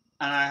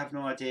 and I have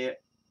no idea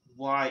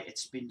why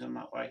it's been done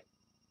that way.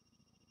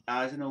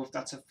 I don't know if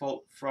that's a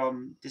fault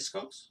from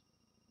Discogs,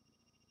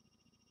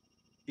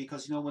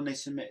 because you know when they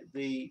submit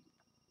the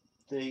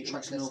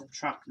original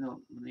track,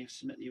 when they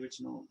submit the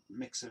original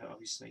mix of it,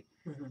 obviously,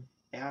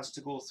 it has to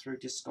go through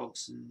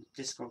Discogs, and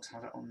Discogs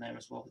had it on there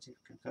as well, but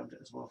they've confirmed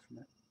it as well from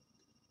it.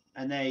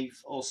 And they've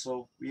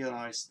also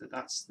realised that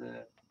that's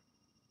the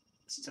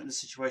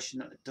situation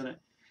that they've done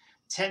it.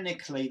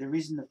 Technically, the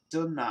reason they've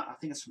done that, I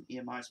think it's from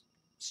EMI's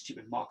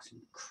stupid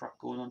marketing crap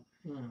going on.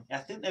 I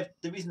think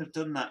the reason they've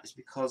done that is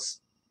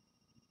because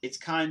it's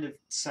kind of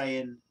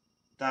saying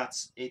that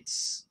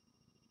it's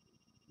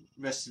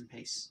rest in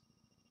peace.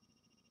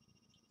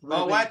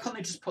 Well, why couldn't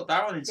they just put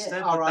that on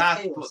instead?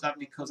 But that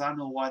because I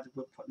know why they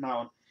were putting that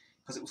on.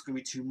 Because it was going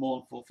to be too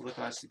mournful for the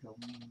guys to go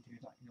and do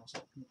that,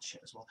 so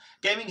shit as well.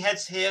 Gaming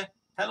Head's here.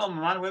 Hello,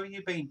 my man. Where have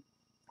you been?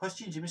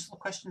 Questions? You missed all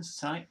the questions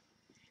tonight.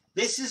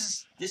 This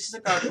is a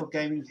guy called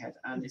Gaming Head,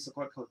 and it's a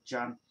guy called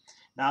Jan.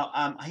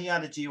 Now, he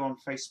added you on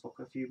Facebook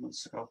a few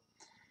months ago.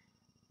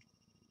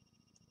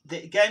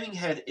 The Gaming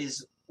Head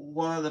is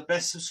one of the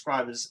best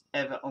subscribers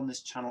ever on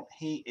this channel.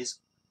 He is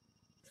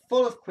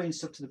full of Queen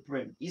stuff to the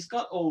brim. He's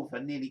got over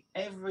nearly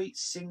every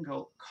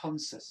single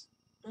concert.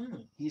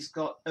 He's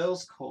got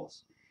Earl's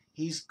Court.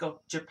 He's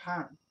got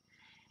Japan.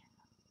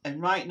 And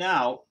right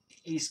now,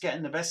 he's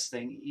getting the best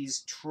thing.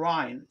 He's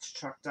trying to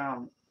track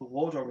down the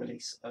Wardo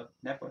release of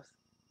Nebworth.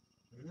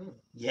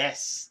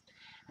 Yes.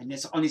 And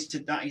it's honest to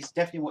that, is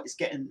definitely what he's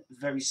getting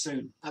very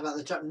soon. How about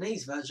the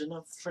Japanese version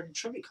of Freddie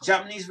Tribute Concert?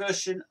 Japanese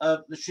version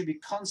of the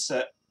Tribute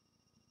Concert.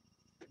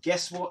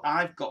 Guess what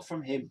I've got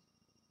from him?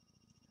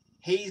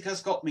 He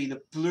has got me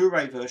the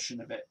Blu-ray version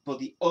of it, but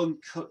the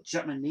uncut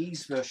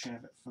Japanese version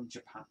of it from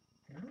Japan.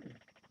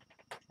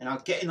 And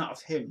I'm getting that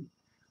of him,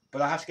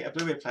 but I have to get a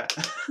Blu-ray player,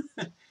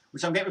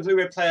 which I'm getting a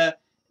Blu-ray player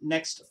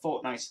next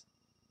fortnight.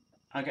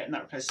 I'm getting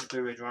that replaced with a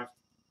Blu-ray drive.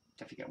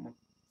 Definitely getting one,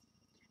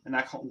 and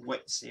I can't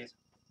wait to see it.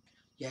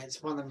 Yeah,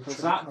 it's one of them. Because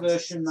that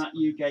version that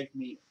you gave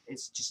me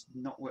is just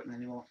not working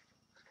anymore.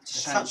 It's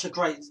such a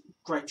great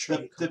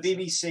tribute. The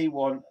BBC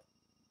one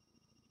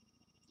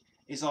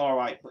is all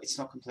right, but it's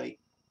not complete.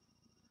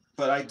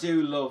 But I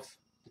do love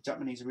the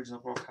Japanese original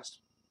broadcast.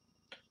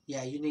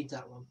 Yeah, you need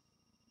that one.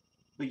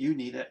 But you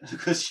need it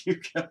because you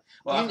can.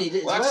 Well, you need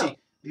it well, as actually,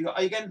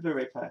 are you getting a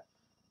Blu-ray player?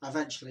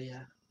 Eventually,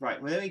 yeah. Right.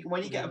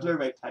 When you get a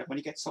Blu-ray player, when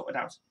you get sorted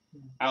out,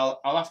 I'll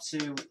have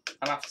to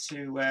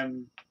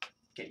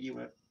get you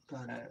a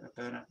burner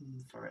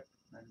for it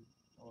and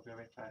or a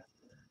Blu-ray player,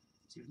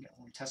 so you can get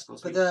one.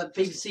 Tesco's. But the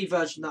BBC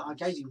version that I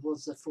gave you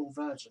was the full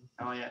version.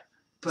 Oh yeah.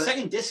 But the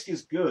second disc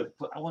is good,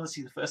 but I want to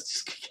see the first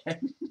disc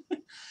again.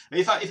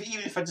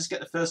 Even if I just get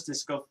the first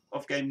disc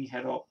of Gaming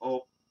Head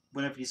or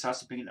whenever he decides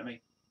to bring it to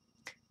me,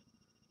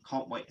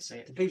 can't wait to see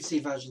it. The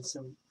BBC version's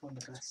still one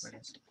of the best.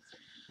 Brilliant.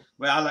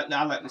 Well,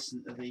 I like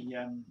listening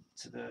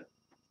to the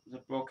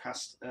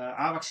broadcast.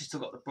 I've actually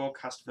still got the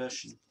broadcast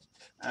version.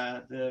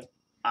 I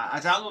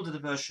downloaded the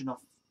version of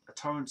a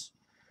torrent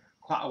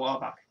quite a while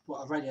back.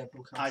 What, a radio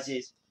broadcast? I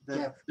did.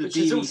 The which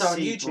BBC is also on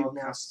YouTube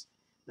broadcast.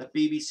 Now. The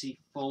BBC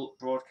full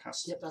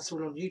broadcast. Yep, that's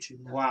all on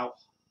YouTube now.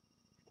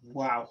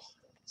 Wow.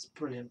 It's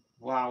brilliant.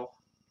 Wow.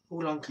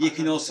 All on. You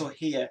can also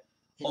hear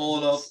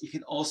all of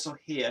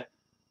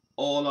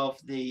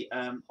the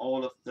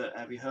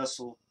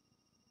rehearsal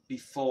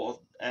before.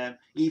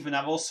 Even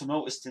I've also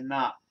noticed in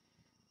that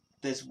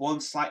there's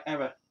one slight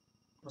error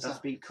that's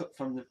been cut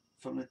from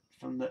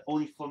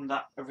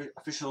that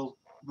official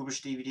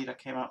rubbish DVD that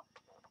came out.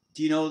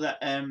 Do you know that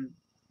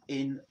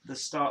in the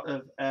start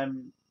of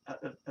at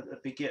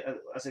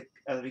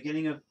the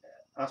beginning of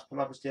As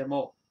Palabras de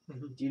Amor,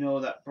 do you know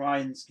that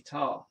Brian's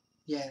guitar?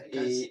 Yeah,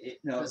 it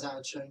goes out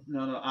of tune.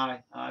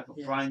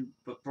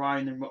 But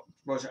Brian and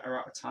Roger are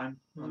out of time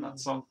on that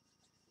song.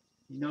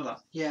 You know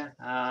that? Yeah.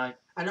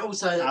 And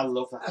also, I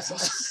love that. A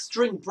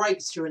string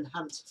breaks during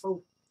Hands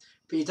Full,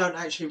 but you don't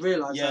actually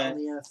realise that on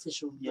the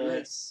official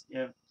release.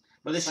 Yeah.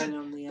 But they should.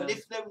 But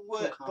if there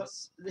were, but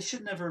they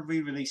should never have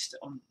re-released it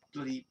on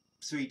bloody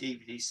 3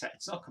 DVD set.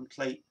 It's not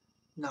complete.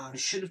 No. They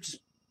should have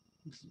just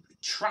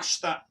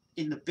trashed that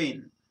in the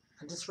bin.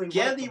 And just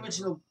get the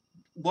original.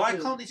 Why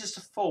can't they just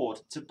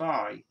afford to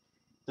buy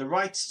the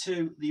rights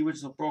to the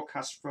original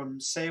broadcast from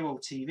Sero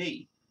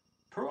TV?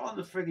 Put it on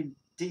the frigging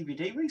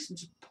DVD release and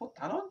just put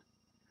that on.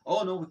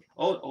 Oh no!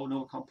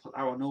 We can't put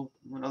that on. No,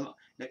 we're not.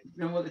 You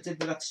know what they did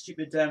with that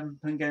stupid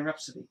Hungarian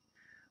Rhapsody?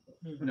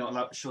 We're not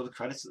allowed to show the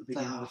credits at the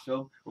beginning of the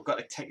film. We've got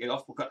to take it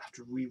off. We've got to have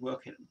to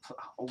rework it and put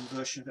our own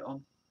version of it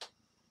on.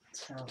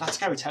 That's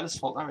Gary Taylor's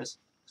fault. That is.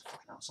 It's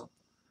fucking awesome.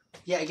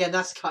 Yeah, again,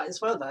 that's cut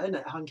as well, though, isn't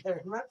it?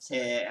 Hungarian Rhapsody.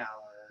 Yeah.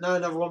 No,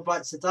 another one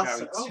bites the dust.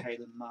 Gary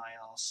Taylor, my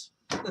arse.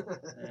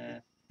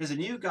 There's a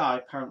new guy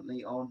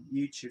apparently on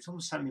YouTube. Someone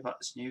was telling me about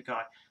this new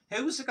guy.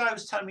 Who was the guy who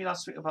was telling me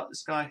last week about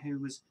this guy who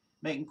was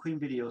making Queen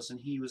videos and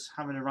he was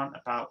having a rant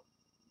about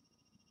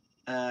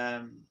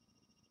the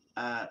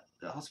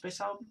Hot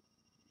Space album?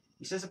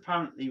 He says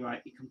apparently,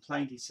 right, he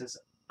complained, he says,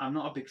 I'm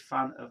not a big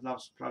fan of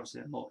Love's Flowers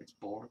anymore, it's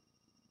boring.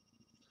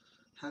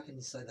 How can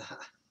you say that?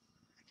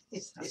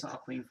 That's not a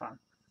Queen fan.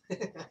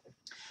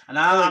 And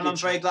I'm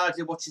very glad I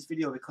did watch his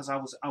video because I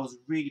was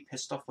really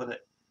pissed off with it.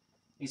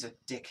 He's a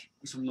dick.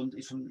 He's from London.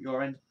 He's from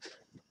your end.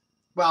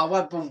 Well, I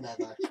wasn't born there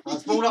though. I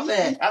was born up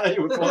there. I know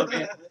you were born up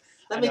here.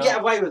 Let me get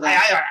away with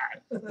that.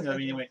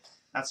 Anyway,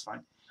 that's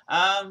fine.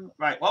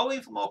 Right. While we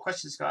wait for more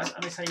questions, guys,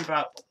 let me tell you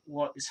about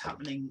what is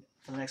happening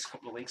for the next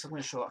couple of weeks. I'm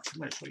going to show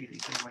you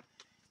these anyway.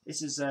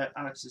 This is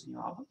Alex's new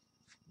album.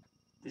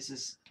 This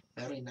is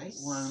very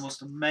nice. One of the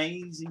most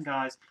amazing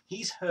guys.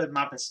 He's heard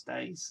My Best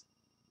Days,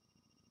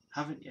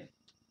 haven't you?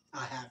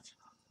 I have.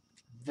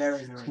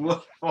 Very, very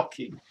good.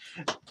 Fucking.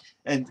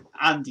 And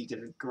Andy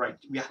did a great.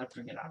 We had to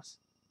bring it out.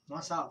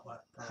 Nice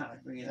artwork.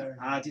 Bring it out.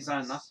 I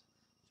designed that.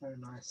 Very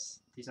nice.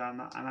 Designed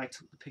that, and I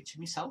took the picture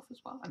myself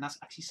as well. And that's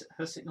actually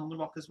her sitting on the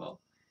rock as well.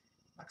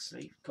 Back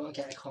sleeve. Got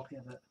to get a copy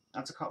of it.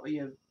 That's a copy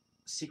of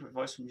Secret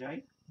Voice from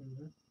Jade.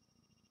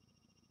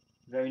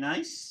 Very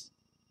nice.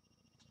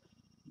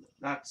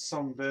 That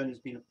song Burn has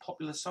been a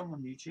popular song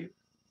on YouTube.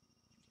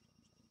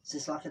 Is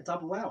this like a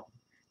double album?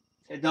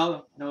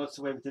 No, it's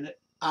the way we did it.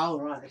 Oh,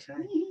 right, okay.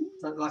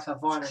 Like a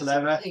vinyl.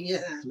 Clever.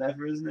 Yeah.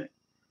 Clever, isn't it?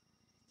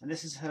 And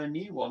this is her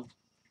new one,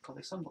 called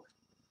the Songbook.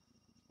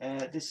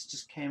 This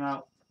just came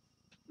out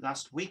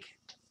last week.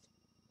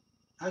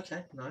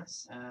 Okay,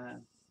 nice.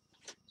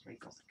 It's very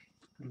gothic.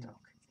 Very dark.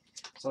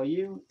 So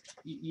you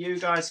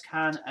guys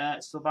can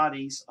still buy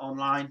these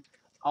online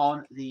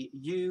on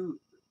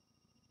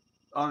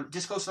on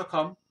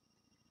discourse.com.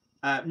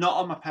 Not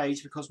on my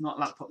page because I'm not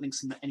allowed to put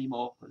links in it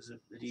anymore because of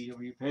the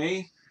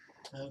DWP.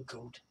 Oh,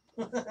 God.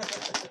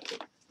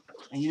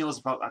 And he knows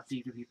about that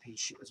DWP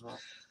shit as well.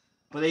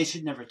 But they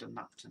should never have done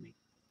that to me.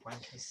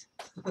 Wankers.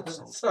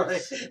 So, sorry.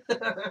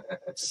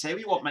 Say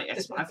what you want, mate.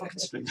 It's my fucking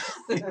string.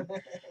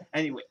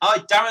 Anyway. Oh,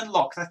 Darren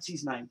Locke. That's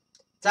his name.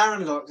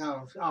 Darren Locke.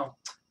 Oh.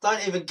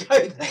 Don't even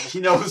go there.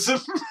 He knows him.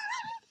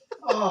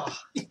 Oh.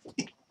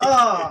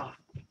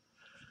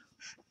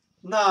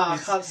 No, I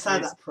can't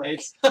stand that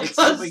prick. It's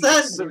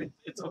something.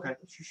 It's okay.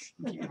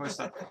 Keep your voice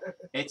down.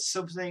 It's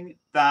something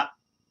that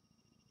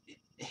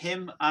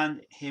him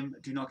and him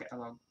do not get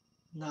along.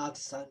 No, I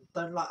just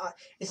don't like.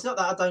 It's not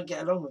that I don't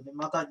get along with him.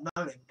 I don't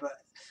know him,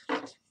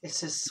 but it's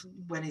just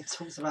when he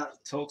talks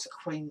about Talks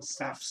Queen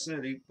stuff.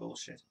 absolute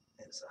bullshit.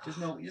 He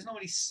doesn't know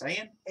what he's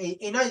saying.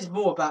 He knows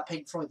more about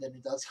Pink Floyd than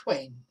he does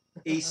Queen.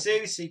 He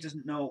seriously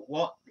doesn't know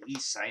what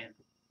he's saying.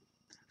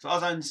 So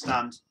as I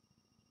understand,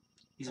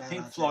 he's a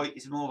Pink Floyd.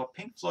 He's more of a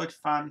Pink Floyd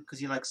fan because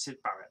he likes Sid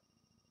Barrett.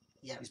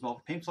 Yeah. He's more of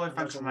a Pink Floyd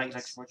fan because he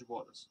likes Roger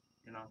Waters.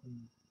 You know.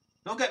 Mm.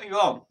 Don't get me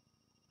wrong.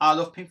 I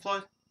love Pink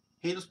Floyd.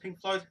 He loves Pink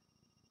Floyd.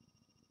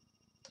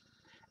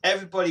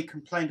 Everybody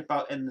complained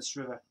about Endless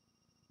River,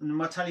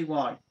 and I'll tell you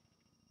why.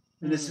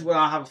 And this is where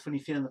I have a funny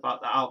feeling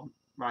about that album.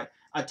 Right,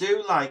 I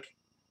do like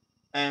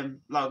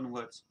Loud and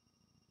Words.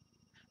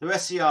 The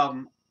rest of the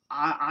album,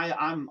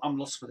 I'm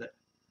lost with it.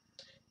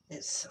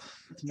 It's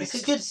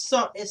a good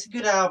song. It's a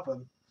good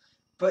album,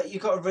 but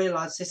you've got to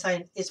realise this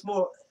ain't. It's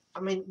more. I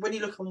mean, when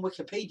you look on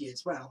Wikipedia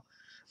as well.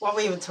 Why are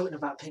we even talking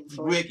about Pink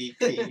Floyd?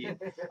 Wikipedia.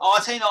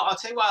 I'll tell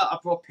you why I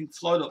brought Pink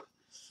Floyd up.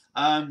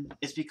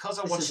 It's because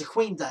I watched. This is a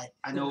Queen Day.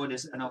 I know it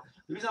is. I know.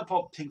 The reason I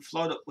brought Pink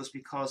Floyd up was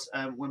because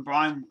when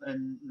Brian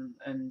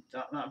and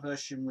that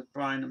version with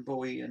Brian and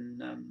Bowie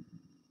and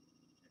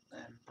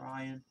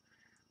Brian,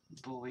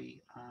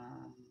 Bowie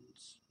and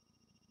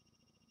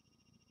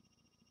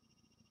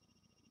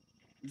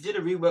he did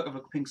a rework of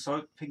a Pink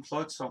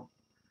Floyd song.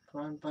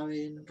 Brian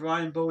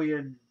Bowie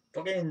and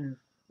fucking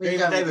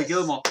David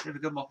Gilmour.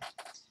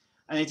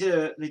 And they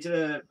did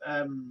a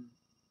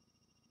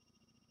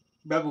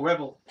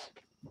Rebel.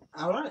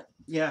 All right.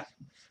 Yeah.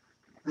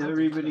 They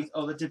re-released.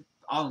 Oh, they did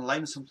Alan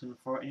Lane or something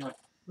before it anyway.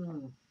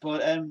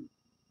 But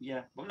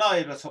yeah. But no,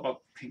 let's talk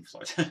about Pink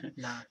Floyd.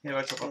 No. Yeah,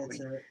 let's talk about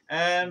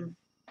Queen.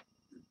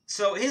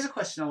 So here's a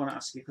question I want to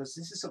ask you because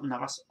this is something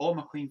I've asked all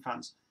my Queen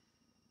fans.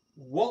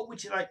 What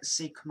would you like to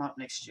see come out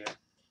next year?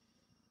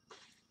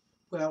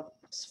 Well,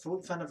 it's the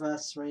 4th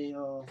anniversary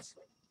of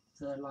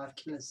the Live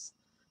Killers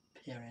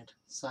period.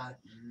 So,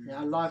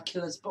 Live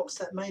Killers box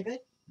set maybe.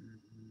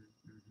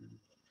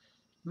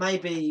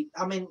 Maybe,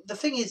 I mean, the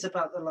thing is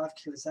about the Live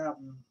Killers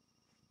album,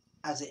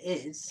 as it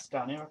is,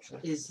 down here actually,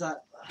 is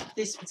that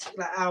this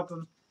particular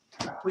album,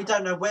 we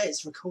don't know where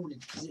it's recorded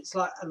because it's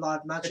like a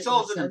live magic. It's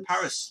all done in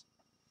Paris.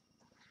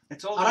 I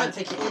don't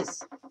think it is.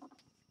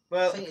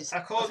 Well, I think it's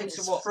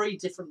 3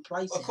 different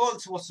places. According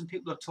to what some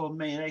people have told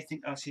me, they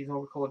think actually it's all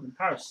recorded in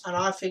Paris. And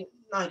I think,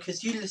 no,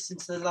 because you listen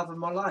to The Love of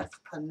My Life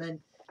and then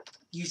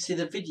you see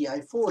the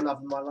video for Love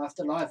of My Life,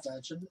 the live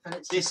version, and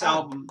it's this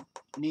album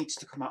needs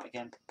to come out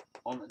again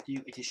on a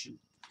new edition.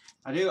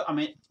 I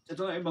mean, I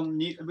don't know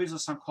the original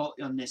sound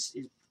quality on this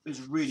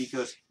is really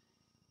good,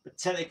 but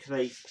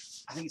technically,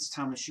 I think it's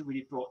time they should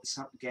really brought this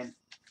out again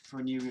for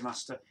a new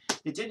remaster.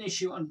 They didn't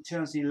issue it in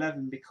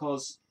 2011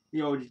 because they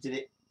already did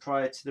it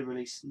prior to the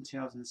release in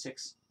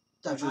 2006.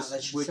 Don't matter,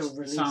 they should still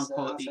release sound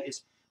quality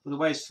is, but the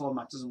way it's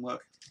format doesn't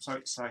work. I'm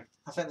sorry to say.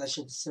 I think they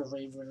should still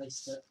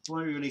re-release it.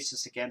 Why release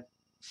this again?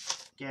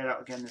 Get it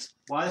out again.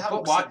 Why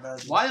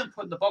haven't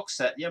put in the box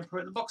set? You haven't put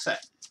it in the box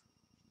set.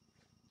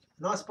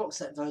 Nice box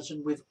set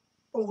version with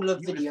all the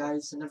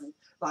videos and everything,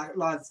 like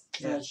live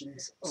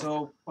versions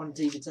on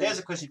DVD. There's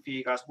a question for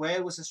you guys.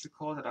 Where was this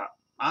recorded at?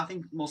 I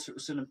think most of it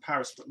was done in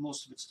Paris, but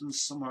most of it's done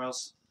somewhere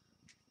else.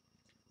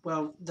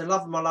 Well, The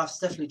Love of My Life is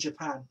definitely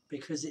Japan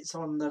because it's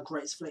on the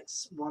Greatest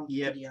Flicks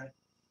video.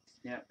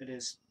 Yeah, it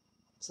is.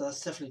 So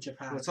that's definitely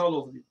Japan. Well, it's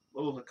all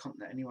over the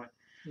continent anyway.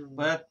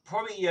 But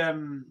probably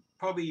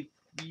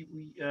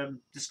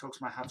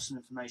Discogs might have some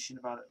information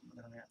about it.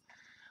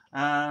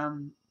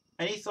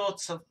 Any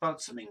thoughts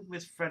about something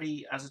with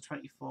Freddie as a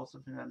 24th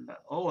of November?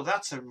 Oh,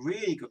 that's a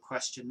really good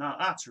question. No,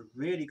 that's a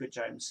really good,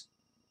 James.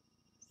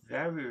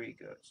 Very, very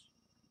good.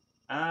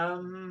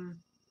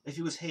 If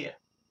he was here.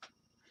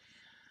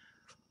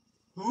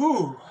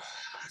 Ooh,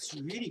 that's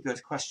a really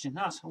good question.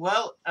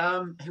 Well,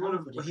 he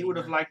would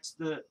have liked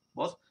the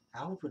what?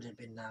 How old would it have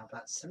been now?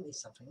 About 70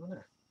 something, wouldn't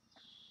it?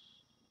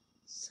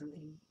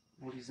 70.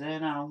 Well, he's there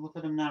now. Look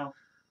at him now.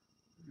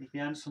 He's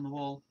behind us on the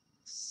wall.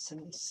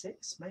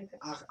 76, maybe.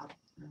 I'm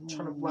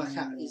trying to work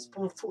out. He's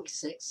born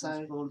 46, so.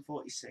 He's born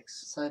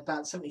 46. So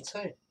about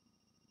 72.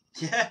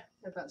 Yeah.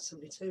 About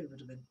 72 would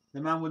have been.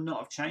 The man would not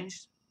have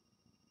changed.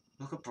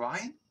 Look at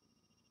Brian.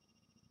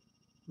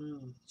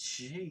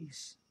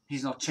 Jeez.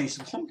 He's not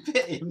changed one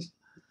bit.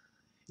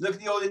 Look at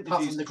the old interviews.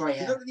 Apart from the grey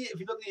hair. If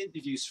you look at the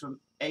interviews from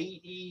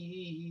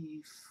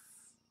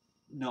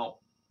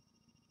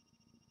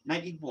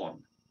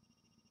 91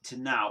 to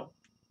now,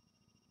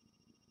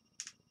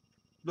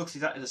 looks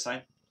exactly the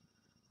same.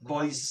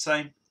 Body's the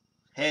same.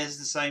 Hair's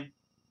the same.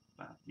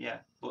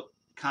 Yeah, but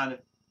kind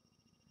of.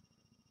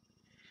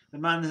 The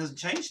man hasn't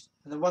changed.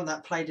 And the one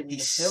that played him in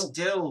the film.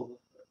 Still.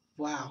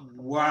 Wow.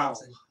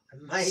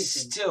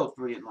 Amazing. Still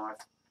brilliant live.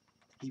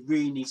 He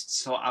really needs to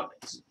sort out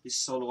his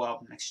solo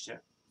album next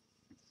year.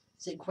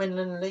 Is it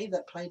Gwendolyn Lee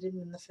that played him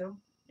in the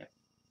film? Yeah.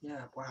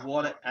 Yeah,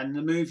 wow. And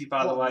the movie,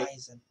 by the way.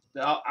 Amazing.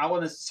 I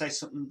want to say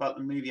something about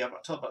the movie. I've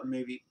talked about the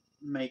movie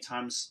many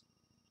times.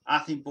 I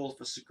think both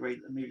of us agree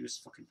that the movie was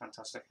fucking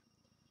fantastic.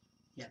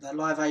 Yeah, that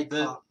Live Aid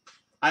part.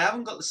 I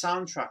haven't got the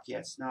soundtrack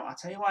yet. Now, I'll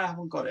tell you why I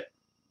haven't got it.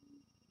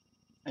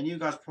 and you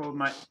guys probably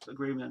might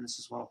agree with me on this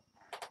as well.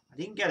 I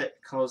didn't get it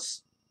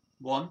because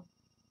 1,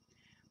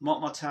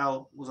 Mont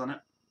Martel was on it.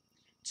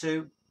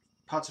 2,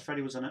 Parts of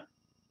Freddy was on it.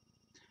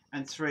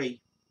 And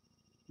 3,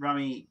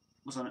 Rami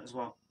was on it as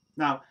well.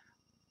 Now,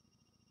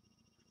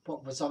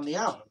 what was on the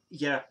album?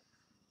 Yeah.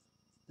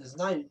 There's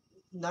no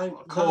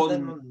according, none of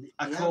them on the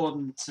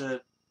according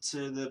to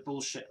the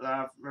bullshit that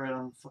I've read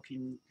on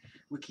fucking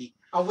wiki.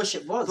 I wish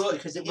it was, but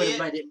because it would have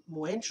made it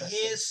more interesting.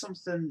 Here's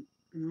something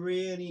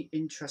really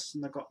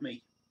interesting that got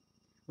me.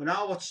 When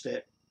I watched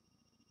it,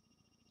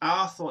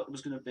 I thought it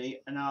was going to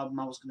be an album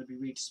I was going to be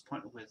really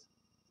disappointed with.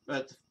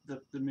 But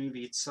the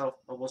movie itself,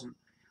 I wasn't.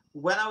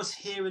 When I was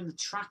hearing the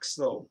tracks,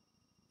 though,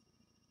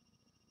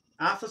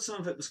 I thought some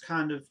of it was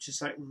kind of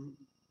just like...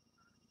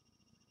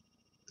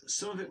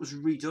 Some of it was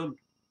redone.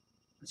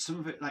 And some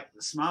of it, like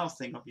the Smile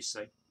thing,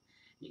 obviously.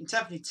 You can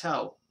definitely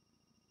tell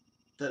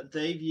that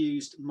they've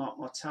used Mark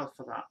Martel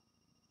for that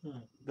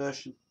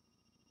version.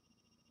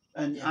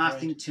 And Yeah, I right.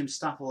 think Tim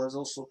Staffel has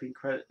also been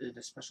credited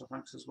a special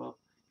thanks as well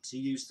to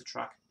use the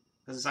track.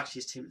 Because it's actually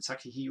his team, it's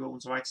actually he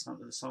owns the rights now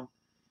to the song.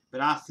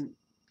 But I think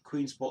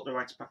Queen's bought the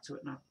rights back to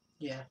it now.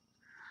 Yeah.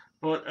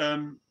 But I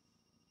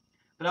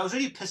was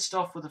really pissed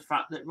off with the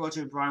fact that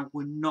Roger and Brian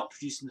were not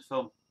producing the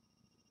film.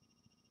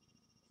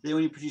 They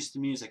only produced the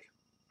music.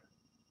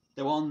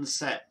 They were on the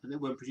set, but they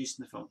weren't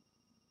producing the film.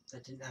 They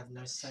didn't have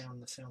no say on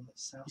the film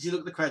itself. If you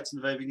look at the credits in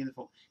the very beginning of the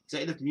film,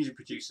 executive music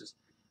producers.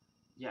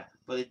 Yeah,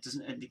 but it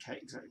doesn't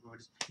indicate exactly what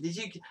it is.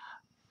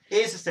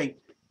 Here's the thing.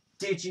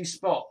 Did you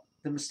spot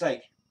the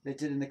mistake they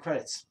did in the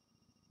credits?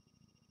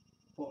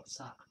 What's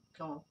that?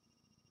 Go on.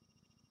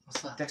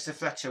 What's that? Dexter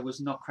Fletcher was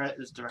not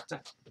credited as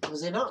director.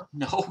 Was he not?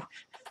 No.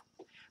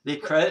 They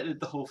credited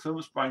the whole film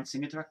as Bryan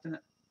Singer directing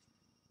it.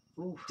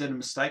 Ooh. Did a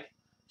mistake.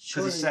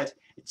 Surely. Because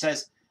it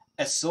says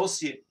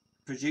associate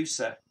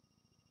producer,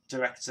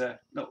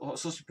 director, no,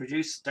 associate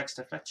producer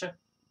Dexter Fletcher.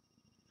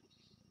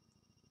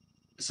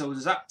 So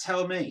does that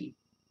tell me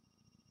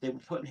they were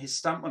putting his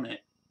stamp on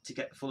it to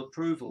get the full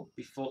approval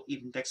before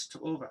even Dexter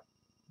took over?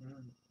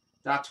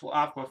 That's what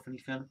I've got a funny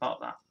feeling about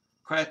that.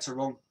 Credits are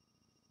wrong.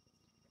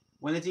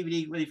 When the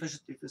DVD,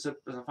 there's a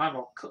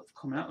 5-hour cut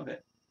coming out of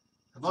it.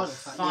 A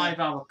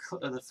 5-hour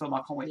cut of the film.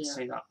 I can't wait to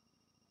see that.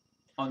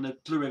 On the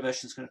Blu-ray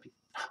version, it's going to be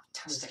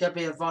fantastic. There's going to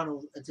be a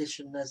vinyl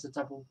edition. There's a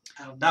double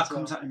album. That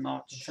comes out in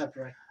March. In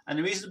February. And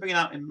the reason to bring it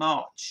out in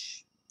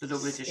March, the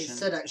double edition. It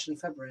said actually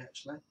February,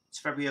 actually. It's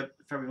February,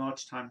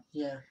 March time.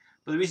 Yeah.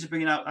 But the reason to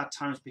bring it out that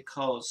time is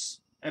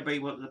because everybody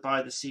wanted to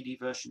buy the CD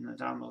version and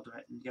download of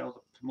it and get all the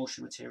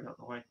promotion material out of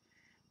the way.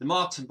 The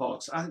marketing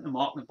box, I think the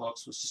marketing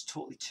box was just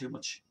totally too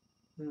much.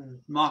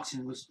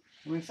 Marketing was,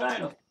 I mean, fair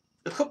enough.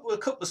 The cup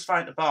was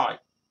fine to buy.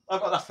 I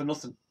got that for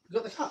nothing. You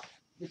got the cup?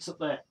 It's up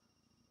there.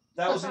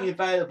 That was only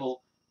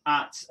available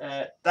at,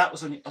 that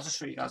was only, I'll just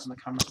show you guys on the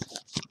camera.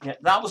 Yeah,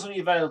 that was only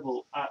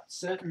available at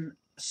certain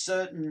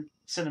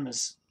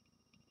cinemas.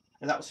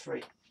 And that was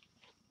free.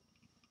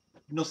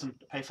 Nothing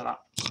to pay for that.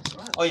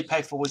 Right. All you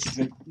pay for was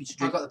your drink.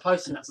 I got the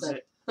poster. That was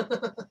it.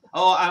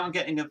 Oh, I'm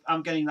getting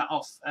that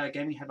off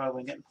Gaming Head, by the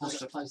way. I'm getting a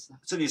poster.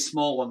 It's only a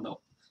small one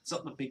though. It's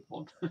not the big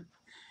one.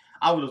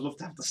 I would have loved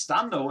to have the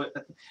stand though.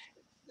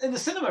 In the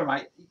cinema,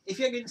 right? If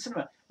you're getting the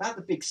cinema, they had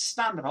the big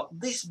stand about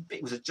this big.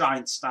 It was a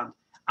giant stand.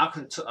 I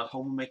could have took that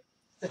home with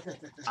me.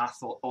 I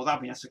thought, oh,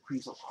 that'd be nice for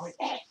Queensville.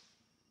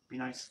 Be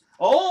nice.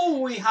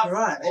 Oh, we have.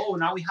 Right. Oh,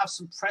 now we have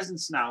some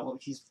presents now,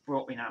 which he's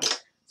brought me now.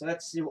 So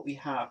let's see what we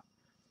have.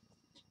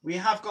 We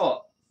have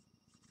got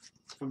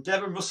from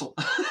Devon Russell.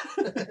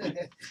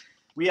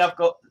 We have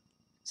got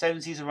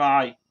Seven Seas of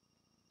Rye,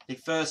 the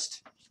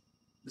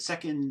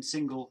second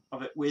single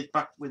of it with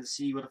the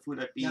sea what a food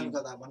I'd be. You haven't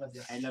got that one, have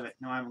you? I love it.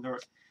 No, I haven't got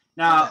it.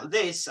 Now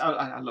this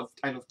I love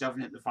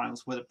Devon at the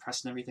finals with the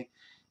press and everything.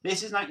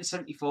 This is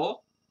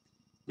 1974.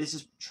 This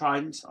is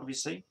Trident,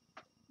 obviously.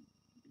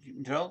 You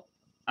can tell.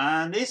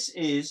 And this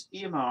is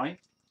EMI.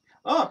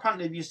 Oh,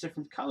 apparently they've used a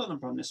different colour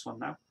number on this one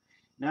now.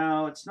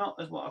 Now it's not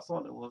as what I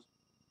thought it was.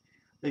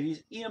 They've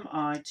used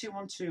EMI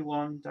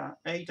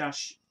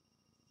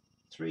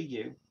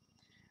 2121A-3U,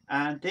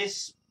 and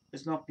this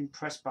has not been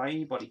pressed by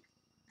anybody.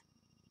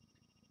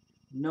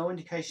 No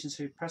indications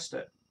who pressed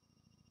it.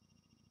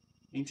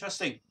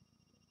 Interesting.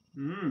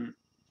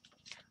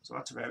 So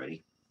that's a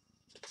rarity.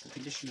 The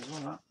condition as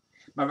well. That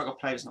my record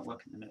player's not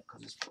working in a minute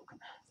because it's broken.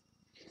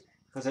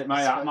 Because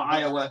my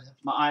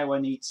Iowa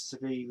needs to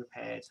be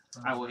repaired.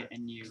 I will get a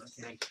new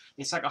thing.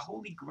 It's like a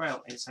holy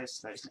grail. It says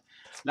today, isn't it?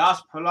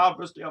 Las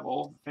Palabras de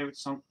Amor, favorite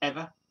song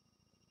ever.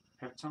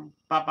 Favorite song.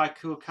 Bye Bye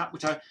Cool Cat,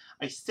 which I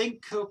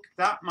think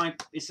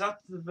is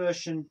that the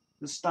version,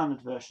 the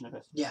standard version of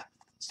it? Yeah.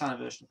 Standard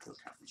version of Cool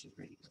Cat, which is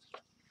really good.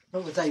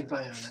 Not with Dave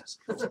Bowie on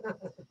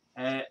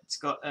it. It's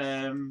got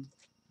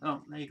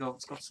oh, there you go.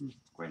 It's got some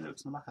great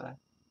lyrics on the back of there.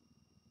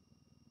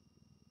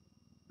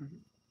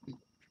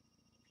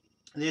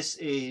 This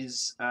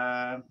is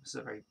a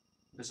very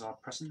bizarre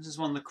present. This is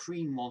one of the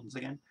cream ones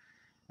again.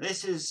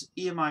 This is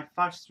EMI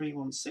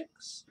 5316.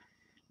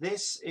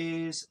 This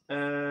is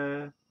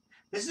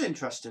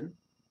interesting.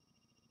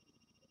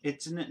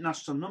 It's an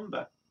international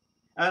number.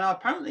 And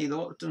apparently,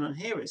 what they've done on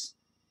here is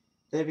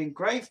they've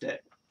engraved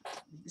it.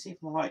 You can see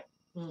from the light.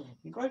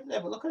 Engraved it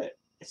there, but look at it.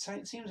 It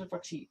seems to have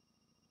actually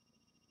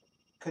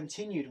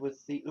continued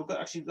with the. Look,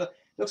 actually,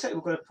 looks like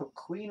we're going to put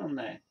Queen on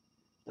there,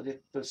 but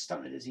they've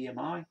stamped it as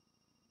EMI.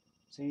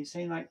 So you're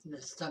seeing like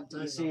it's stamped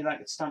you see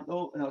like it's stamped.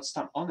 Oh no, it's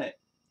stamped on it,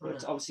 but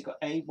it's obviously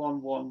got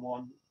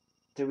A111.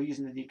 They were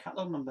using the new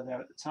catalog number there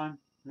at the time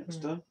when it was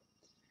done.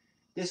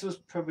 This was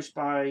published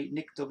by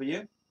Nick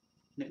W.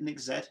 Nick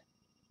Z.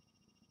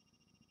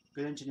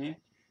 Good engineer.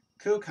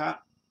 Cool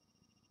Cat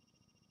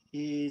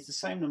is the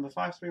same number,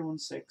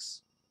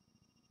 5316.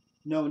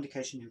 No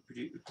indication who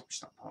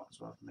published that part as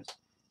well from it.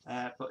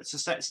 But it's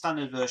a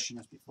standard version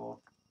as before,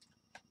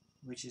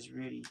 which is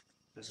really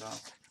bizarre.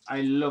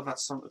 I love that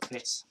song of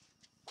bits.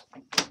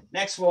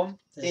 Next one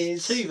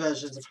is 2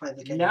 versions of Play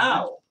the Game.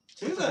 Now,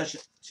 two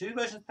versions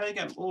of Play the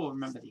Game. Oh,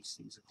 remember these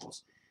things, of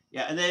course.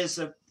 Yeah, and there's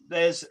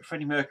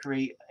Freddie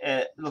Mercury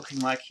looking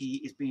like he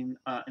is been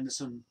in the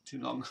sun too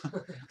long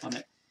on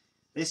it.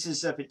 This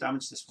is a bit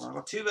damaged, this one. I've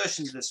got 2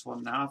 versions of this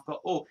one now. I've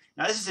got,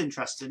 now this is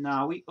interesting.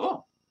 Now,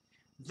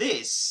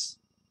 this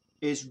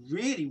is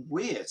really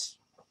weird.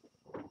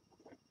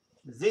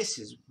 This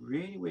is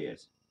really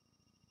weird.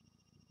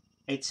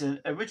 It's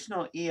an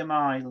original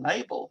EMI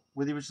label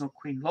with the original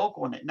Queen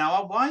logo on it.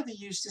 Now, why they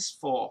use this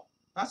for?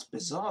 That's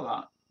bizarre,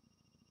 that.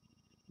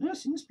 I've never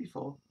seen this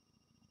before.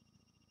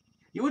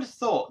 You would have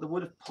thought they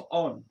would have put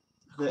on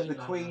the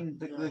Queen,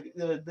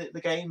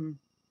 the game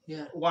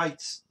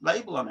white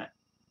label on it.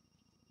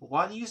 But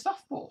why do they use that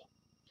for?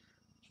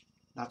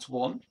 That's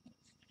one.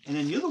 And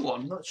then the other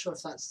one... I'm not sure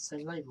if that's the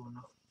same label or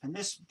not. And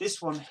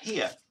this one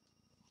here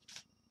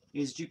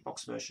is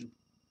jukebox version.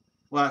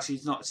 Well, actually,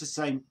 it's not. It's the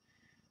same,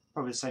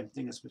 probably the same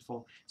thing as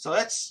before. So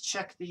let's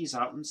check these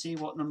out and see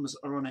what numbers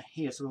are on it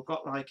here. So we've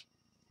got like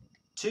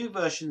 2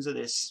 versions of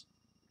this.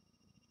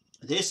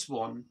 This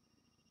one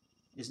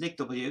is Nick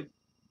W.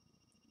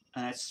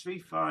 And it's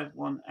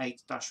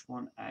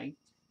 3518-1A.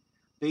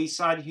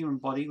 B-side of Human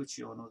Body, which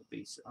you all know the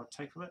B I'll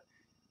take from it.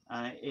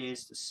 And it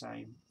is the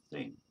same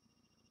thing.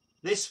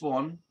 This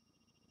one,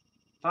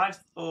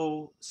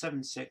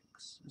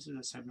 5076. This is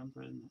the same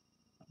number, isn't it?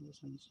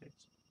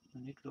 5076.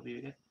 And Nick W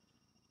again.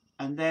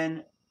 And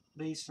then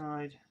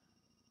B-side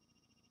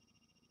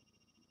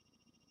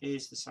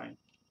is the same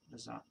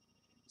as that.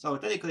 So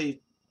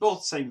technically,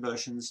 both same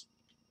versions.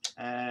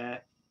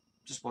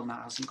 Just one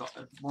that hasn't got.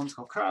 One's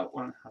got cut out,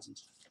 one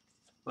hasn't.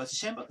 But it's a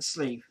shame about the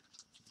sleeve.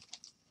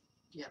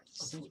 Yeah,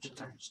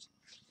 damaged.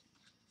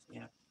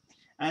 Yeah.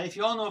 And if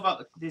you all know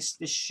about this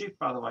shoot,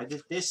 by the way,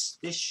 this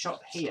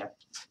shot here,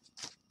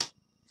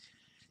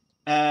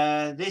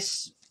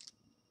 this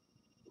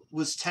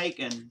was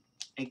taken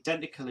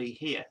identically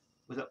here,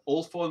 with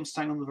all 4 of them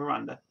standing on the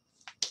veranda,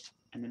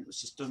 and then it was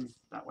just done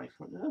that way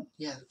for it.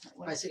 Yeah,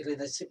 basically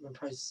they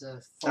superimposed.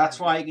 That's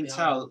why you can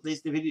tell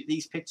these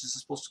pictures are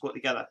supposed to go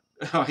together,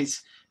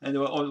 right? And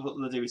all what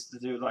they do is to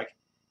do like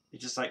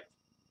it's just like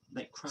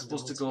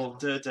supposed to go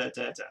so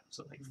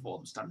like 4 of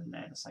them standing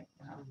there, and it's like.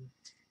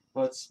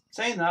 But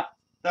saying that,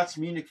 that's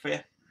Munich for you.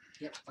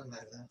 Yep, I'm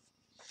over there.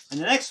 And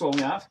the next one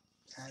we have.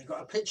 You've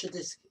got a picture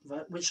disc,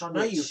 which I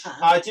know you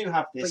have. I do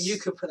have this. But you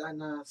could put that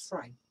in a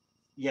frame.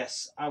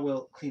 Yes, I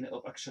will clean it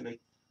up actually.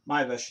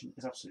 My version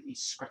is absolutely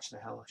scratched the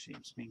hell actually.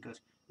 It's been good.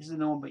 This is the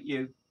No One But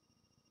You.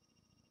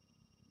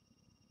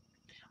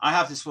 I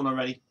have this one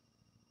already.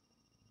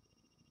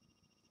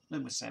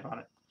 Nothing to say about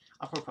it.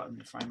 I'll probably put it in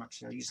the frame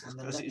actually. I use it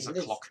as it is a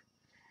clock.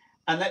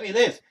 And Let Me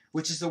Live,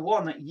 which is the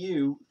one that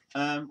you,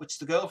 which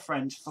the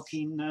girlfriend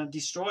fucking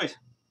destroyed.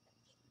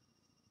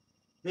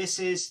 This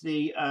is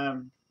the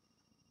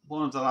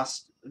one of the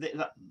last.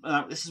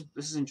 This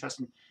is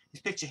interesting.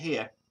 This picture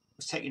here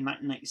was taken in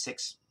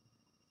 1996.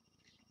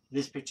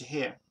 This picture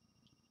here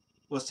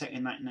was taken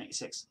in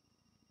 1996.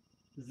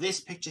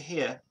 This picture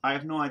here, I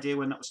have no idea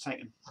when that was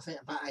taken. I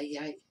think about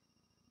 88.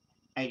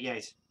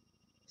 88.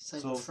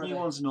 Same so Freddie. New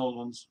ones and old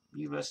ones.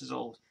 New versus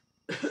old.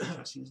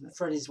 Interesting, isn't it?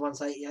 Freddie's one's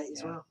 88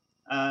 as well.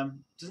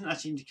 Doesn't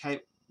actually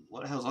indicate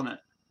what the hell's on it.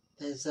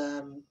 There's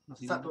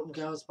Fat Bottom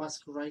Girls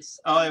Bicycle Race.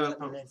 Oh yeah,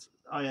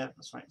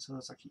 that's right. So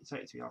that's actually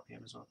 33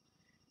 RPM as well.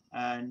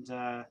 And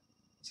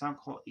sound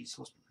quality is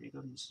supposed to be pretty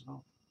good in this as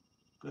well.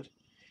 Good.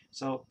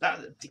 So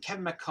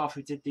Kevin Metcalf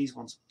who did these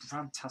ones,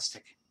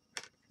 fantastic.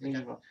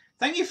 Really well.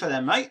 Thank you for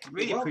them, mate.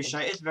 Really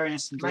appreciate it. Very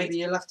nice indeed. Maybe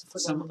you'll have to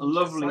put some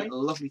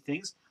lovely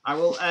things. I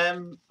will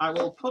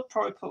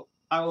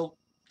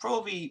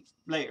probably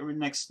later in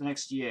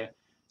next year.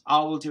 I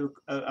will do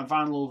a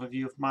vinyl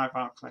overview of my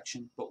vinyl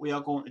collection, but we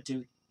are going to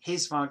do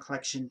his vinyl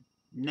collection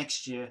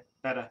next year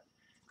better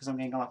because I'm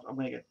going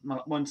to get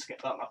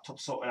that laptop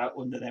sorted out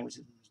under there, which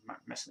is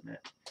messing a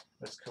minute.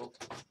 That's cool.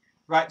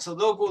 Right, so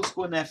they'll go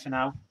in there for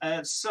now.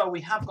 So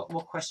we have got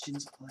more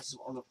questions. Oh, this is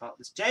what I love about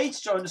this. Jade's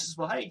joined us as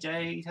well. Hey,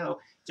 Jade. Hello.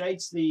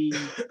 Jade's the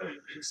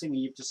singer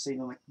you've just seen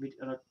on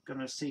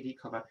a CD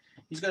cover.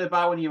 He's going to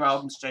buy one of your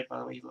albums, Jade, by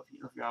the way. You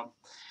love your album.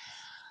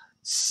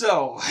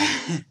 So,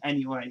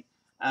 anyway.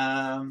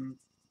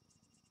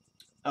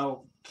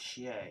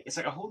 Okay. It's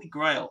like a holy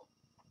grail.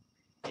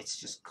 It's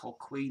just called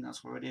Queen.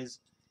 That's where it is.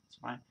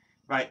 fine.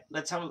 Right,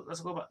 let's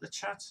go back to the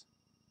chat.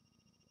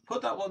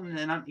 Put that one in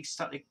an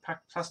anti-static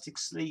plastic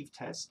sleeve,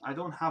 Tez. I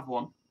don't have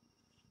one.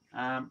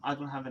 I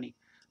don't have any.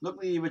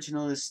 Luckily, the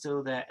original is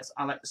still there. As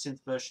I like the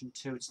synth version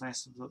too. It's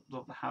nice to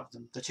love to have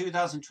them. The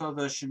 2012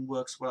 version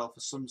works well for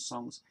some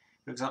songs.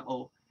 For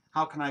example,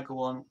 How Can I Go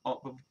On?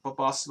 But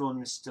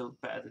Barcelona is still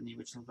better than the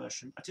original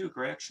version. I do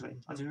agree, actually.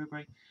 I do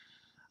agree.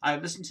 I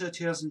listened to the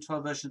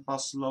 2012 version of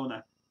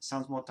Barcelona. It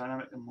sounds more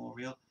dynamic and more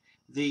real.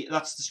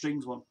 That's the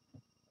strings one.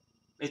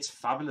 It's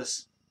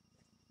fabulous.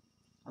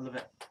 I love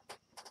it.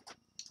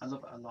 I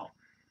love it a lot.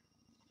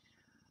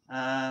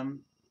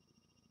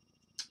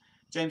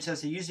 James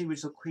says they use the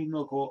original Queen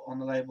logo on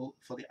the label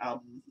for the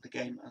album, the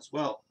game as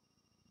well.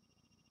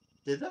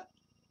 Did they?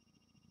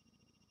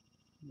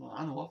 Well,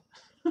 I know of.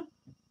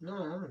 No, I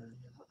don't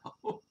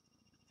know.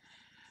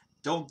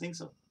 Don't think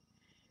so.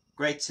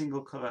 Great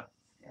single cover.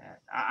 Yeah,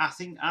 I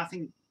think.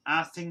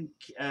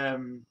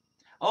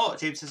 Oh,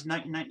 James says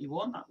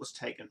 1991 that was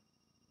taken.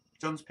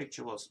 John's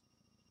picture was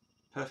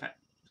perfect.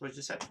 That's what I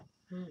just said.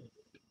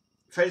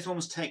 Freddie's one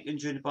was taken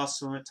during the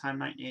Barcelona time,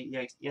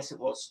 1988. Yes, it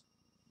was.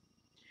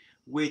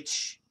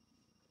 Which,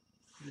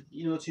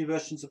 you know, the two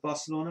versions of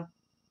Barcelona,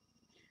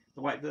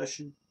 the white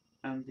version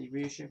and the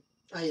reissue.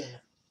 Oh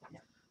yeah.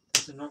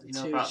 So not you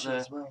know about the,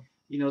 as well.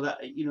 You know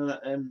that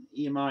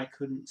EMI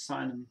couldn't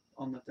sign them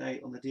on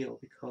the deal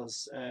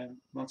because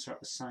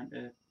Montserrat was signed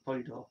to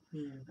Polydor,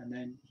 and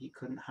then he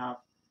couldn't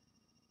have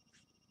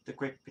the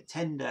Great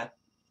Pretender.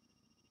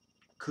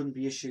 Couldn't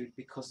be issued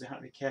because they had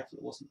to be careful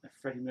it wasn't a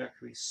Freddie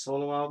Mercury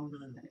solo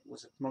album, and it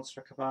was a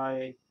Montserrat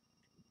Caballé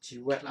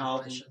duet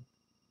album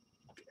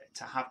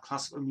to have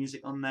classical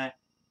music on there.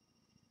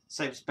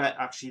 Saves bet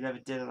actually never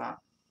did that.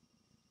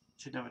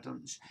 Should never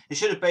done. It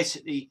should have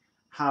basically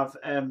have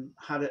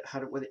had it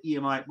where the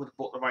EMI would have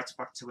bought the rights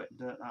back to it and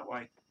done it that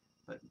way,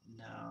 but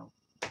no,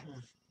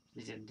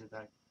 they didn't do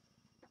that.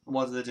 And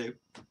what did they do?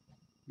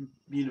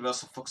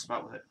 Universal fucks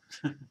about with it.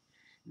 And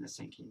they're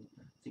thinking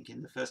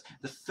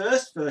the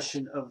first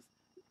version of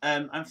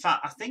in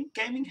fact I think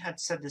Gaming had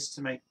said this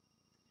to me,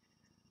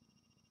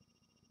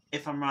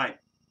 if I'm right.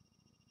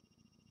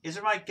 Is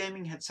it right?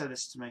 Gaming had said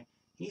this to me.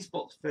 He's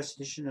bought the first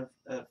edition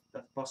of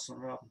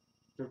Barcelona album,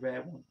 the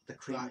rare one, the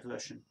cream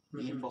version,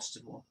 the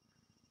embossed one.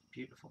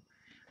 Beautiful.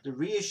 The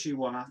reissue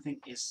one I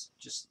think is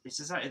it's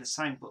exactly the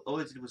same, but all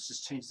they did was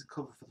just change the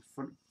cover for the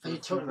front. Are you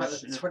talking about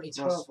the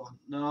 2012 one?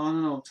 No,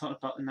 I'm talking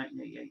about the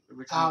 1988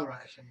 original. Oh,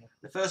 right. Okay, yeah.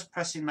 The first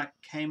pressing that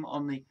came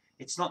on the...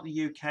 It's not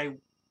the UK...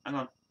 Hang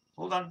on.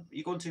 Hold on.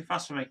 You're going too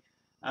fast for me.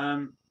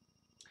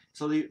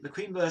 So the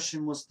Queen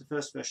version was the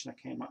first version that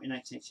came out in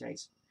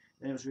 1988.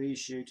 Then it was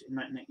reissued in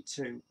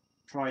 1982,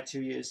 prior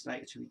 2 years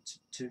later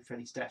to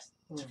Freddie's death,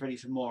 to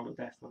Freddie's memorial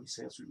death.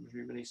 Obviously, it was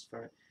re-released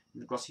for it in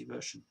the glossy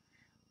version.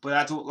 But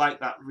I don't like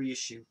that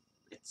reissue.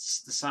 The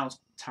sound's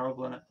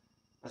terrible in it.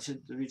 I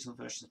think the original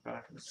version is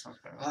better. It sounds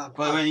better.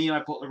 But when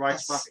I bought the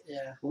rights back,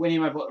 but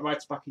when I bought the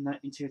rights back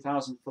in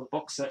 2000 for the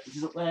box set, which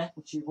is up there,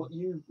 which is what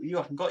you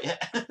haven't got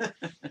yet. I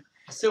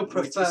still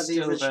prefer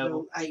the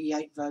original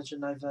 88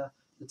 version over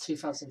the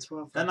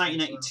 2012. The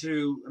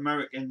 1982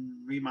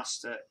 American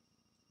remaster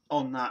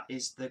on that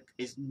is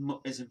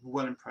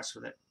well impressed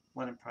with it.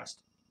 Well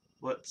impressed.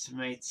 But to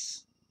me,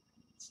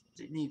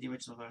 they need the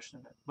original version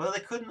of it. Well,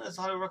 they couldn't as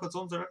Hollywood Records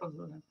owns the records.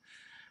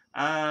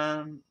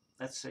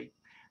 Let's see.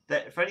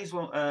 Freddie's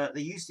one.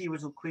 They used the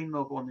original Queen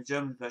logo on the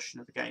German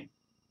version of the game.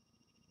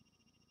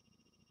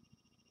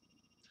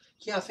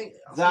 Yeah, I think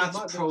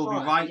that's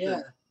probably right. Yeah.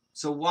 Then.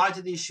 So why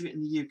did they issue it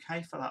in the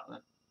UK for that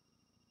then?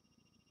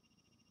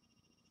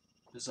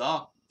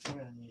 Bizarre.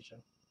 Very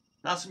unusual.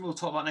 That's what we'll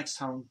talk about next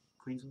time,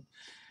 Queensville.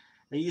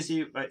 They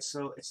usually right.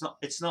 So it's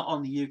not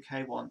on the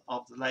UK one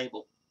of the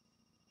label.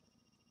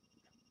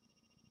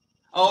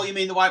 Oh, you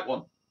mean the white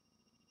one?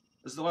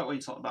 Is the white one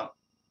you're talking about?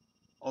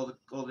 Or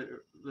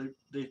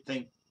the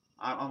thing?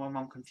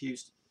 I'm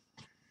confused.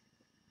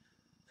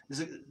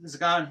 There's a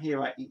guy on here,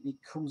 right? He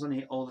comes on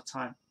here all the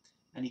time,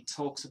 and he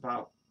talks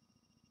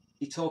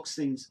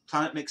things.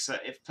 Planet Mixer.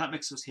 If Planet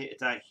Mixer was here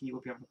today, he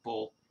would be having a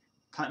ball.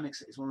 Planet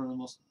Mixer is one of the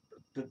most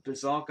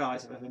bizarre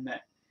guys I've ever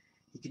met.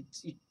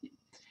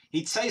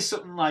 He'd say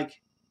something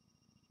like.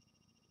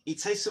 I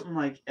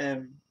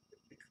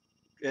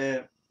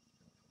can't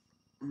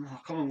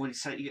remember what he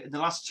said in the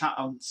last chat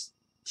on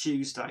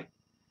Tuesday.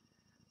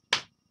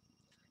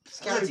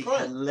 Gary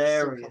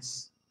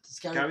hilarious. Does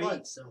Gary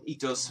he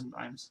does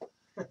sometimes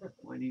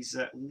when he's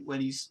around.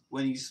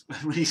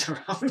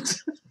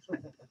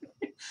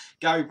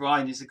 Gary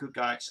Bryan is a good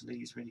guy actually.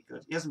 He's really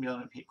good. He hasn't been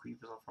on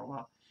Queensville for a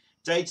while.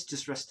 Jade's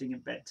just resting in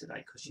bed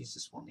today because she's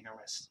just wanting a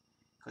rest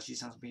because she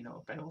hasn't been out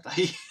of bed all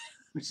day,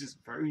 which is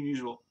very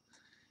unusual.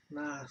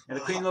 Nah. Yeah,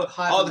 the Queen logo.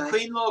 The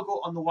Queen logo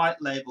on the white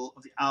label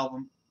of the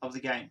album of the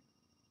game.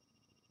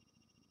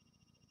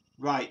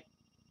 Right.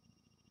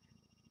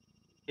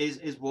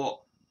 Is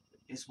what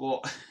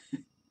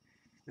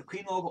the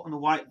Queen logo on the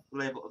white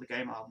label of the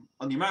game album.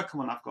 On the American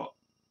one I've got.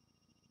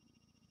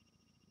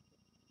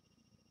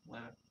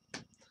 Whatever.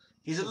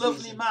 He's a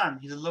lovely man.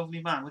 He's a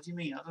lovely man. What do you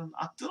mean? I don't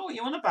know what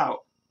you're on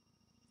about.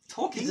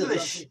 Talk He's a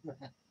English. lovely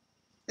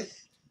man.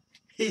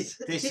 This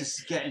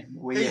is getting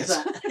weird. Who's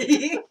that?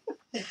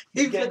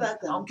 Who put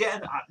that down? I'm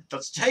getting.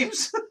 That's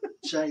James.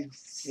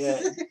 James.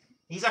 Yeah.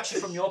 He's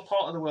actually from your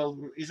part of the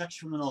world. He's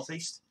actually from the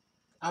northeast.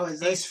 Oh,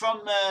 is He's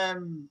from.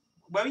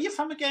 Where are you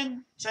from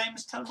again,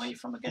 James? Tell me where you're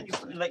from again.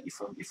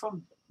 You're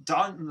from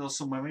Darlington or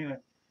somewhere anyway.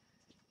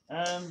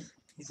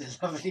 He's a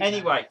lovely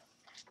Anyway, man.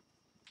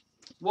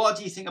 what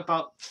do you think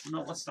about?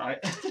 No, what's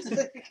that?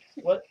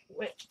 What?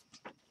 Wait.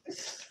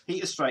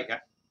 Peter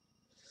Straker.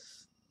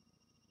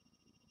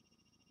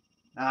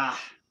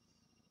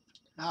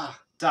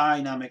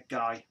 Dynamic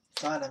guy.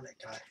 Dynamic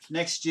guy.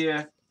 Next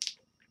year,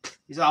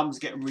 his album's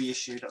getting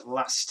reissued at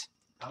last.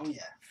 Oh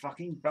yeah.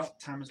 Fucking about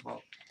time as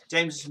well.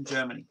 James is from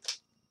Germany.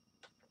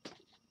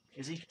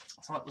 Is he?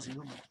 I thought it was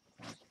England.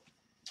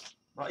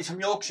 Well, he's from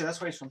Yorkshire.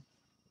 That's where he's from.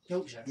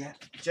 Yorkshire. Yeah.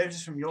 James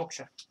is from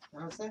Yorkshire.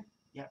 Oh, is he?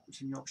 Yeah, he's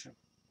from Yorkshire.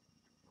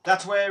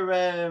 That's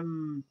where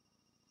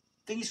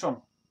Thingy's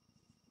from.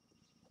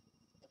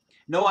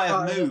 No, I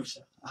have moved.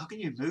 How can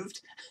you have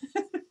moved?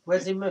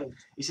 Where's he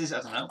moved? He says,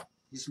 I don't know.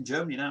 He's from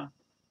Germany now.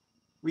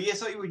 Well, yeah, I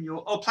thought you were in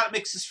York. Oh, Plant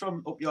Mix is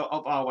from up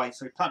our way.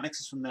 Sorry, Plant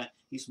Mix is from there.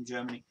 He's from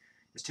Germany.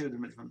 There's two of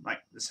them from like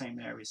the same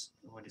areas.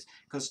 What it is?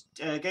 Because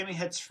Gaming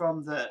Head's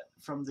from the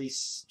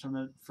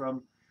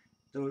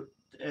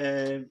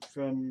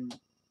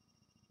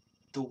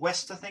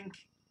west, I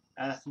think.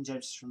 I think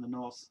James is from the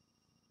north.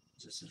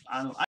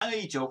 I know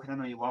you're joking. I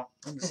know you are.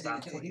 I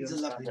understand. He's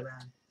a lovely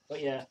man.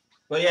 But yeah,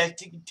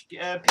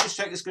 Peter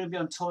Straker's going to be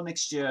on tour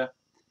next year,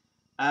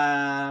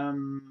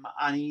 and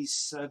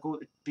he's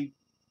going to be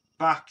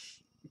back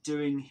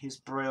doing his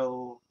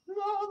Brill.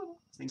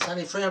 It's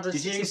only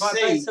 365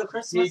 days till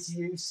Christmas.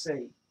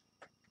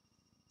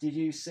 Did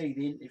you see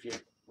the interview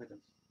with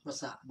him? What's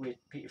that? With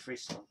Peter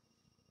Freestyle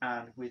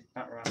and with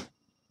Matt Ryan.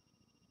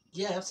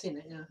 Yeah, I've seen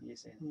it. Yeah. You've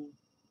seen it.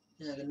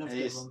 Yeah, enough of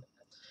them.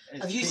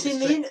 Have Peter you seen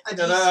the?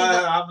 No,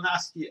 I want to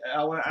ask you.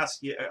 I want to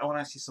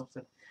ask you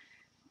something.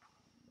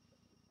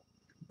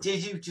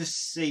 Did you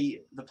just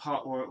see the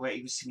part where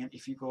he was singing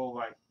 "If You Go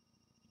Away"?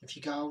 If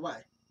you go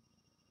away.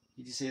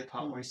 Did you see the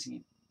part where he's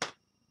singing?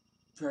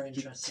 Very You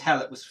could interesting.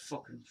 tell it was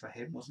fucking for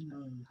him, wasn't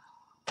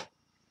it?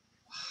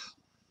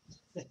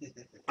 Wow.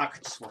 I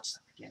could just watch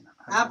that again.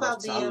 How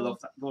about I love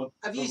that. Go on,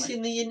 have you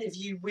seen the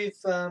interview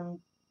with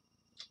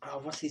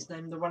what's his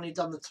name? The one who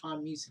done the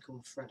Time musical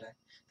with Freddie.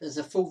 There's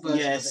a full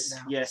version of it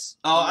now. Yes.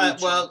 Oh,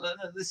 well,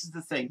 this is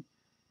the thing.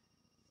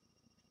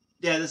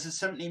 Yeah, there's a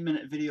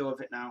 17-minute video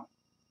of it now.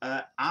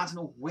 I don't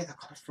know where they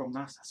got it from.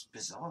 That's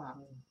bizarre.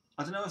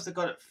 I don't know if they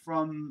got it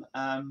from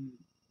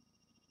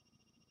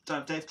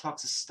Dave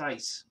Clark's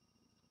estate.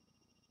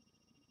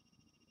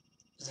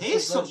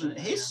 Here's something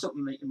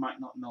that you might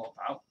not know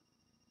about.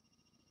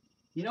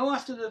 You know,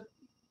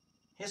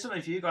 here's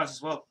something for you guys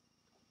as well.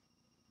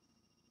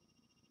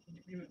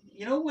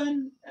 You know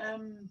when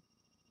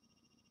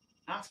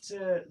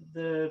after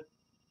Dead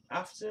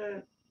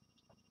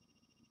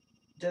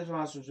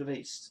Rise was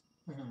released,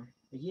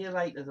 a year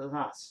later than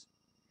that,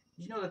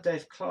 you know that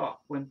Dave Clark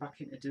went back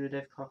in to do a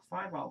Dave Clark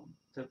 5 album,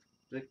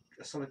 the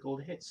Solid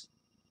Gold Hits.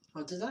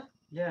 Oh, did that?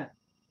 Yeah,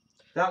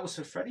 that was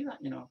for Freddie.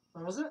 That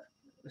What was it?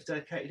 It was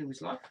dedicated to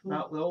his life.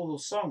 Now, with all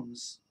those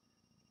songs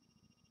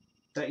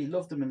that he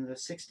loved them in the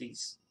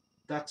 60s,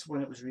 that's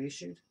when it was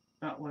reissued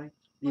that way.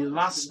 The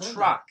last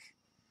track.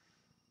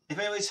 If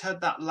anybody's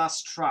heard that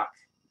last track,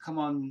 come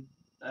on,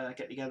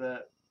 Get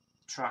Together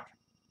track.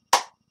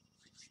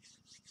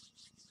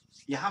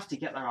 You have to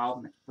get that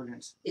album. It's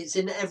brilliant. It's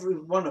in every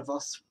one of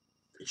us.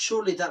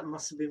 Surely that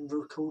must have been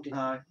recorded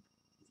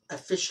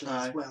officially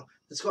as well.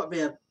 There's got to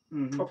be a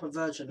proper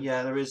version of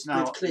there is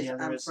now. With Cliff and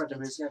Freddie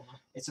together.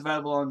 It's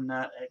available on.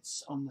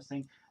 It's on the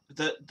thing.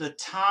 The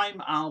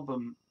Time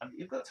album.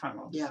 You've got the Time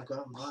album. Yeah, I've got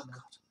it. Oh,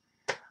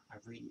 God. I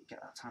really get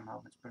that Time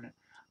album. It's brilliant.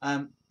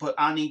 But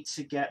I need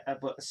to get.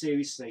 But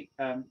seriously,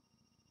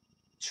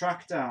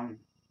 track down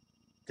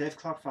Dave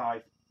Clark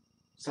 5,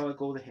 Solid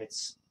Gold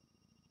Hits.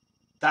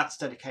 That's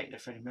dedicated to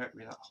Freddie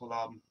Mercury. That whole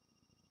album.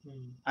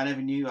 I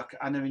never knew.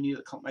 I never knew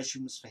the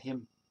compilation was for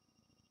him,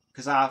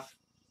 because I've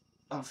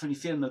a funny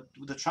feeling that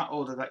the track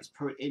order that is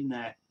put in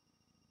there.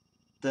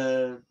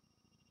 There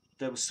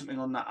was something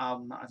on that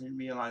album that I didn't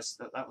realise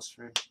that was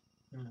for him.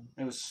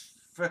 It was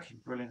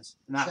freaking brilliant,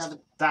 and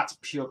that's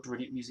pure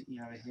brilliant music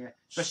you ever hear.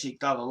 Especially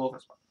God, I love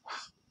it.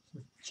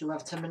 Wow. Should we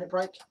have a 10-minute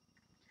break?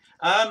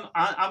 I'm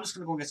just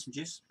going to go and get some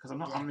juice because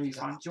I'm really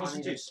fine. Do you want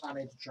some juice? I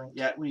need a drink.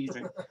 Yeah, we need a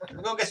drink.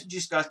 We'll go and get some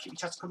juice, guys. Keep your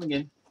chats coming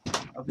in.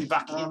 I'll be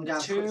back in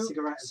 2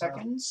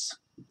 seconds.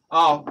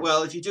 Oh,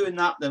 well, if you're doing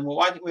that, then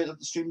why don't we let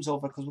the stream's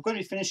over? Because we're going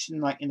to be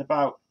finishing in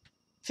about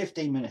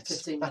 15 minutes.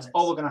 15 That's minutes.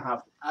 all we're going to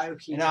have.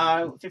 Okay.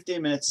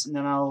 15 minutes, and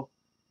then I'll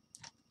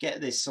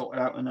get this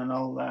sorted out, and then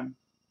I'll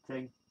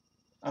thing.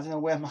 I don't know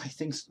where my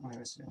things. Oh, here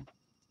it is.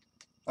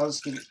 I'll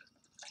just give it.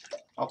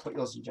 I'll put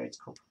yours in Jade's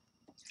cup.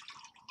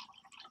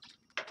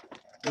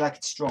 You like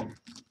it strong?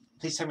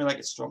 Please tell me you like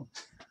it strong.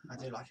 I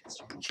do like it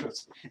strong.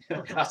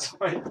 Good. That's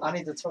fine. I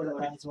need the toilet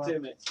round as well. 2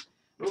 minutes.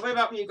 We'll be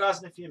back with you guys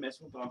in a few minutes.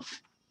 Hold on.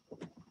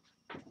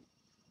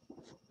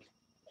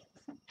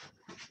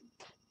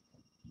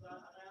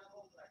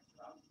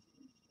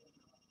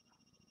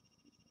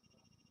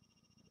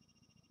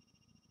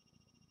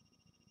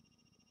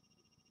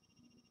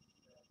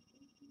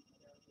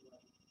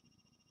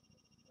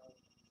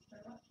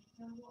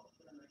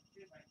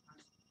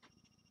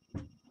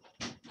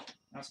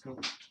 That's cool.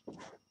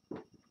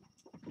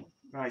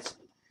 Right.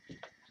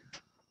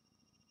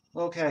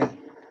 Okay.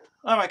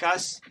 All right,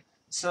 guys.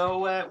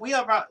 So we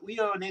are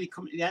nearly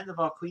coming to the end of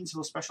our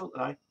Queensville special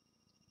today.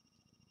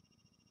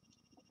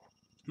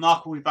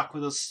 Mark will be back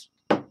with us,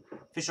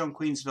 Fish on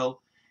Queensville,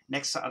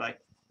 next Saturday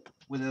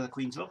with another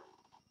Queensville.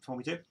 That's what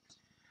we do.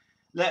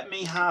 Let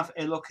me have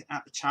a look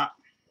at the chat.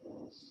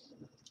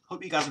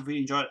 Hope you guys have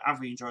really enjoyed it.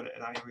 I've really enjoyed it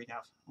today. I really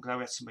have. I'm glad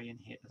we had somebody in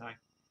here today.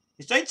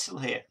 Is Jade still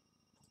here?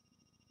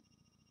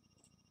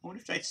 I wonder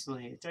if Jade's still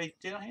here. Jade,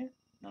 you not here?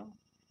 No.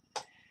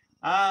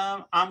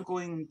 I'm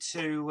going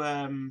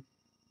to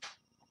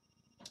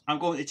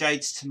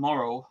Jade's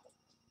tomorrow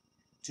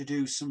to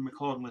do some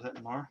recording with it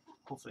tomorrow.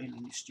 Hopefully in the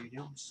new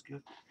studio, which is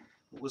good.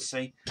 But we'll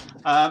see.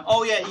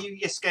 Oh yeah,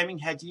 yes, Gaming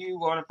Head. You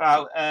were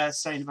about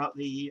saying about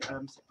the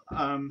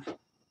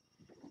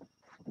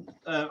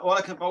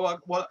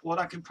what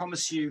I can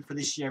promise you for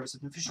this year is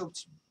an official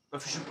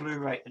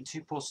Blu-ray and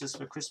 2 posters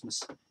for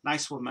Christmas.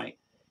 Nice one, mate.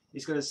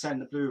 He's going to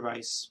send the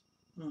Blu-rays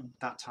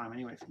that time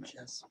anyway for me.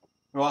 Cheers.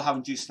 We're all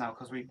having juice now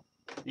because we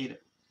need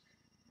it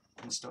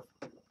and stuff.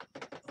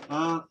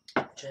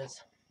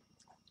 Cheers.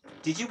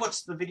 Did you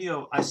watch the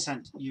video I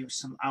sent you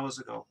some hours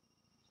ago?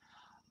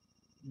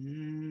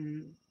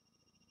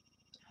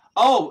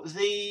 Oh,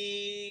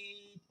 the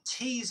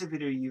teaser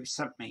video you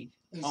sent me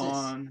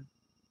on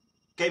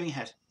Gaming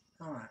Head.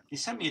 Alright. You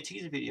sent me a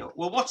teaser video.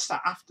 We'll watch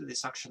that after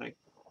this, actually.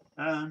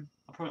 I'll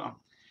put it on.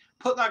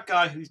 Put that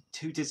guy who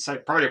did say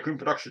Pride of Queen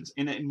Productions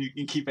in an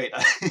incubator.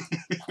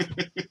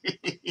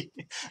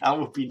 That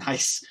would be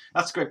nice.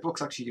 That's great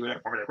books actually doing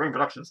it. Pride of Queen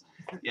Productions.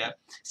 Yeah.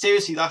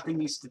 Seriously, that thing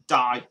needs to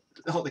die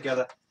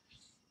altogether.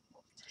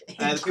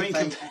 The Queen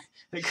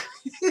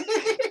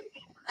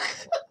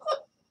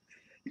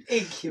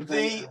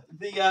Incubator.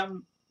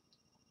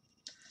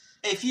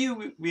 If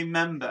you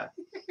remember,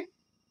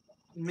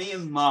 me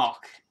and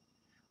Mark.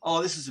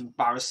 Oh, this is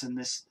embarrassing.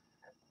 This.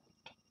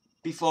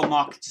 Before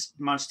Mark just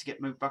managed to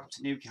get moved back up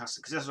to Newcastle,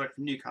 because that's right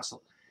from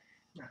Newcastle.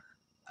 Yeah.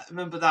 I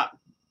remember that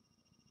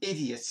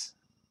idiot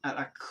at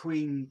that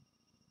Queen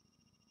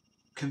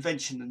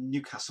convention in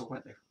Newcastle,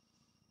 weren't they?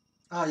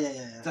 Oh,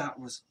 yeah. That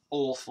was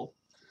awful.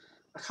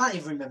 I can't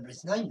even remember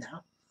his name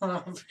now.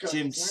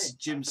 Jim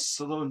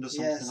Sutherland or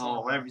something,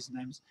 or whatever his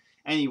name is.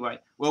 Anyway,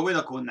 well, we're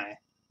not going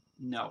there.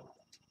 No.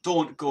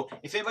 Don't go.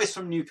 If anybody's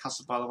from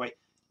Newcastle, by the way,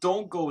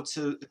 don't go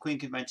to the Queen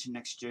Convention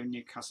next year in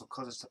Newcastle,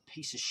 because it's a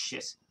piece of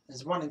shit.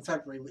 There's one in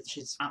February which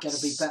is going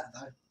to be better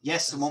though.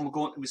 Yes, the one we're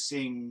going to be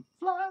seeing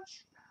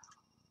Flash.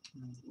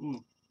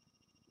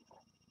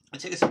 I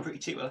think it's pretty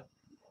cheap, though.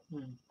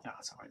 Yeah,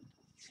 that's alright.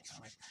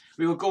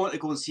 We were going to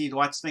go and see the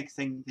White Snake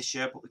thing this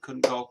year, but we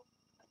couldn't go.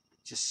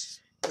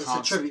 Just it's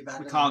a tribute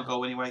band. We can't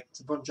go anyway.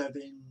 It's a Bon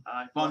Jovi.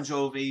 Bon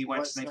Jovi,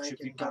 White Snake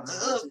tribute band.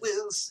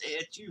 We'll see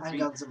it. And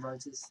Guns N'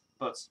 Roses.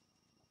 But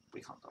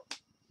we can't go.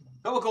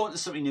 But we're going to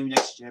something new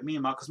next year, me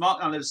and Mark, because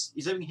Mark now he's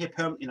living here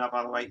permanently now,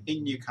 by the way,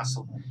 in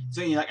Newcastle. He's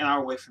only like an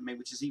hour away from me,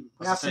 which is even...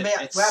 We have to meet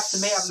up in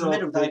the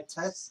middle, though,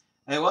 Tess.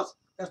 Hey, what?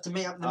 We have to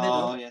meet up in the middle.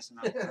 Oh, yes,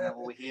 I know.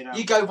 Well, we're here now.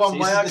 You go one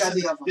way, I go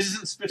the other. This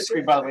isn't split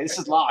screen, by the way, this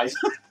is live.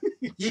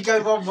 You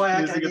go one way,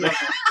 I go the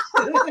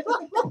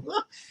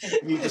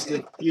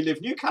other. You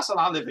live Newcastle,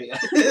 I live here.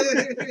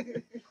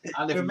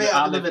 We'll meet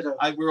up in the middle.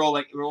 We're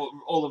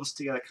all of us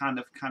together kind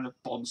of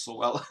bond so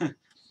well.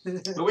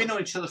 But we know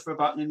each other for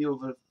about nearly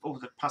over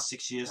the past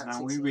 6 years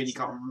now. We really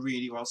got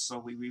really well, so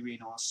we really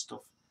know our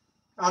stuff.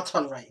 I'll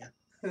tolerate you.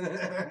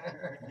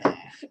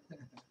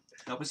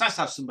 No, but it's nice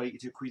to have somebody to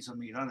do quiz on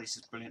me. This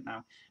is brilliant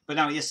now. But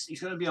now, yes,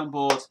 he's going to be on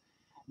board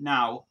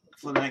now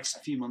for the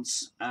next few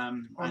months.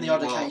 On the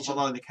odd occasion.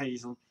 On the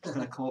occasion, he's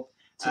going to come up.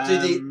 To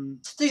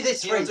do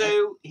this.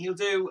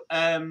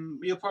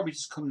 He'll probably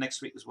just come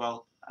next week as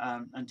well.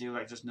 And do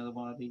like just another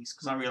one of these,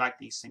 because I really like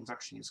these things.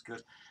 Actually, it's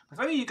good. If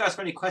any of you guys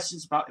have any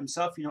questions about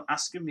himself,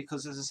 ask him,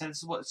 because as I said, this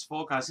is what it's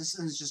for, guys. This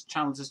isn't just a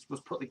channel that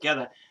was put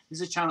together. This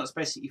is a channel that's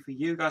basically for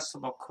you guys to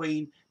talk about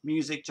Queen,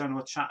 music,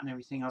 general chat, and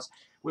everything else.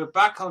 We're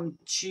back on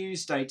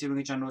Tuesday doing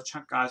a general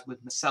chat, guys,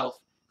 with myself,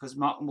 because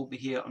Martin will be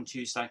here on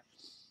Tuesday.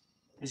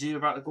 Is you're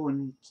about to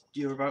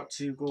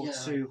go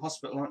to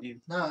hospital, aren't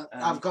you? No,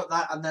 I've got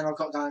that, and then I've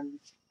got going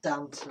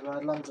down to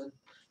London,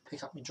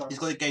 pick up my drums. He's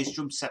got a Gaze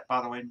drum set,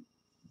 by the way.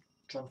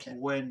 Drum kit.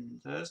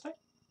 When? Thursday?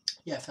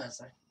 Yeah,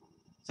 Thursday.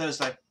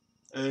 Thursday.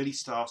 Early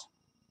start.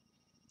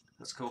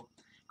 That's cool.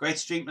 Great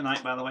stream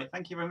tonight, by the way.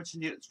 Thank you very much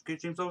indeed. Good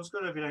stream's always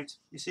good every night.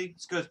 You see?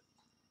 It's good.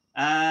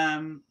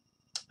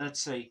 Let's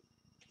see.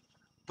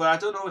 But I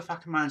don't know if I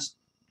can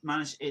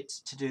manage it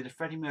to do the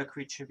Freddie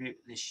Mercury tribute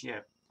this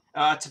year.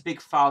 It's a big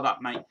file,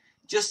 that, mate.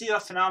 Just leave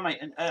that for now, mate.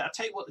 And I'll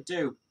tell you what to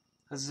do.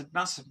 Because there's a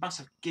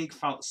massive gig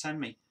file to send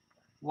me.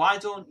 Why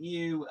don't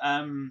you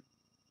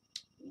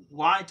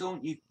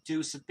do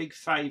us a big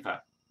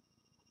favour?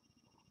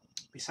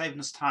 Be saving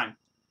us time.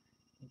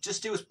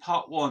 Just do us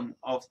part 1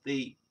 of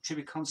the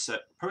tribute concert.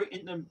 Put it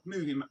in the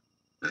movie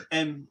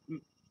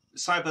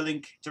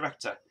Cyberlink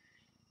director.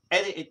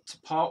 Edit it to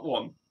part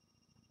 1.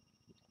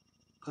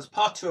 Because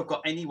part 2 I've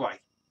got anyway.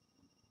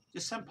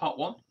 Just send part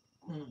 1.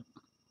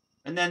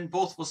 and then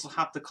both of us will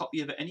have the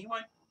copy of it anyway,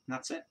 and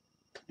that's it.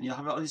 And you'll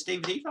have it on his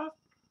DVD drive.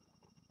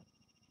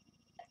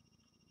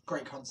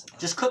 Great concept.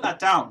 Just cut that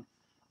down,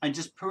 and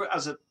just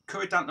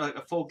cut it down to like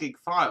a 4 gig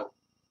file,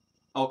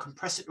 or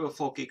compress it to a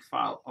 4 gig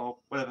file, or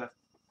whatever.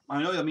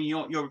 I know. I mean,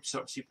 you're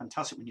obviously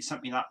fantastic when you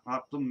sent me that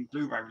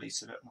Blu-ray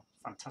release of it.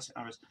 Fantastic.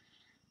 That was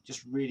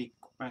just really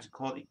amazing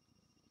quality.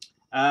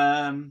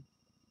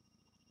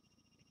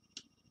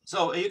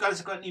 So, are you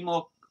guys got any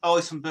more? Oh,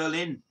 he's from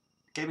Berlin.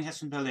 Gaming Head's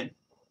from Berlin.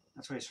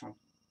 That's where he's from.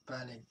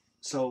 Berlin.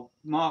 So,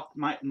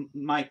 Mike,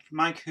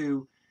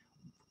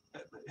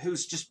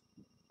 who's just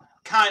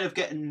kind of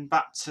getting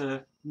back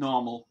to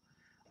normal.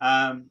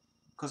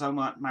 Because I'm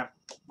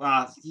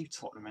well, you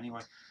taught him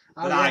anyway.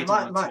 Oh, But yeah, I don't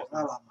want to Mike. talk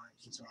I him. like Mike.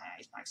 He's all right.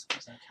 He's nice.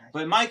 It's okay.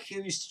 But Mike,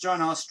 who used to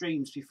join our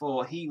streams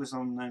before, he was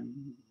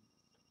on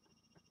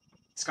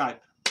Skype.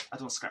 I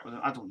don't Skype with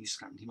him. I don't use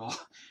Skype anymore.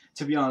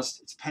 To be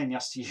honest, it's a pain in the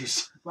ass to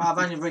use. Well, I've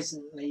only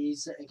recently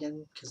used it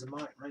again because of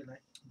Mike, really.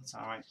 It's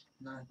all right.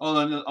 No.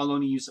 I'll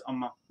only use it on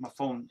my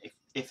phone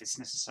if it's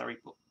necessary,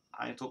 but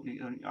I don't.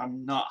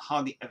 I'm not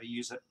hardly ever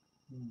use it.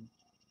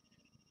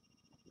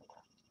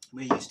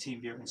 We use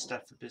TeamViewer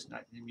instead for business,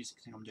 like the music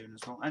thing I'm doing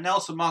as well. And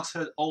also, Mark's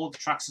heard all the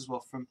tracks as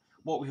well from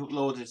what we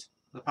uploaded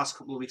the past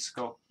couple of weeks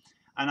ago,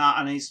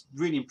 and he's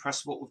really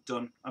impressed with what we've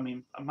done. I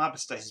mean, my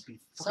birthday has been.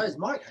 So is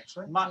Mike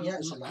actually. Mike, He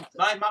actually liked it.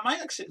 my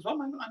actually as well.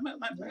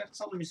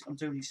 That's all the music I'm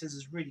doing. He says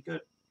is really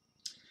good.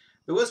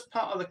 The worst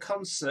part of the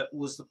concert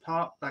was the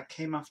part that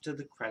came after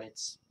the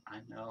credits. I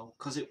know,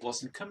 because it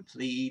wasn't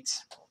complete.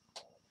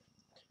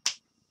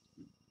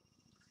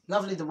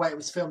 Lovely the way it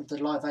was filmed,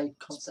 the Live Aid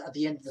concert at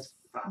the end of the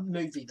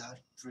movie, though.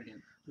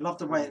 Brilliant. Love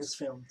the way it was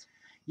filmed.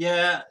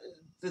 Yeah,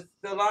 the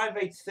Live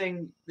Aid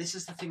thing. This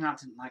is the thing I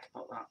didn't like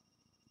about that.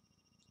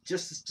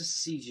 Just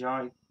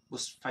CGI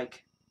was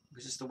fake. It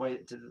was just the way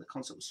it did it. The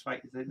concert was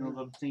fake. The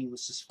thing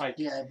was just fake.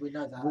 Yeah, we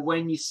know that. But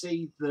when you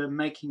see the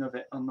making of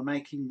it on the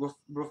making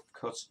rough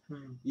cut,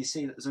 you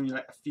see that there's only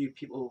like a few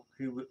people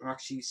who were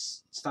actually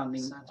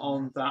standing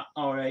on that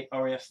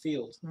RAF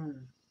field.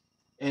 And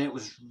it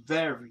was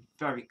very,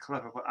 very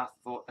clever, but I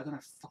thought, they're going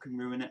to fucking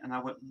ruin it. And I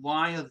went,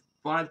 why are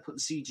they putting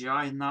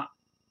CGI in that?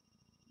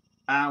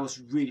 And I was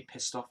really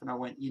pissed off. And I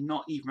went, you're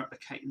not even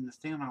replicating the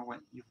thing. And I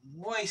went, you've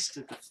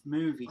wasted the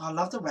movie. I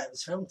love the way it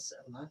was filmed,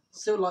 though.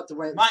 Still like the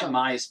way it was Mike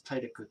Myers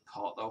played a good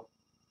part, though.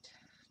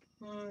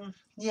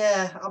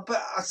 Yeah,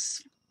 but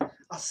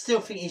I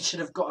still think he should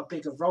have got a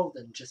bigger role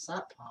than just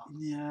that part.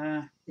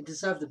 Yeah. He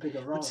deserved a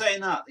bigger role. But saying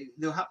that,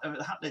 they'll have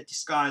to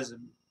disguise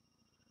him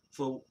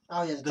for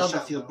the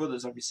Sheffield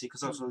brothers, obviously,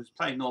 because also he was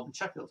playing Northern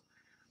Sheffield,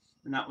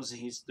 and that was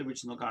the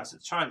original guys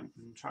at Trident,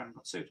 and Trident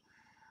got sued.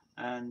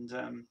 And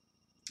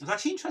it was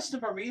actually interesting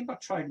about reading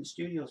about Trident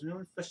Studios. You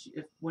know,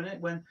 especially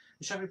when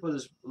the Sheffield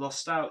brothers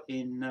lost out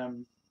in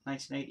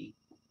 1980,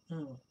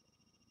 it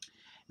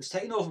was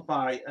taken over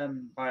by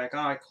a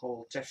guy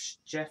called Jeff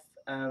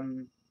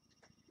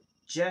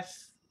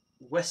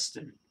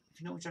Weston. If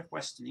you know Jeff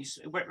Weston,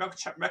 Record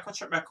Shop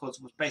Records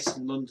was based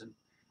in London,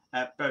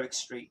 at Berwick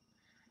Street.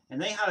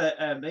 And they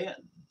had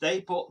they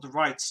bought the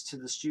rights to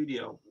the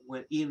studio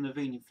with Ian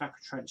Levine and Flecker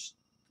Trench.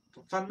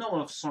 I'm not one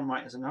of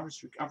songwriters, and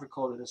I've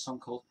recorded a song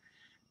called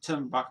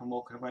 "Turn Back and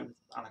Walking Away" with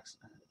Alex.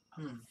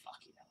 Fucking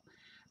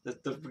hell.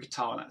 The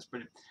guitar on that is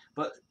brilliant.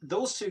 But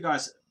those two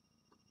guys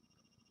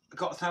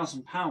got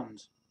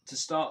 £1,000 to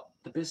start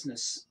the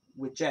business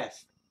with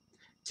Jeff,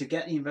 to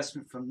get the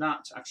investment from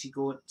that to actually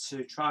go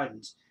to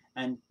Trident,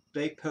 and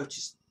they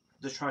purchased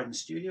the Trident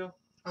studio.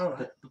 Oh,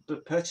 right. They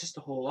purchased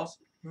the whole lot.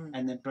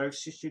 And then Berwick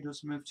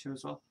Studios moved to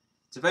as well.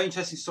 It's a very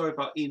interesting story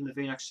about Ian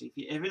Levine, actually.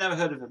 If you've never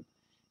heard of him,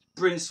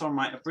 brilliant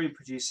songwriter, brilliant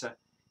producer,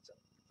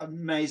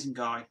 amazing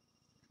guy.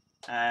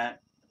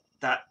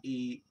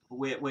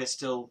 We're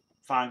still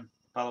fine,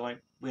 by the way.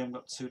 We haven't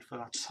got sued for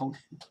that song.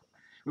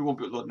 We won't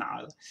be uploading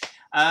that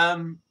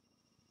either.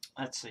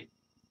 Let's see.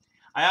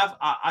 I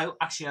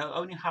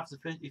only have the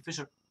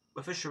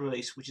official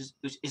release, which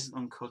isn't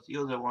uncut. The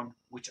other one,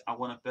 which I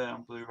want to burn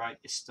on Blu-ray,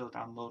 is still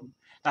downloading.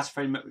 That's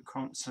very much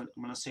concert.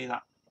 I'm going to see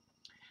that.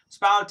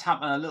 Spinal Tap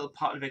and a little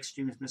part of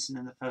Extreme is missing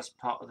in the first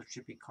part of the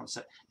tribute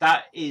concert.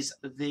 That is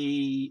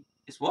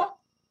is what?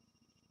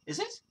 Is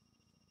it?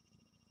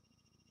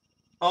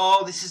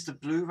 Oh, this is the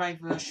Blu-ray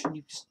version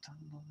you've just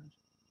downloaded.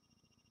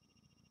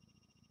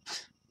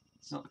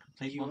 It's not the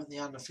complete one. You want the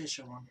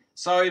unofficial one.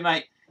 Sorry,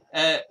 mate.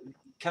 Can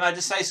I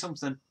just say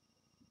something?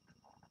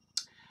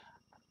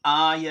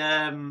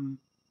 Damn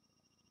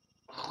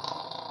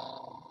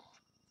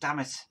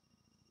it.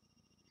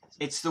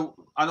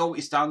 I know what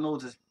he's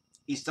downloaded.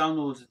 He's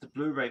downloaded the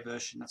Blu-ray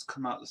version that's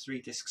come out, the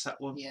 3 disc set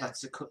one. Yeah.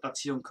 That's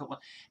the uncut one.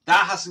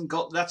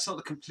 That's not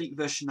the complete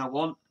version I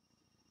want.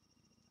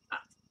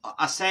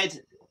 I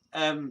said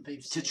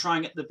to try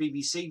and get the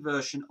BBC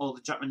version or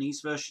the Japanese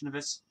version of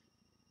it,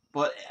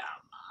 but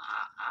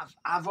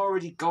I've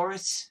already got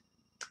it.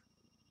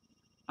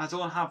 I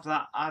don't have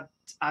that. I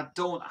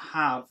don't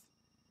have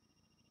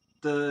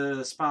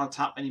the Spinal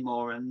Tap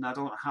anymore, and I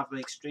don't have the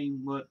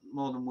Extreme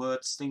More Than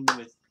Words thing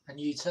with. And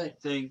you too.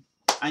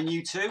 And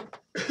you too.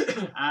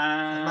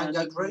 And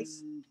Mango Groove.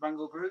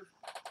 Wrangle Groove.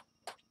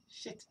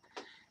 Shit.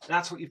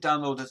 That's what you've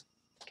downloaded.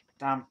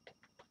 Damn.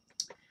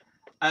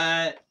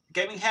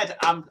 Gaming Head.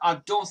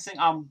 I don't think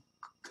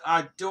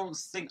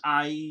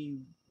I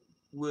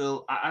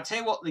will. I tell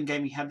you what, then,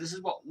 Gaming Head. This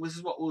is what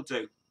we'll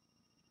do.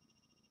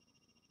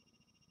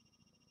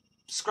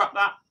 Scrap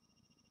that.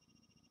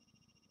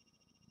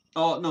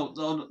 Oh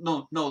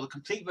no! The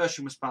complete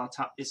version with Spinal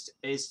Tap is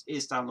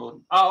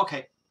downloading. Oh,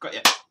 okay, got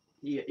you.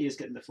 He is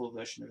getting the full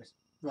version of it.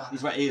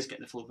 Right. He is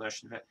getting the full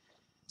version of it.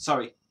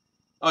 Sorry.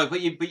 Oh, but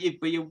you're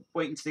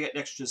waiting to get the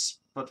extras.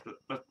 But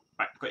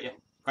right, got you.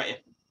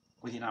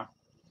 With you now.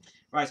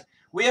 Right,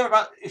 we are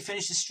about to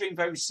finish the stream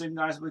very soon,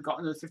 guys. We've got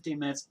another 15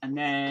 minutes, and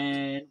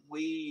then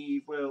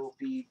we will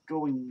be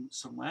going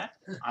somewhere.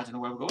 I don't know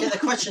where we're going. Get the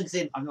questions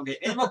in. I'm not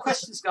getting any more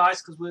questions,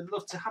 guys, because we'd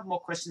love to have more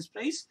questions,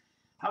 please.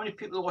 How many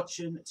people are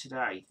watching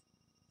today?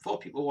 4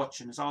 people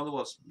watching. That's all there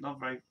was. Not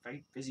very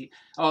busy.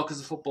 Oh,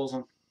 because the football's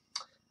on.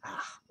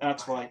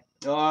 That's why.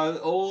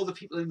 All the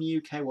people in the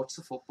UK watch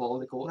the football.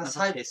 They go out and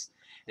have a kiss.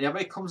 And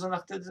everybody comes on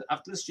after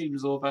the stream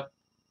is over,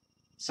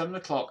 7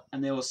 o'clock,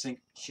 and they all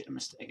think, shit, I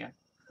missed it again.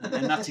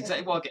 And that's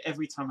exactly what I get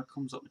every time it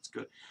comes up. It's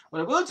good.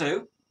 What I will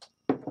do,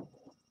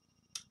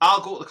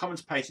 I'll go to the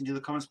comments page and do the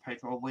comments page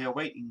while we are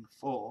waiting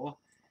for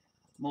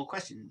more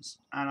questions.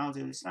 And I'll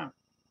do this now.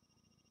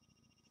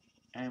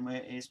 And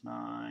where is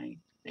my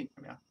thing?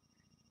 There we are.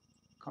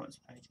 Comments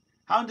page.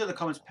 I haven't done the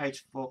comments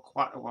page for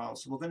quite a while,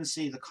 so we're going to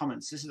see the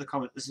comments. This is the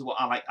comment. This is what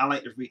I like. I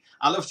like to read.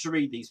 I love to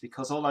read these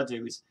because all I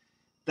do is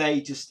they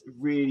just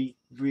really,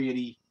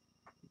 really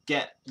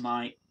get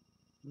my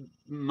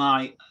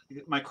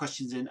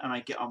questions in, and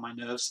I get on my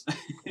nerves.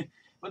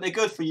 But they're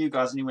good for you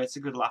guys anyway. It's a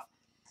good laugh.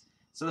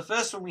 So the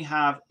first one we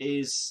have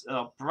is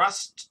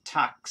Brass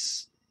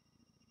Tax.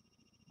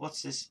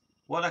 What's this?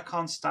 What I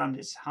can't stand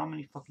is how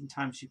many fucking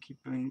times you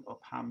keep bringing up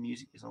how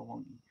music is all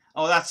wonky.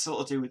 Oh, that's sort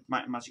of do with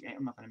Magic 8.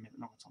 I'm not going to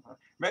talk about it.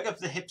 Reg of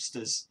the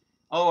Hipsters.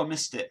 Oh, I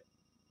missed it.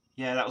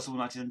 Yeah, that was the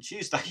one I did on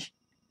Tuesday.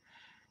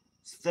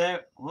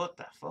 What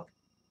the fuck?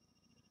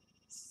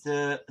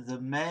 The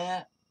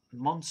Mayor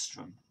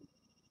Monstrum.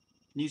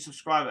 New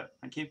subscriber.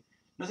 Thank you.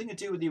 Nothing to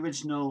do with the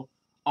original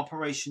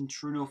Operation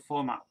Truno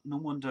format. No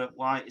wonder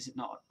why is it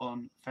not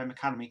on Fame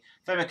Academy.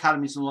 Fame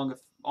Academy is no longer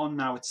on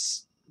now.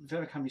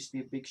 Fame Academy used to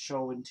be a big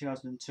show in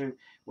 2002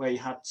 where you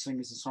had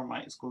singers and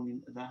songwriters going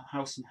into the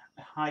house in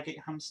Highgate,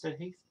 Hampstead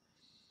Heath.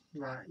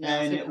 Right.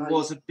 Yeah, and it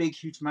was a big,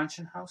 huge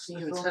mansion house.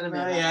 You were telling me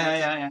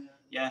about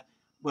yeah.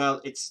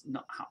 Well, it's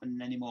not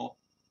happening anymore.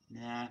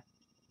 Nah,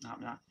 not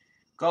happening.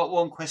 Got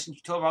one question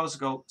 12 hours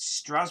ago.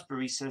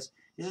 Strasbury says,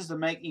 this is the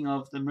making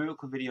of the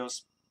miracle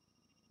videos.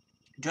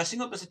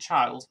 Dressing up as a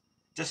child,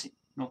 dressing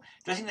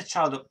the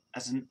child up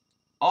as an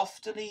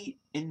awfully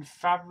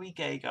infabry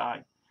gay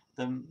guy.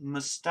 The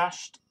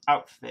mustached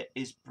outfit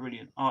is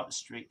brilliant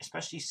artistry,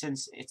 especially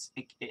since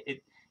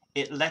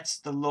it lets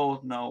the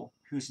Lord know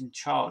who's in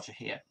charge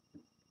here.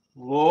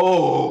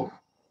 Whoa!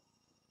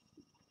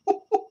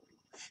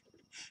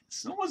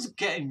 Someone's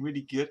getting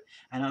really good,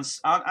 and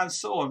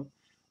so on.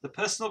 The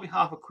person on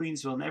behalf of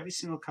Queensville and every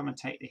single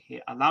commentator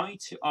here, allow me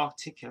to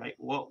articulate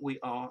what we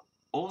are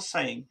all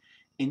saying,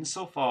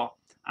 insofar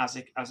as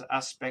an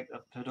aspect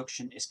of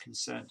production is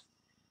concerned.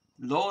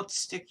 Lord,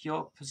 stick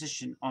your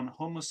position on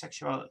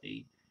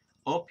homosexuality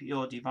up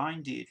your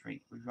divine Deirdre.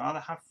 We'd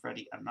rather have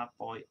Freddie and that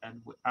boy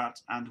and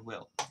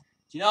Will. Do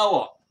you know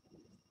what?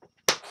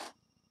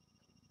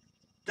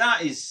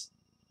 That is...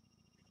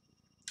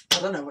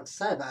 I don't know what to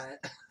say about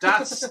it.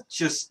 That's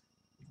just...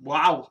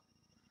 Wow.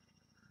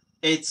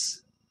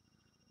 It's...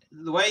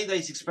 The way that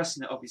he's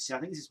expressing it, obviously, I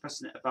think he's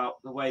expressing it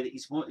about the way that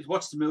he's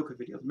watched the Milker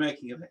video, the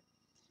making of it.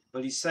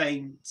 But he's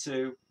saying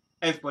to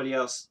everybody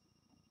else,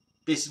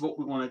 this is what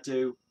we want to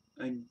do,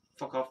 and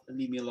fuck off and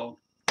leave me alone.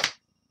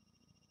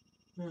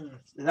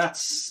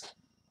 That's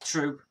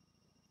true.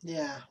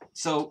 Yeah.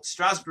 So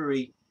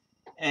Strasbury,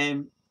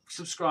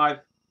 subscribe,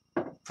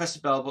 press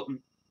the bell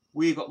button.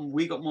 We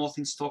got more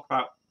things to talk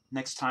about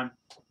next time.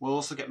 We'll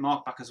also get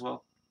Mark back as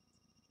well.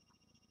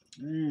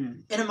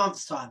 In a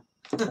month's time.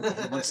 In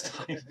a month's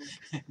time.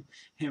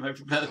 It might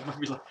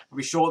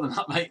be shorter than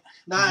that, mate.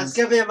 Nah, it's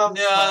gonna be a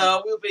month's time.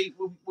 No,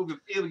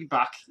 he'll be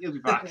back. He'll be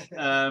back.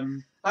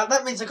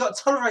 That means I've got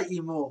to tolerate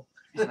you more.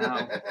 No,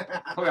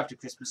 probably after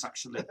Christmas,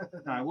 actually.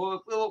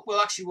 No,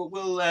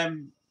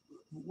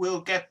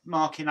 we'll get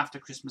Mark in after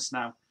Christmas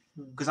now,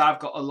 because I've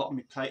got a lot on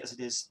my plate as it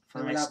is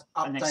for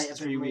the next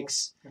 3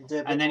 weeks,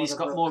 and then he's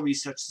got more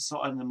research to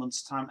sort out in a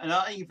month's time. And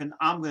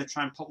I'm going to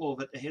try and pop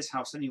over to his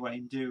house anyway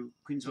and do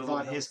Queensville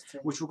over his,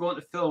 which we're going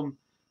to film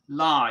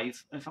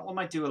live. In fact, we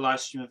might do a live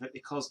stream of it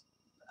because,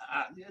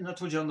 and I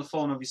told you on the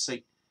phone,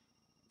 obviously,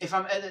 if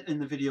I'm editing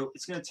the video,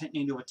 it's going to take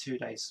nearly over 2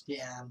 days.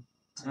 Yeah.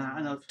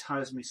 I know it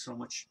tires me so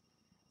much.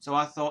 So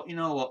I thought, you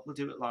know what, we'll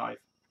do it live,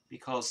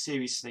 because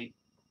seriously,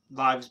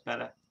 live is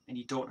better, and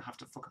you don't have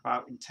to fuck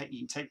about and you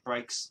can take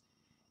breaks.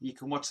 You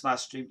can watch the live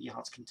stream at your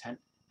heart's content.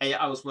 8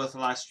 hours worth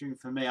of live stream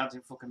for me, I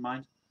don't fucking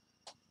mind.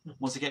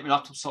 Once I get my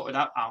laptop sorted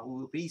out, I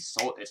will be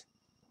sorted.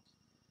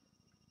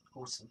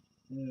 Awesome.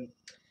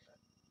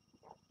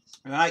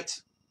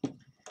 Right.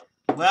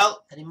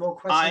 Well, any more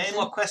questions? any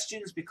more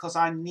questions because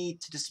I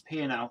need to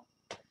disappear now.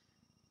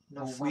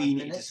 Not Or 5 we need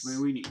to minutes.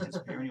 disappear. We need to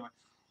disappear anyway.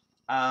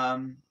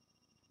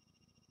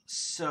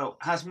 So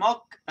has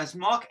Mark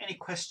any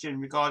question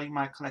regarding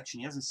my collection?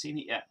 He hasn't seen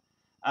it yet.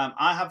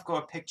 I have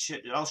got a picture.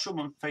 I'll show him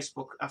on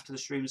Facebook after the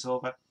stream is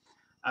over.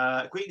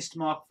 Greetings to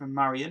Mark from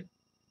Marion.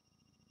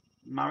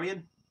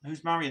 Marion?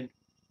 Who's Marion?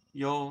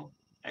 Your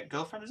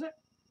girlfriend, is it?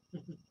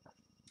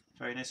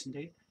 Very nice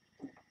indeed.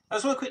 I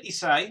just want to quickly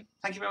say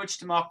thank you very much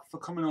to Mark for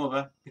coming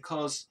over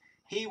because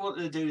he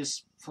wanted to do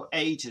this for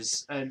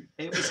ages, and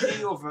it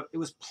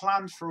was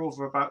planned for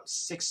over about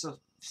 6 or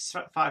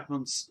 5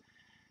 months,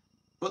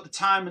 but the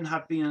timing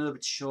had been a little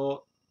bit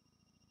short,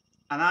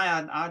 and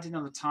I didn't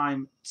have the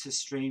time to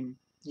stream.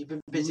 You've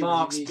been busy.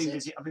 Mark's been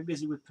busy. I've been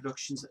busy with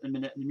productions at the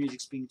minute, and the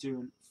music's been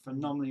doing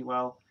phenomenally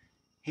well.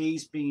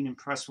 He's been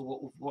impressed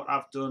with what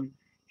I've done.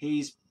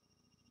 He's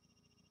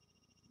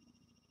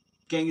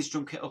getting his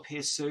drum kit up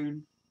here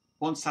soon.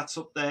 Once that's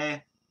up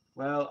there,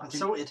 well, I think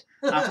sorted.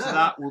 after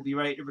that we'll be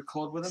ready to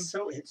record with him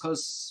Sorted.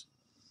 because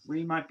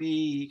we might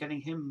be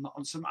getting him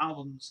on some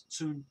albums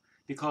soon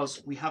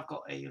because we have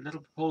got a little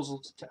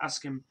proposal to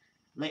ask him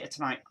later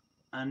tonight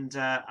and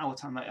our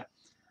time later.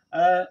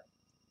 I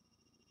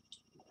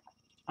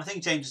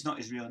think James is not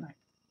his real name.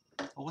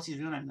 Or what's his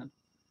real name then?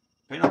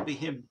 Better not be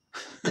him.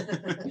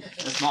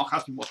 As Mark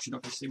has been watching,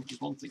 obviously, which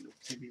is one thing.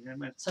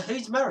 So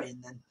who's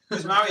Marion then?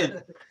 Who's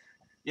Marion?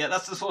 Yeah,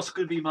 that's what's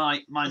going to be my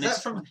Is next.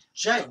 that from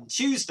Jade?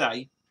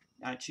 Tuesday.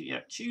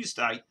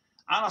 Tuesday.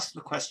 I'll ask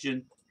the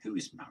question: who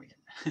is Marion?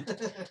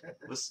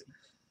 We'll see.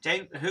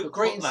 James, who?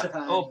 Butler.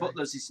 Oh,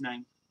 Butler's his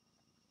name.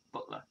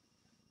 Butler.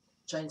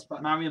 James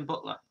Butler. Marion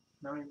Butler.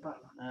 Marion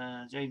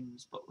Butler.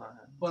 James Butler.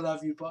 I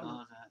love you,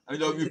 Butler. I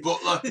love you,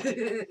 Butler.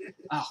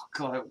 Oh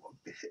God!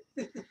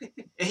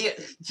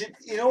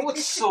 You know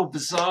what's so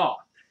bizarre?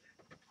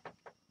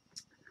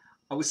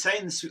 I was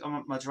saying this week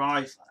on my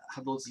drive. I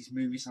had loads of these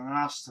movies, and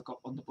I've still got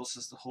on the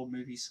buses the whole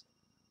movies.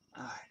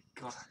 Oh,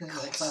 God, I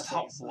can't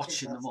stop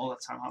watching them all the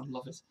time. I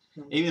love it.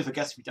 Even if it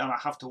gets me down, I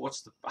have to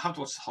watch the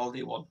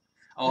holiday one.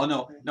 Oh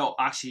no,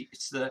 actually,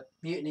 it's the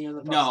Mutiny on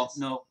the Buses.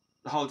 No,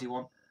 the holiday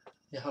one.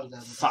 Yeah, Holiday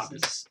on the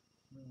Fabulous. Buses.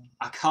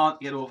 I can't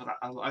get over that.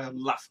 I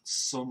laughed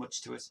so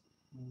much to it,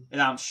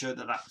 and I'm sure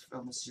that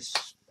film was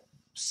just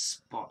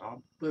spot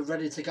on. We're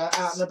ready to go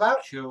out and about.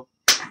 Cool.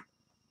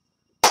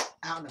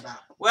 Out and about.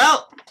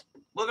 Well,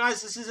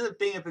 guys, this is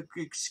being a bit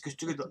good.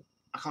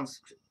 I can't.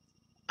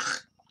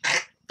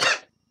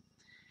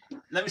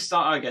 Let me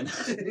start again.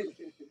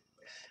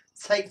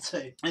 Take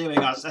 2. Anyway,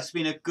 guys, that's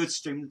been a good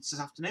stream this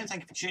afternoon.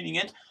 Thank you for tuning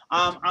in.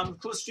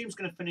 The stream's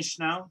going to finish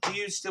now. Do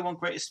you still want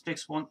Greatest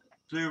Flicks 1,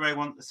 Blu-ray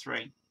 1 to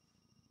 3?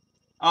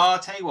 I'll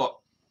tell you what.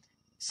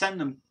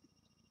 Send them.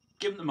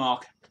 Give them the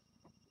mark.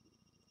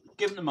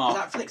 Give them the mark.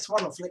 Is that Flicks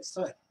 1 or Flicks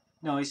 2?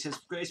 No, he says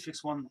Greatest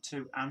Flicks 1,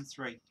 2, and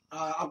 3.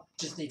 I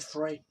just need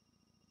 3.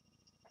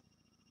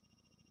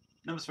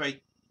 Number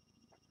 3.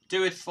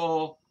 Do it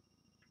for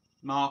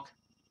Mark.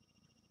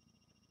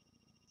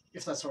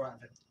 If that's alright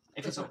with him.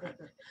 If it's okay.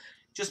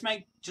 Just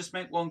make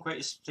one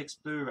Greatest Flicks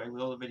Blu-ray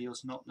with all the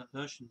videos and alternate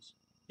versions.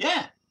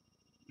 Yeah.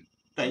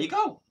 There you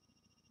go.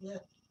 Yeah.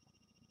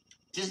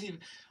 Disney. Well,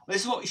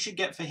 this is what you should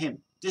get for him.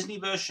 Disney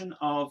version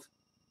of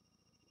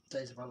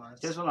Days of Our Lives.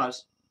 Days of Our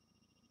Lives.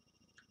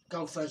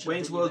 Gold version.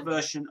 Wayne's World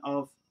version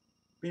of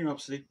Bohemian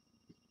Rhapsody.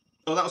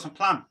 Oh, that was my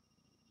plan.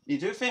 You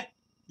do it for you?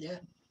 Yeah.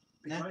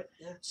 Yeah. Right,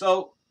 yeah.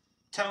 So,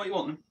 tell me what you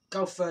want then.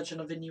 Gold version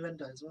of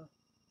Innuendo as well.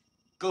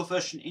 Gold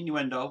version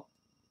Innuendo.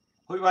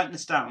 Who are you writing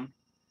this down?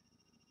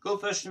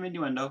 Gold version of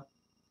Innuendo.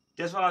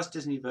 Days of Our Lives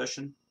Disney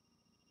version.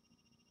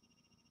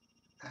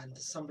 And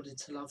Somebody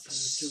to Love from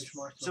George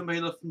Michael. Somebody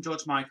to Love from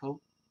George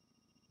Michael.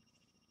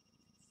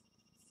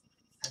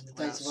 And the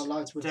Days of Our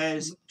Lives with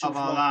Days George of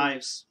Our Michael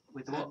Lives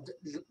with what?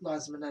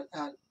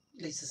 and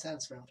Lisa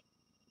Stansfield.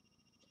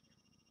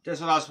 Days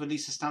of Our Lives with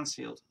Lisa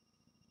Stansfield.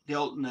 The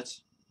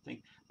alternate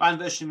thing. Band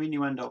version of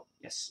Innuendo.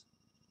 Yes.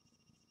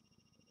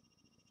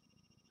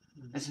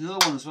 There's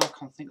another one as well I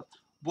can't think of.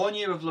 1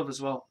 Year of Love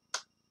as well.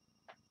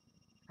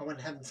 I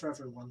went Heaven for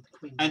Everyone. The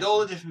Queen. And all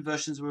the different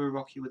versions of We Will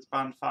Rock You with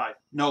Band 5.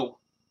 No.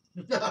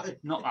 No.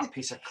 Not that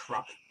piece of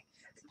crap.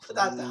 Put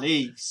that down.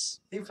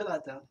 Please. You put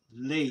that down.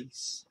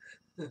 Please.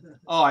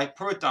 Alright,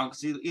 put it down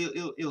because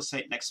he'll say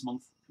it next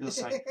month. He'll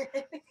say,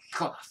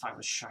 God, that 5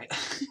 was shite.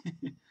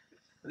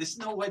 There's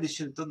no way they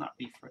should have done that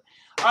before.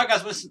 Alright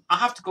guys, listen, I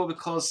have to go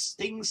because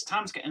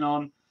time's getting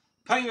on.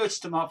 Thank you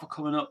to Mark for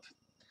coming up.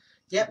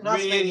 Yep,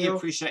 nice really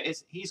appreciate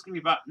it. He's going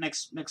to be back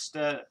next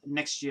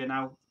year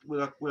now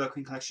with our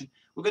Queen Collection.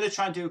 We're going to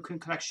try and do a Queen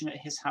Collection at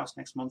his house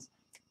next month.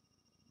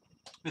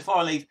 Before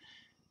I leave,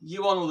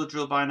 you all know the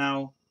drill by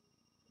now.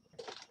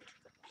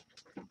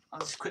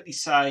 I'll just quickly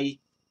say,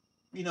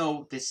 you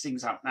know this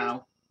thing's out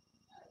now.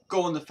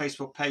 Go on the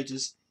Facebook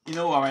pages. You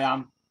know where I am.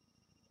 I'm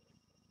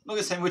not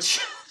going to say much.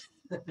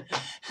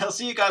 I'll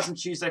see you guys on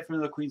Tuesday for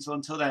another Queensville.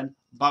 Until then,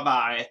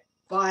 bye-bye.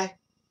 Bye.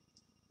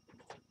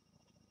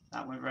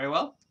 That went very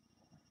well.